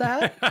about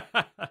that.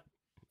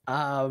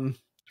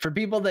 For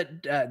people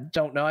that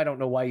don't know, I don't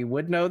know why you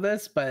would know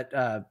this,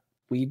 but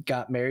we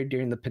got married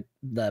during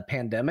the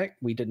pandemic.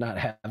 We did not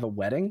have a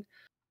wedding.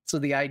 So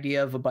the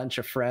idea of a bunch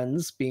of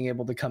friends being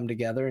able to come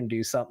together and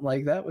do something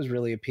like that was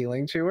really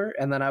appealing to her.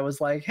 And then I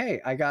was like, hey,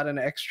 I got an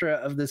extra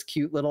of this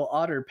cute little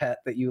otter pet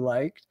that you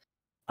liked.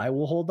 I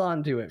will hold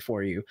on to it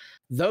for you.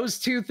 Those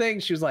two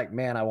things, she was like,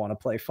 man, I want to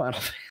play Final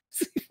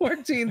Fantasy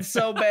 14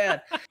 so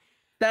bad.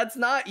 That's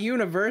not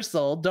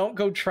universal. Don't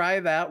go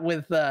try that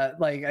with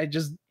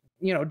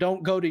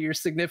don't go to your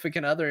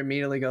significant other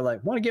immediately go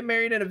like, want to get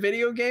married in a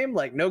video game?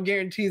 Like no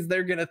guarantees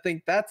they're going to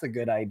think that's a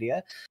good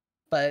idea.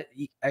 But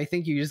I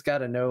think you just got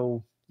to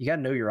know,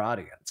 your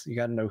audience. You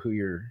got to know who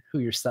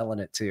you're selling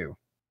it to.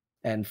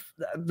 And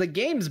the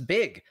game's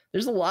big.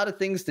 There's a lot of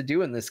things to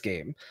do in this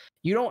game.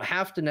 You don't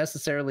have to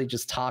necessarily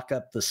just talk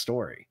up the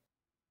story.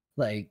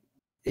 Like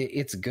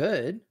it's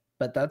good,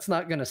 but that's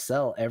not going to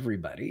sell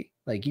everybody.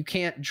 Like you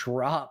can't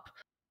drop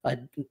a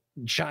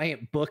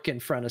giant book in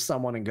front of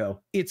someone and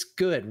go, it's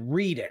good,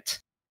 read it.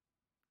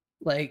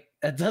 Like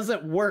that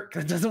doesn't work.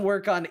 That doesn't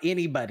work on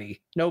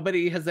anybody.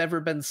 Nobody has ever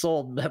been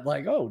sold that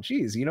like, oh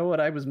geez, you know what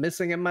I was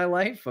missing in my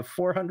life? A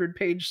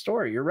 400-page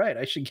story. You're right.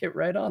 I should get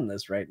right on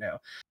this right now.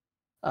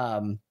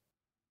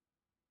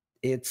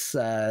 It's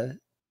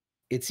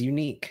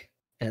unique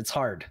and it's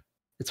hard.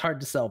 It's hard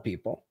to sell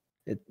people.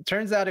 It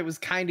turns out it was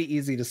kind of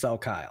easy to sell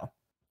Kyle,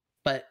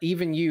 but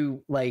even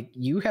you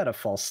had a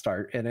false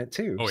start in it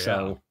too. Oh, yeah.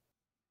 So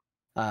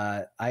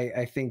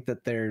I think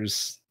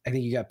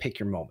you got to pick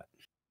your moment.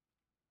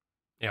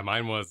 Yeah,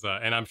 mine was,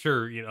 and I'm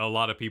sure a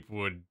lot of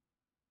people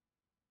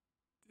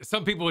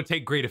some people would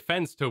take great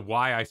offense to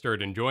why I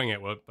started enjoying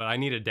it, but I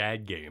need a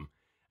dad game.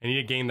 I need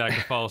a game that I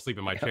could fall asleep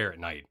in my chair at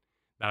night.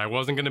 That I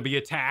wasn't going to be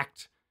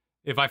attacked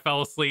if I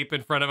fell asleep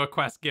in front of a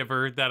quest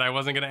giver. That I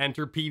wasn't going to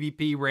enter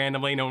PvP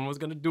randomly. No one was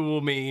going to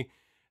duel me.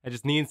 I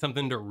just needed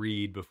something to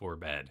read before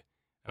bed.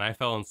 And I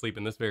fell asleep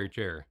in this very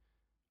chair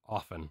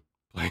often.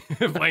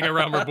 Playing a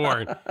Realm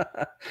Reborn.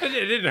 It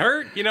didn't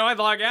hurt. I'd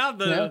log out.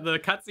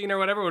 The cutscene or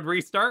whatever would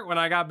restart when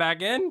I got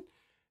back in.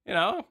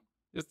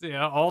 Just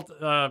alt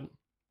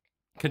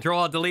control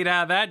alt delete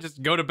out of that.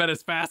 Just go to bed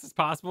as fast as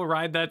possible.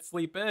 Ride that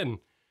sleep in.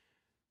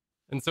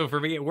 And so for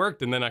me, it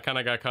worked. And then I kind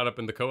of got caught up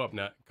in the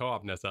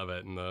co-opness of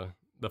it and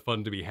the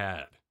fun to be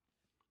had.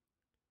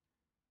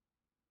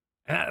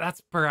 And that's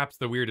perhaps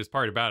the weirdest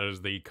part about it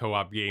is the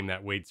co-op game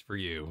that waits for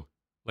you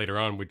later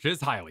on, which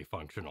is highly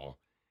functional.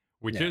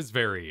 Which is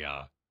very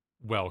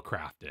well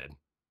crafted.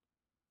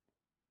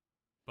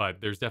 But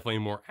there's definitely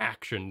more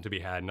action to be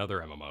had in other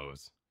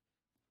MMOs.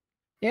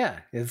 Yeah,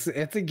 it's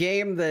a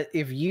game that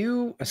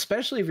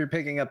especially if you're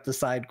picking up the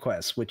side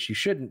quests, which you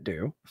shouldn't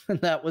do.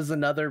 And that was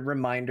another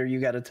reminder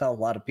you got to tell a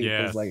lot of people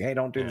is like, hey,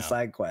 don't do the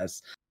side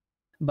quests.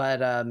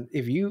 But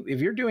if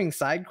you're doing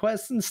side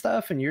quests and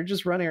stuff and you're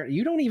just running,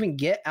 you don't even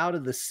get out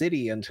of the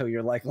city until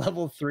you're like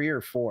level 3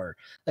 or 4.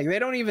 Like they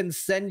don't even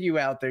send you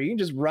out there. You can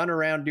just run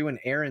around doing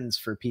errands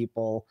for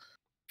people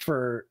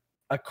for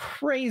a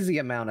crazy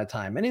amount of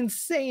time, an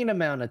insane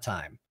amount of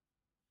time.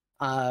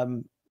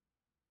 And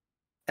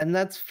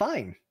that's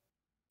fine.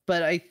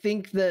 But I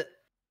think that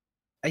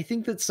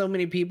so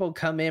many people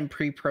come in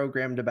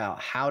pre-programmed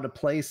about how to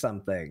play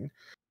something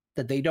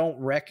that they don't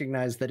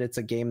recognize that it's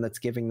a game that's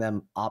giving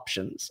them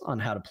options on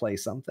how to play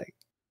something.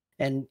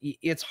 And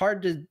it's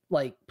hard to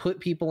like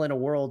put people in a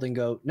world and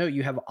go, no,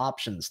 you have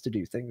options to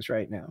do things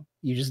right now.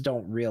 You just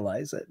don't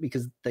realize it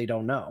because they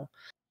don't know.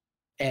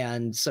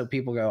 And so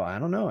people go, I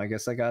don't know, I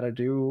guess I got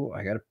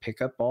to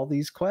pick up all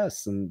these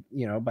quests. And,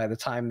 by the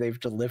time they've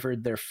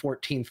delivered their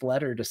 14th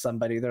letter to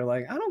somebody, they're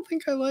like, I don't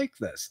think I like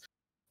this.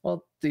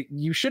 Well,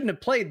 you shouldn't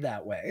have played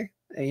that way,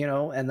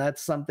 and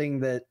that's something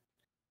that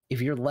if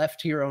you're left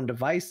to your own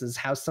devices,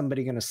 how's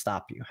somebody going to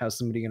stop you? How's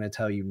somebody going to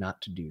tell you not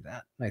to do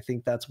that? And I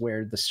think that's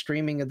where the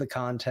streaming of the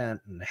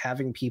content and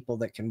having people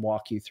that can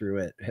walk you through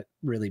it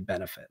really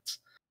benefits.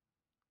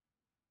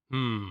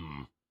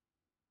 I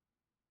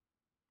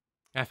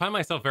find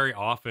myself very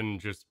often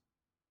just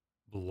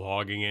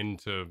logging in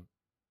to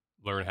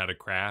learn how to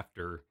craft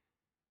or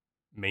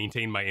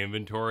maintain my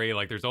inventory.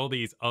 Like there's all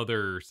these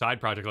other side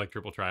projects like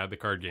Triple Triad, the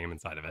card game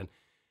inside of it.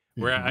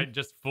 where I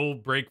just full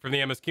break from the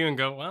MSQ and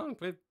go, well,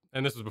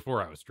 and this was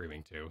before I was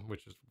streaming too,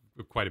 which is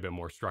quite a bit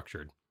more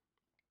structured.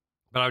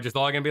 But I would just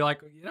log in and be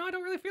like, I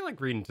don't really feel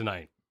like reading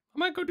tonight. I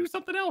might go do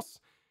something else.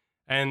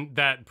 And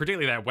that,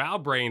 particularly that WoW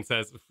brain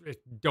says,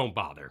 don't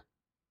bother.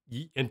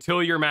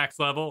 Until you're max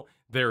level,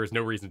 there is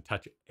no reason to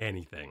touch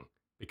anything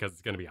because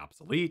it's going to be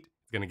obsolete.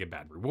 It's going to get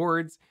bad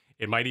rewards.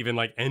 It might even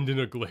like end in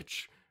a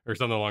glitch or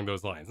something along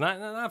those lines.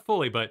 Not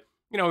fully, but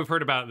we've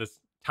heard about this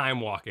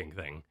time walking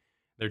thing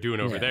they're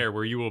doing over there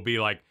where you will be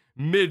like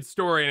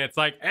mid-story and it's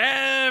like,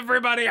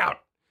 everybody out.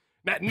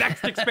 That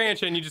next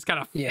expansion, you just kind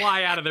of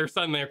fly out of there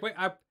suddenly. Like, wait,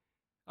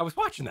 I was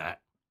watching that.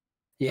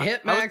 You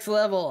hit max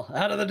level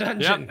out of the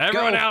dungeon. Yep,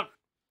 everyone out.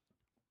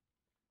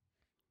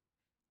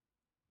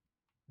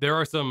 There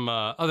are some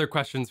other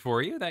questions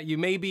for you that you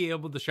may be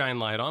able to shine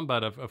light on,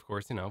 but of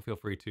course, feel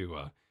free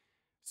to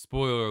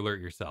spoiler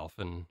alert yourself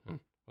and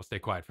we'll stay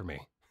quiet for me.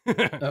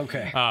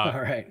 Okay.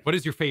 All right. What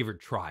is your favorite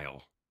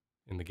trial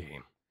in the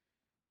game?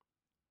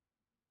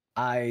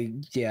 I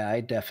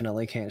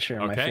definitely can't share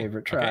my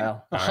favorite Okay.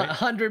 trial. All right.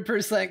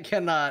 100%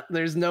 cannot.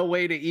 There's no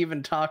way to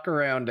even talk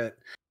around it.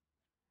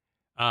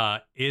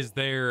 Is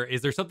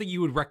there something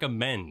you would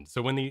recommend?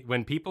 So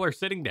when people are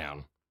sitting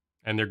down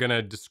and they're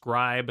gonna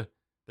describe,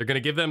 they're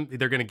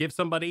gonna give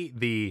somebody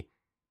the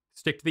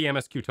stick to the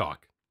MSQ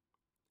talk.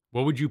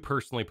 What would you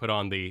personally put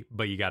on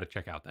but you got to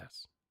check out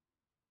this?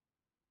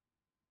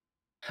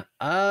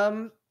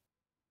 I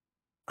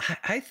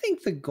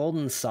think the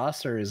Golden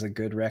Saucer is a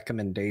good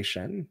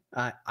recommendation.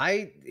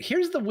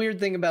 Here's the weird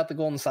thing about the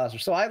Golden Saucer.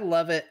 So I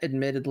love it.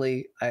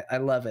 Admittedly, I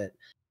love it.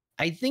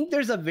 I think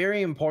there's a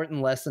very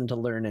important lesson to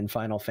learn in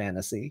Final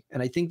Fantasy,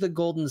 and I think the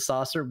Golden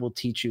Saucer will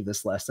teach you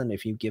this lesson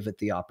if you give it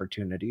the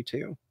opportunity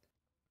to.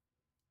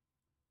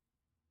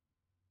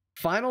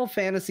 Final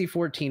Fantasy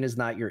XIV is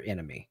not your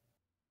enemy.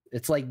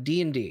 It's like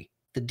D&D.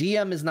 The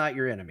DM is not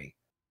your enemy.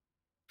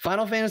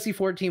 Final Fantasy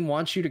XIV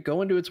wants you to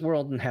go into its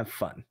world and have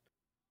fun.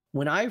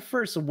 When I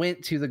first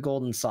went to the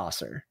Golden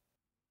Saucer,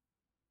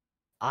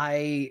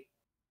 I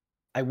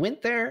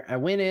went there, I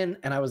went in,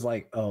 and I was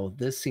like, oh,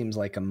 this seems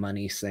like a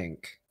money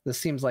sink. This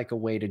seems like a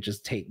way to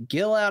just take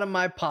gil out of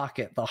my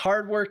pocket. The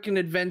hardworking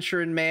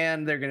adventuring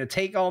man, they're going to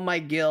take all my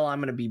gil. I'm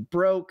going to be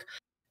broke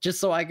just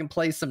so I can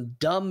play some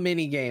dumb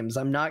mini games.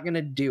 I'm not going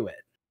to do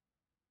it.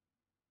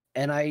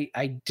 And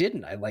I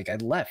didn't. I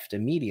left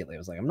immediately. I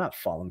was like, I'm not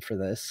falling for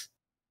this.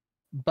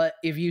 But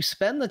if you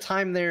spend the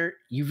time there,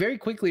 you very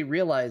quickly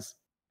realize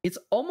it's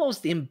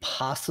almost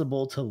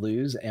impossible to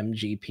lose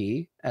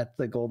MGP at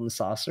the Golden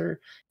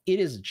Saucer. It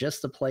is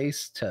just a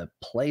place to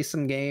play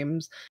some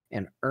games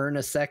and earn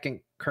a second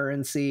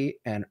currency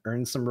and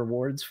earn some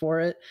rewards for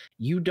it.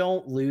 You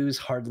don't lose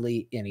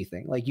hardly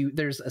anything.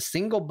 There's a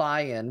single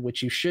buy-in,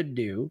 which you should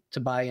do to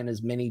buy in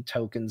as many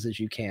tokens as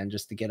you can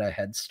just to get a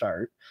head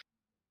start.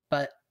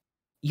 But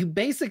you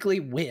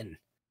basically win.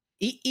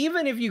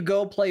 Even if you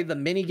go play the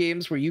mini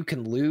games where you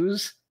can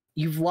lose,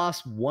 you've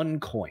lost 1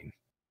 coin.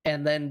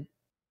 And then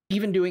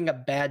even doing a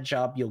bad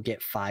job, you'll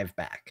get 5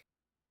 back.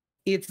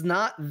 It's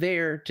not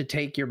there to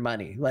take your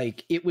money.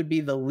 It would be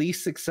the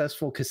least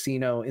successful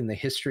casino in the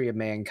history of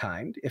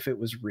mankind if it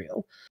was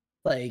real.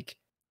 And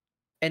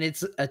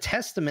it's a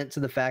testament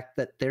to the fact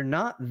that they're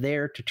not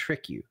there to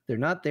trick you. They're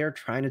not there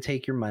trying to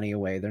take your money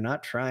away. They're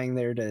not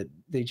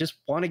they just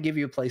want to give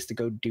you a place to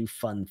go do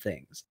fun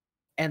things.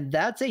 And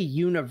that's a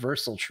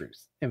universal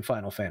truth in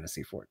Final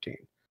Fantasy XIV.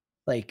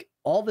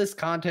 All this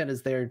content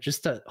is there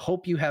just to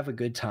hope you have a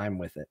good time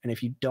with it. And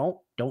if you don't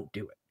do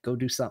it. Go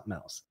do something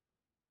else.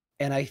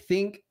 And I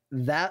think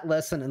that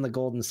lesson in the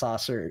Golden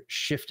Saucer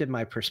shifted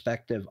my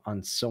perspective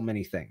on so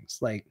many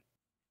things.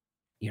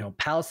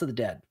 Palace of the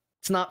Dead.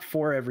 It's not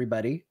for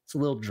everybody. It's a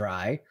little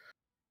dry,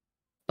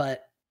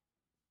 but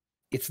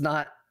it's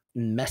not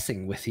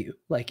messing with you.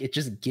 It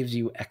just gives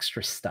you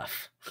extra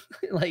stuff.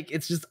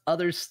 It's just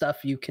other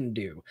stuff you can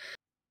do.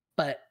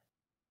 But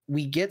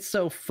we get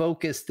so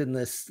focused in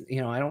this,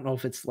 I don't know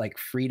if it's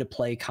free to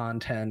play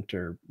content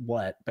or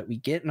what, but we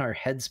get in our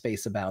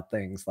headspace about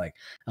things like,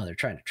 oh, they're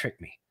trying to trick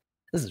me.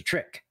 This is a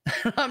trick.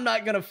 I'm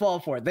not going to fall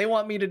for it. They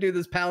want me to do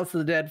this Palace of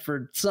the Dead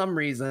for some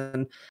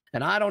reason,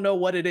 and I don't know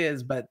what it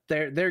is, but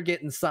they're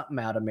getting something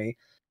out of me.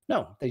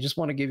 No, they just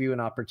want to give you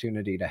an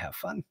opportunity to have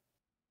fun.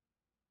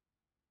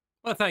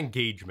 Well, it's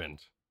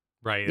engagement,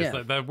 right? Yeah.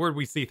 It's the word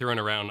we see thrown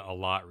around a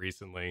lot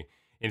recently.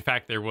 In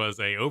fact, there was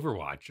a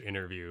Overwatch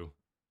interview.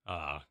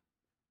 I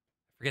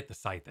forget the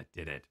site that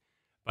did it,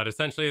 but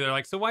essentially they're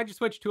like, so why'd you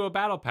switch to a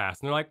battle pass?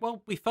 And they're like,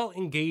 well, we felt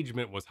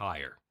engagement was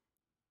higher.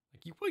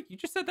 You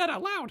just said that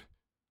out loud.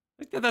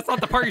 That's not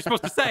the part you're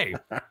supposed to say.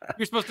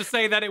 You're supposed to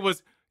say that it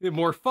was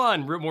more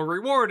fun, more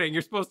rewarding.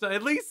 You're supposed to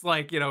at least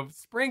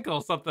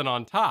sprinkle something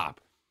on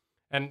top.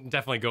 And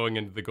definitely going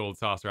into the Gold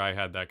Saucer, I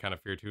had that kind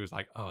of fear too. It's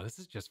oh, this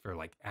is just for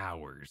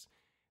hours.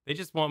 They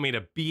just want me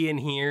to be in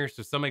here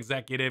so some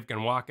executive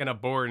can walk in a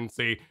board and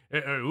say,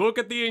 look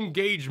at the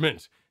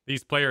engagement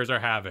these players are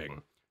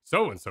having.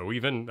 So-and-so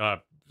even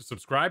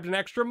subscribed an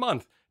extra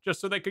month just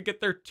so they could get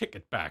their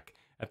ticket back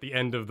at the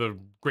end of the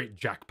great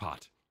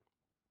jackpot.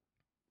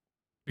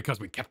 because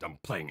we kept them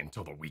playing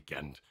until the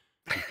weekend.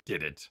 We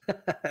did it.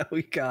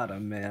 We got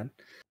him, man.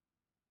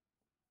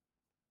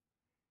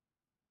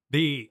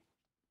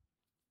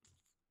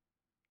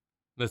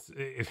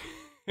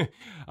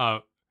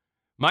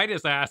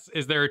 Midas asks,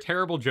 is there a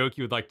terrible joke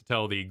you would like to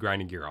tell the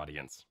Grinding Gear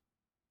audience?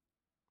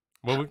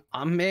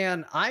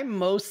 Man, I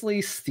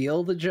mostly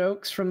steal the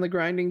jokes from the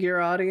Grinding Gear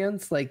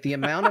audience. Like the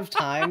amount of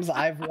times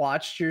I've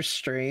watched your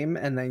stream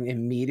and then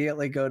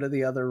immediately go to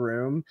the other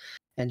room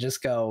and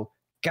just go,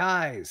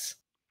 guys,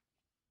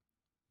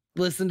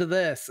 listen to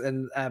this.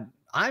 And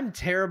I'm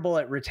terrible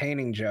at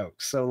retaining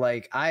jokes. So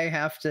like I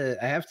have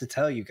to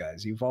tell you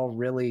guys, you've all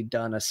really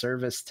done a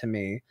service to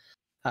me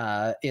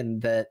in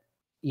that,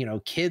 you know,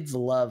 kids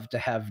love to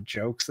have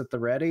jokes at the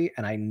ready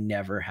and I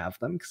never have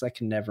them because I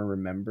can never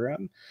remember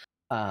them.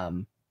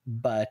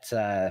 But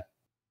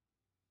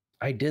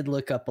I did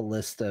look up a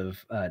list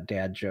of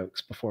dad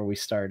jokes before we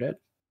started.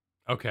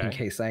 Okay. In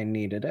case I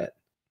needed it.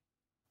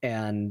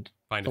 And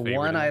Find the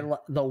one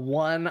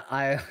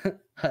I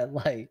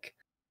like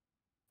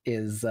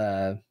is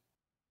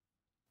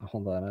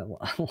hold on,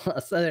 I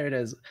lost. There it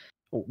is.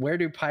 Where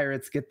do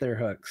pirates get their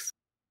hooks?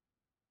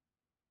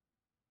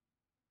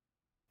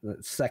 The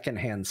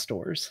secondhand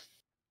stores.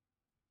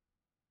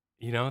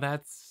 You know,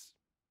 That's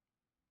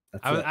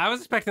I was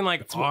expecting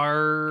like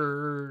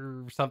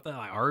R something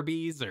like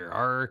Arby's or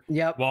R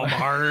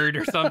Walmart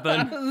or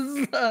something.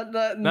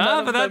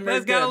 No, but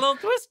that's got a little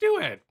twist to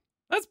it.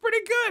 That's pretty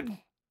good.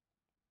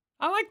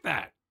 I like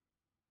that.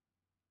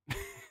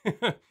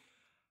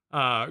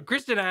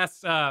 Kristen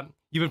asks,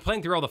 you've been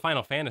playing through all the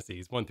Final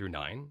Fantasies 1 through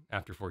 9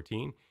 after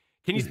 14.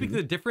 Can you speak to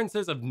the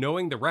differences of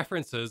knowing the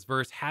references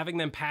versus having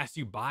them pass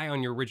you by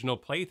on your original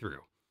playthrough?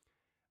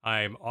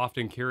 I'm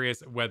often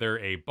curious whether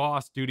a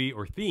boss, duty,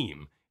 or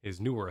theme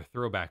is new or a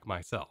throwback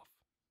myself.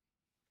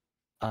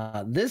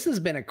 This has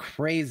been a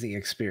crazy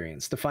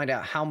experience to find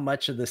out how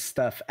much of this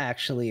stuff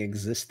actually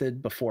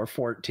existed before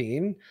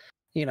 14.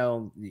 You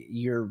know,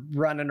 you're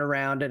running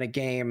around in a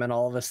game and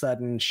all of a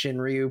sudden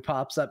Shinryu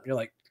pops up and you're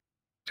like,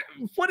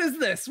 what is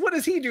this? What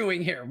is he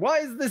doing here? Why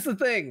is this a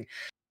thing?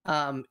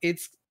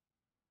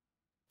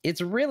 It's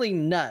really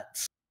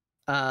nuts.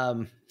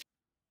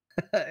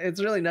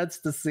 It's really nuts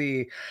to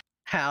see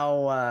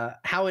how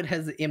it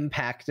has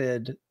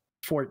impacted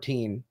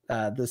 14,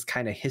 this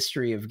kind of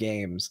history of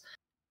games.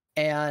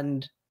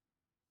 And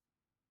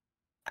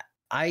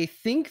I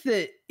think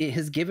that it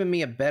has given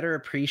me a better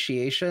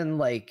appreciation,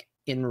 like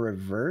in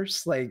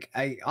reverse. Like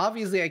I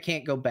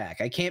can't go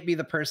back. I can't be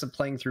the person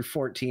playing through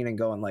 14 and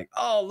going like,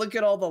 oh, look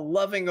at all the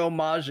loving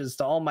homages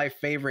to all my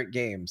favorite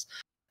games.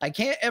 I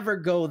can't ever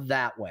go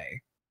that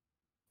way.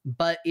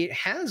 But it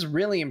has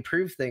really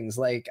improved things.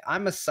 Like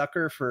I'm a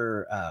sucker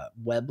for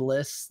web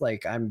lists.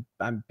 Like I'm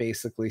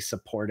basically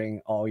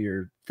supporting all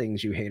your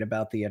things you hate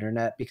about the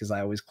internet because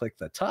I always click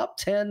the top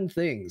 10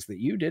 things that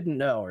you didn't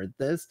know or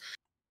this.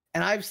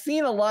 And I've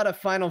seen a lot of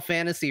Final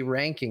Fantasy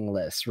ranking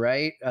lists,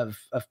 right? Of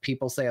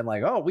people saying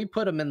like, oh, we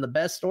put them in the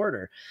best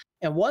order.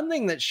 And one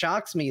thing that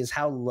shocks me is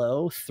how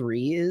low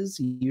 3 is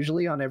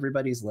usually on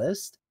everybody's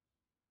list.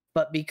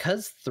 But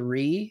because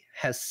 3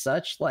 has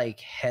such like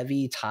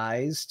heavy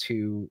ties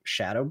to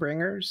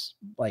Shadowbringers,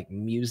 like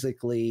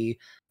musically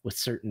with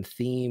certain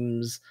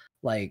themes,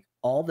 like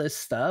all this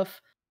stuff,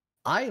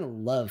 I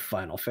love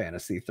Final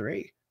Fantasy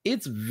 3.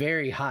 It's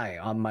very high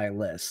on my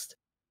list.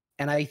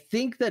 And I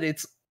think that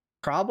it's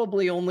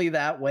probably only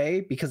that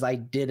way because I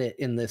did it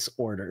in this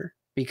order,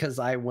 because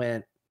I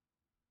went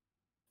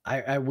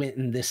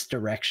in this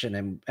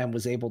direction and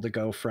was able to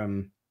go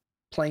from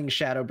playing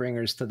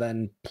Shadowbringers to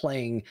then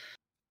playing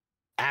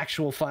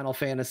actual Final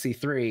Fantasy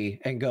 3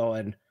 and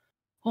going,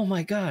 oh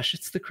my gosh,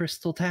 it's the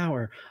Crystal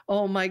Tower.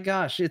 Oh my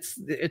gosh, it's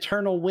the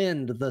Eternal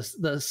Wind,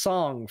 the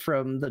song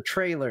from the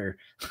trailer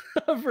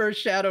for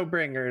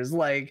Shadowbringers.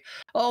 Like,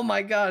 oh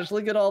my gosh,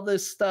 look at all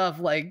this stuff.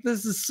 Like,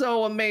 this is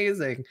so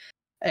amazing.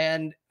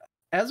 And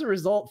as a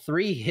result,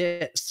 3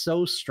 hit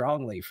so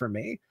strongly for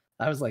me.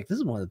 I was like, this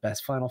is one of the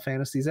best Final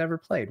Fantasies ever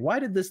played. Why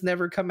did this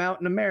never come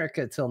out in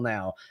America till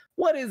now?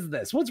 What is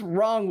this? What's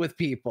wrong with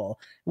people?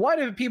 Why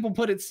do people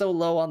put it so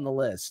low on the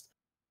list?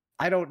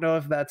 I don't know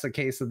if that's a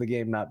case of the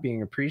game not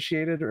being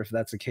appreciated or if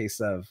that's a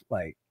case of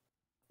like,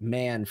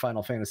 man,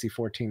 Final Fantasy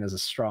 14 is a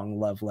strong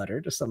love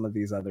letter to some of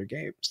these other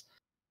games.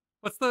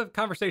 What's the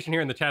conversation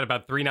here in the chat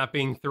about 3 not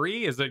being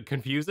 3? Is it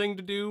confusing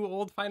to do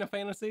old Final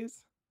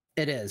Fantasies?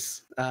 It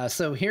is.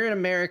 So here in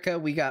America,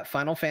 we got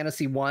Final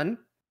Fantasy 1.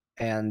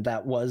 And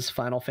that was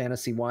Final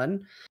Fantasy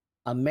 1.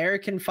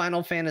 American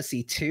Final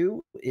Fantasy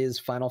 2 is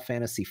Final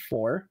Fantasy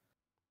 4.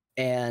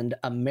 And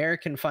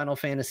American Final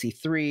Fantasy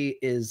 3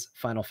 is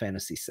Final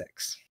Fantasy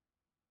 6.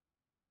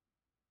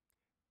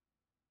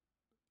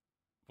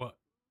 What?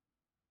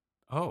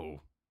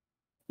 Oh.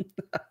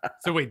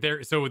 So wait, there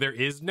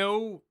is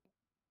no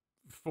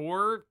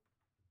 4?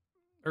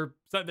 Or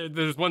so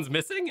there's ones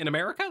missing in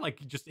America?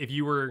 Like just if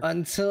you were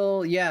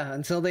until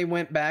they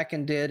went back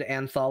and did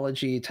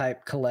anthology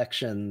type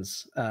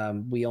collections,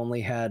 we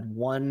only had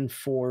 1,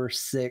 4,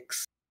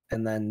 6,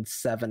 and then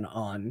 7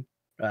 on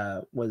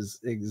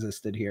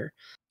existed here.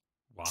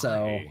 Why?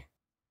 So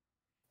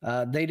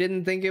they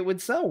didn't think it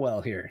would sell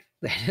well here.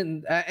 They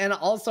didn't, and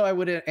also I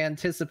would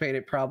anticipate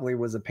it probably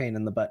was a pain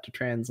in the butt to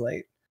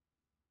translate.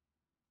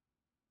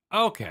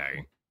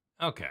 Okay.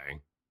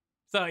 Okay.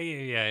 So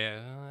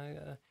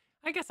yeah.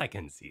 I guess I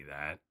can see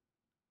that.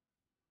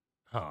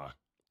 Huh.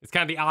 It's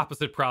kind of the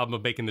opposite problem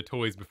of making the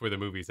toys before the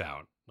movie's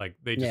out. Like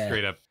they just Yeah.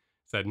 straight up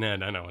said, no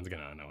one's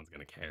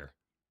gonna care.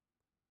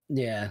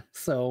 Yeah.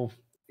 So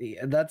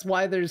that's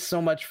why there's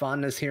so much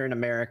fondness here in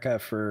America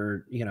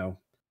for,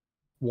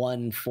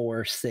 1,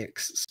 4,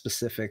 6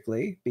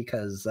 specifically,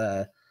 because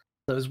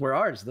those were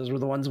ours. Those were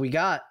the ones we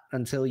got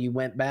until you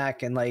went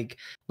back. And like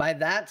by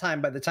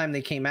the time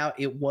they came out,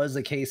 it was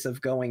a case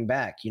of going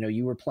back.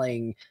 You were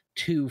playing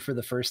 2 for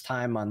the first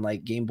time on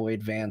like Game Boy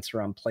Advance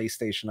or on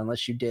PlayStation,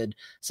 unless you did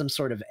some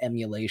sort of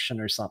emulation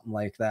or something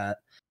like that.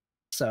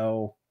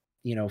 So,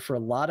 for a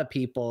lot of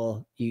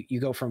people, you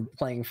go from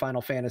playing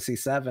Final Fantasy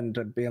VII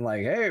to being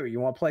like, hey, you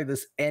want to play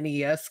this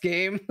NES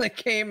game that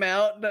came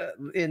out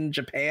in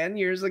Japan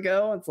years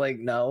ago? It's like,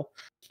 no,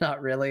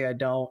 not really. I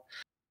don't.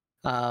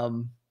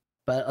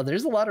 But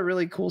there's a lot of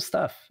really cool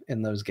stuff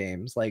in those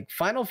games. Like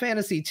Final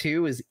Fantasy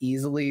II is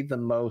easily the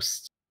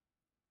most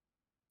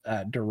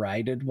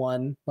derided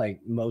one. Like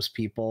most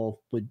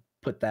people would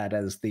put that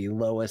as the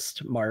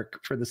lowest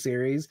mark for the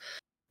series.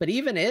 But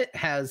even it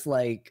has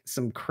like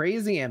some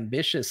crazy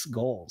ambitious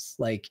goals.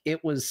 Like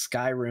it was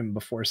Skyrim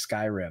before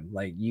Skyrim.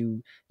 Like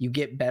you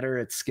get better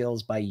at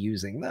skills by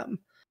using them.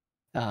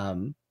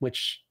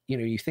 Which,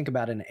 you think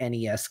about an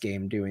NES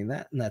game doing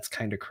that, and that's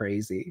kind of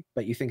crazy.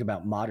 But you think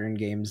about modern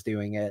games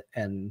doing it,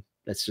 and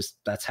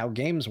that's how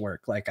games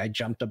work. Like I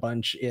jumped a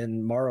bunch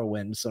in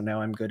Morrowind, so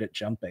now I'm good at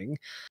jumping.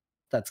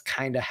 That's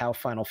kind of how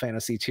Final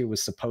Fantasy II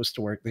was supposed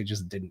to work. They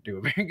just didn't do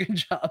a very good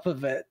job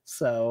of it.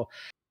 So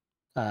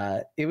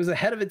it was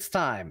ahead of its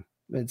time.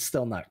 It's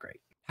still not great.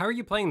 How are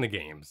you playing the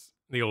games,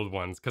 the old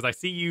ones? Because I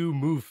see you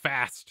move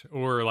fast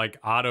or like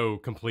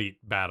auto-complete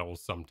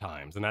battles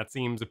sometimes, and that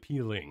seems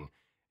appealing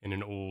in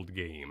an old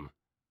game.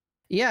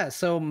 Yeah,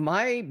 so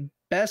my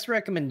best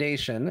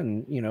recommendation,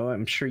 and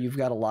I'm sure you've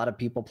got a lot of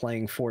people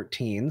playing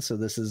 14, so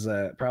this is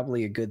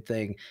probably a good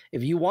thing.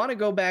 If you want to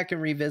go back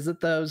and revisit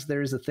those,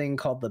 there's a thing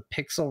called the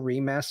Pixel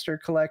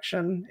Remaster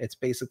Collection. It's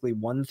basically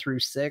 1 through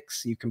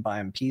 6. You can buy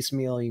them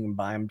piecemeal, you can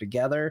buy them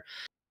together.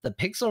 The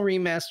Pixel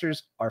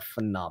Remasters are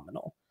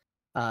phenomenal.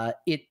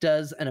 It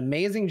does an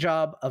amazing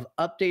job of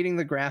updating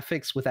the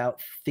graphics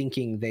without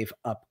thinking they've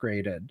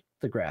upgraded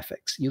the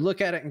graphics. You look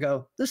at it and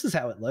go, this is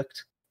how it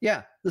looked.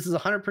 Yeah, this is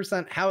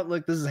 100% how it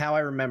looked. This is how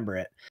I remember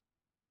it.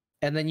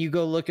 And then you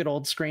go look at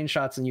old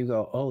screenshots and you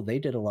go, oh, they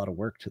did a lot of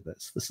work to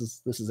this. This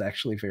is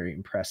actually very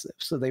impressive.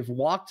 So they've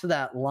walked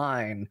that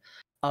line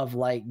of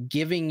like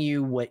giving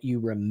you what you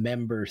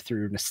remember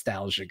through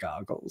nostalgia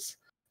goggles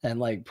and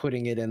like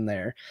putting it in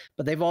there.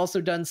 But they've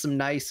also done some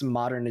nice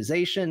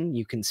modernization.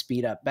 You can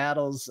speed up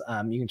battles.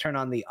 You can turn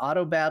on the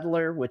auto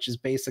battler, which is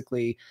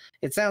basically,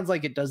 it sounds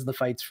like it does the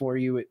fights for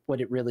you.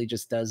 What it really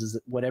just does is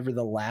whatever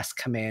the last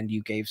command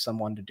you gave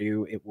someone to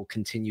do, it will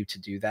continue to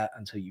do that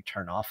until you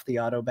turn off the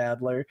auto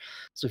battler.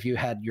 So if you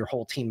had your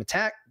whole team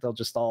attack, they'll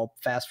just all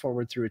fast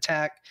forward through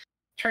attack.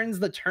 Turns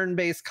the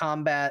turn-based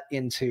combat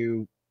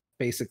into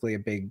basically a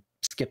big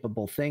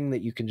skippable thing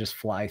that you can just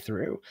fly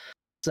through.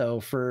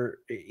 So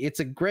it's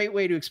a great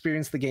way to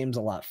experience the games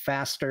a lot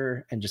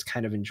faster and just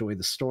kind of enjoy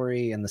the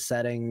story and the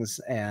settings.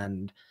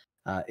 And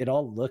it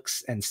all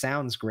looks and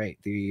sounds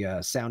great. The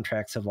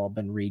soundtracks have all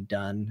been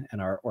redone and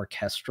are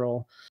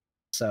orchestral.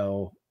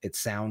 So it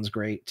sounds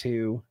great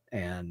too.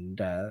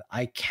 And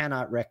I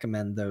cannot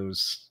recommend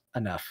those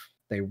enough.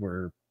 They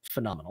were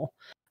phenomenal.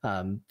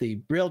 The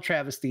real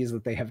travesty is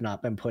that they have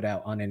not been put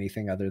out on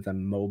anything other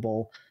than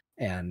mobile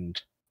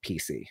and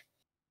PC.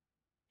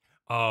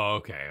 Oh,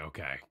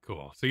 okay,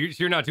 cool. So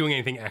you're not doing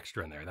anything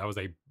extra in there. That was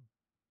a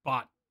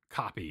bot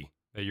copy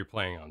that you're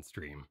playing on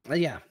stream.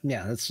 Yeah,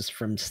 that's just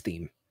from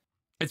Steam.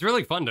 It's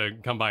really fun to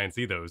come by and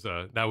see those.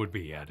 That would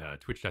be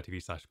at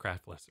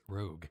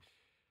twitch.tv/CraftlessRogue.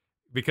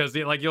 Because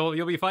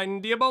you'll be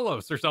fighting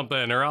Diabolos or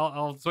something, or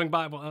I'll swing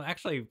by. Well,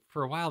 actually,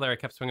 for a while there, I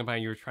kept swinging by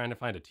and you were trying to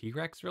find a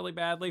T-Rex really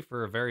badly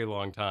for a very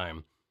long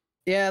time.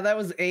 Yeah, that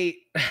was 8.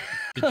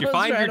 Did you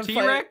find your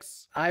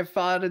T-Rex? I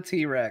fought a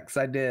T-Rex.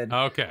 I did.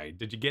 Okay.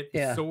 Did you get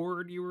the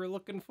sword you were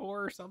looking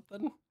for or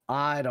something?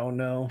 I don't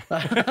know.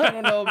 I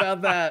don't know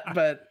about that.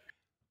 But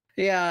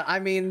yeah, I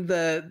mean,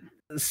 the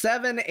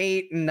 7,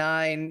 8, and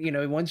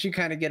 9, once you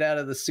kind of get out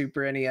of the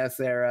Super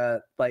NES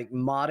era, like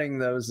modding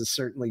those is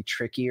certainly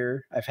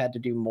trickier. I've had to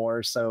do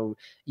more. So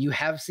you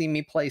have seen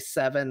me play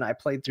 7. I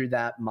played through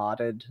that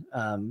modded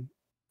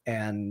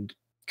and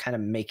kind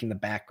of making the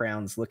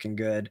backgrounds looking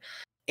good.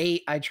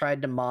 8, I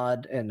tried to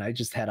mod and I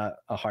just had a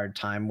hard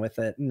time with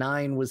it.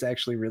 9 was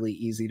actually really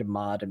easy to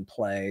mod and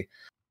play.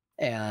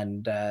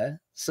 And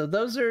so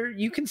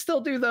you can still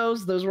do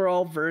those. Those were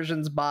all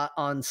versions bought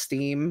on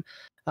Steam.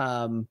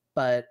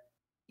 But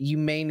you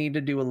may need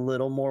to do a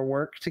little more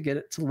work to get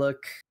it to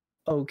look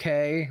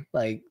okay.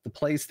 Like the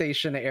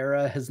PlayStation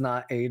era has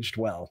not aged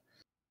well.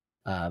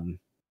 Not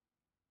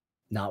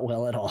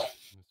well at all.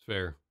 That's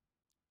fair.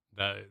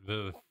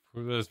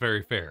 That's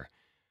very fair.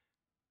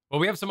 Well,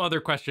 we have some other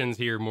questions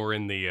here more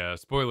in the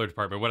spoiler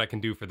department. What I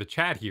can do for the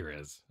chat here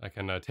is I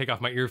can take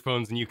off my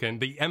earphones and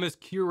the MS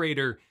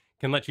curator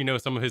can let you know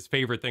some of his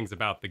favorite things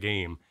about the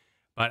game.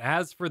 But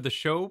as for the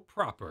show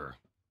proper,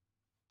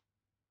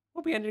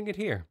 we'll be ending it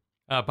here.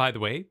 By the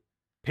way,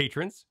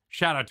 patrons,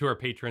 shout out to our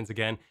patrons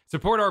again.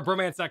 Support our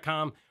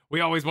bromance.com. We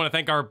always want to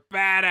thank our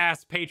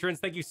badass patrons.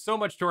 Thank you so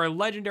much to our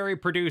legendary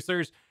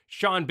producers,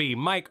 Sean B,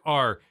 Mike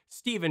R,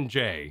 Stephen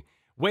J,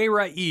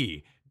 Wayra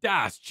E,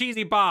 Das,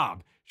 Cheesy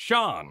Bob,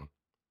 Sean.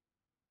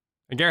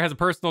 And Garrett has a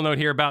personal note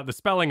here about the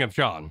spelling of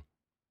Sean.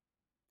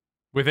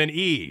 With an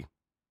E.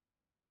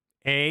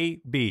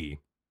 A-B.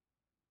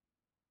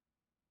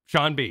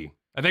 Sean B.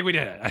 I think we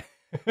did it.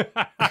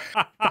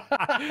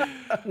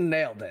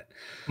 Nailed it.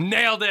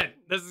 Nailed it.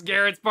 This is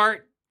Garrett's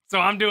part. So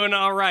I'm doing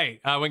all right.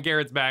 When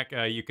Garrett's back,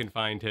 you can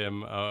find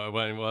him.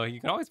 You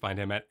can always find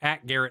him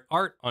at Garrett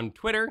Art on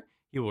Twitter.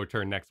 He will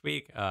return next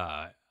week.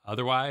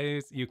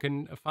 Otherwise, you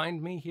can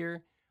find me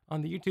here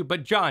on the YouTube.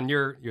 But John,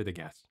 you're the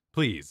guest.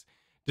 Please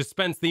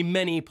dispense the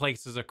many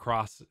places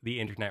across the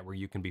internet where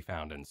you can be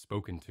found and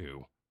spoken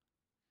to.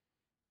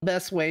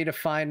 Best way to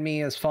find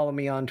me is follow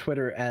me on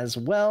Twitter as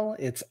well.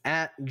 It's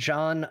at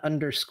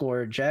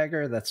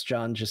Jon_Jagger. That's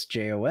John, just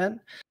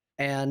Jon.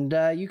 And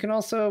you can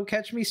also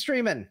catch me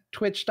streaming,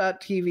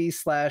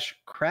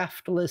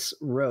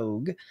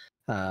 twitch.tv/CraftlessRogue.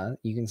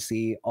 You can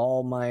see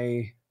all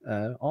my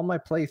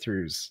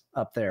playthroughs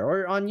up there,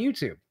 or on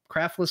YouTube.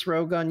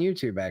 CraftlessRogue on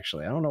YouTube,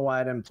 actually. I don't know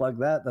why I didn't plug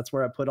that. That's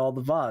where I put all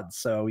the VODs.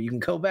 So you can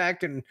go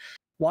back and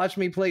watch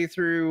me play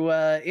through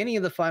any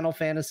of the Final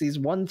Fantasies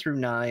 1 through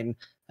 9,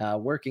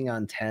 working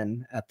on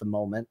 10 at the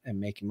moment and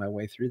making my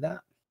way through that.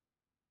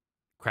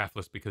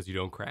 Craftless because you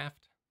don't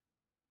craft?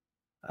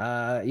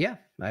 Yeah,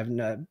 I have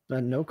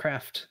no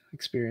craft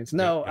experience.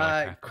 No,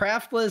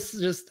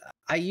 craftless. Just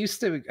I used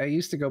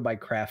to go by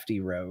Crafty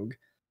Rogue,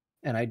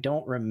 and I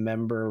don't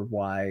remember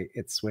why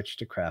it switched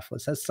to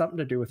craftless. It has something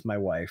to do with my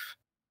wife,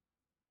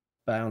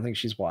 but I don't think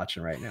she's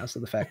watching right now. So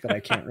the fact that I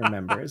can't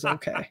remember is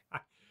okay.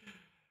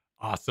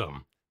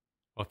 Awesome.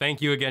 Well,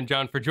 thank you again,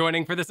 John, for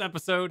joining for this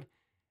episode,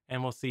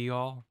 and we'll see you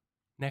all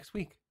next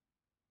week.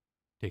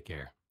 Take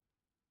care.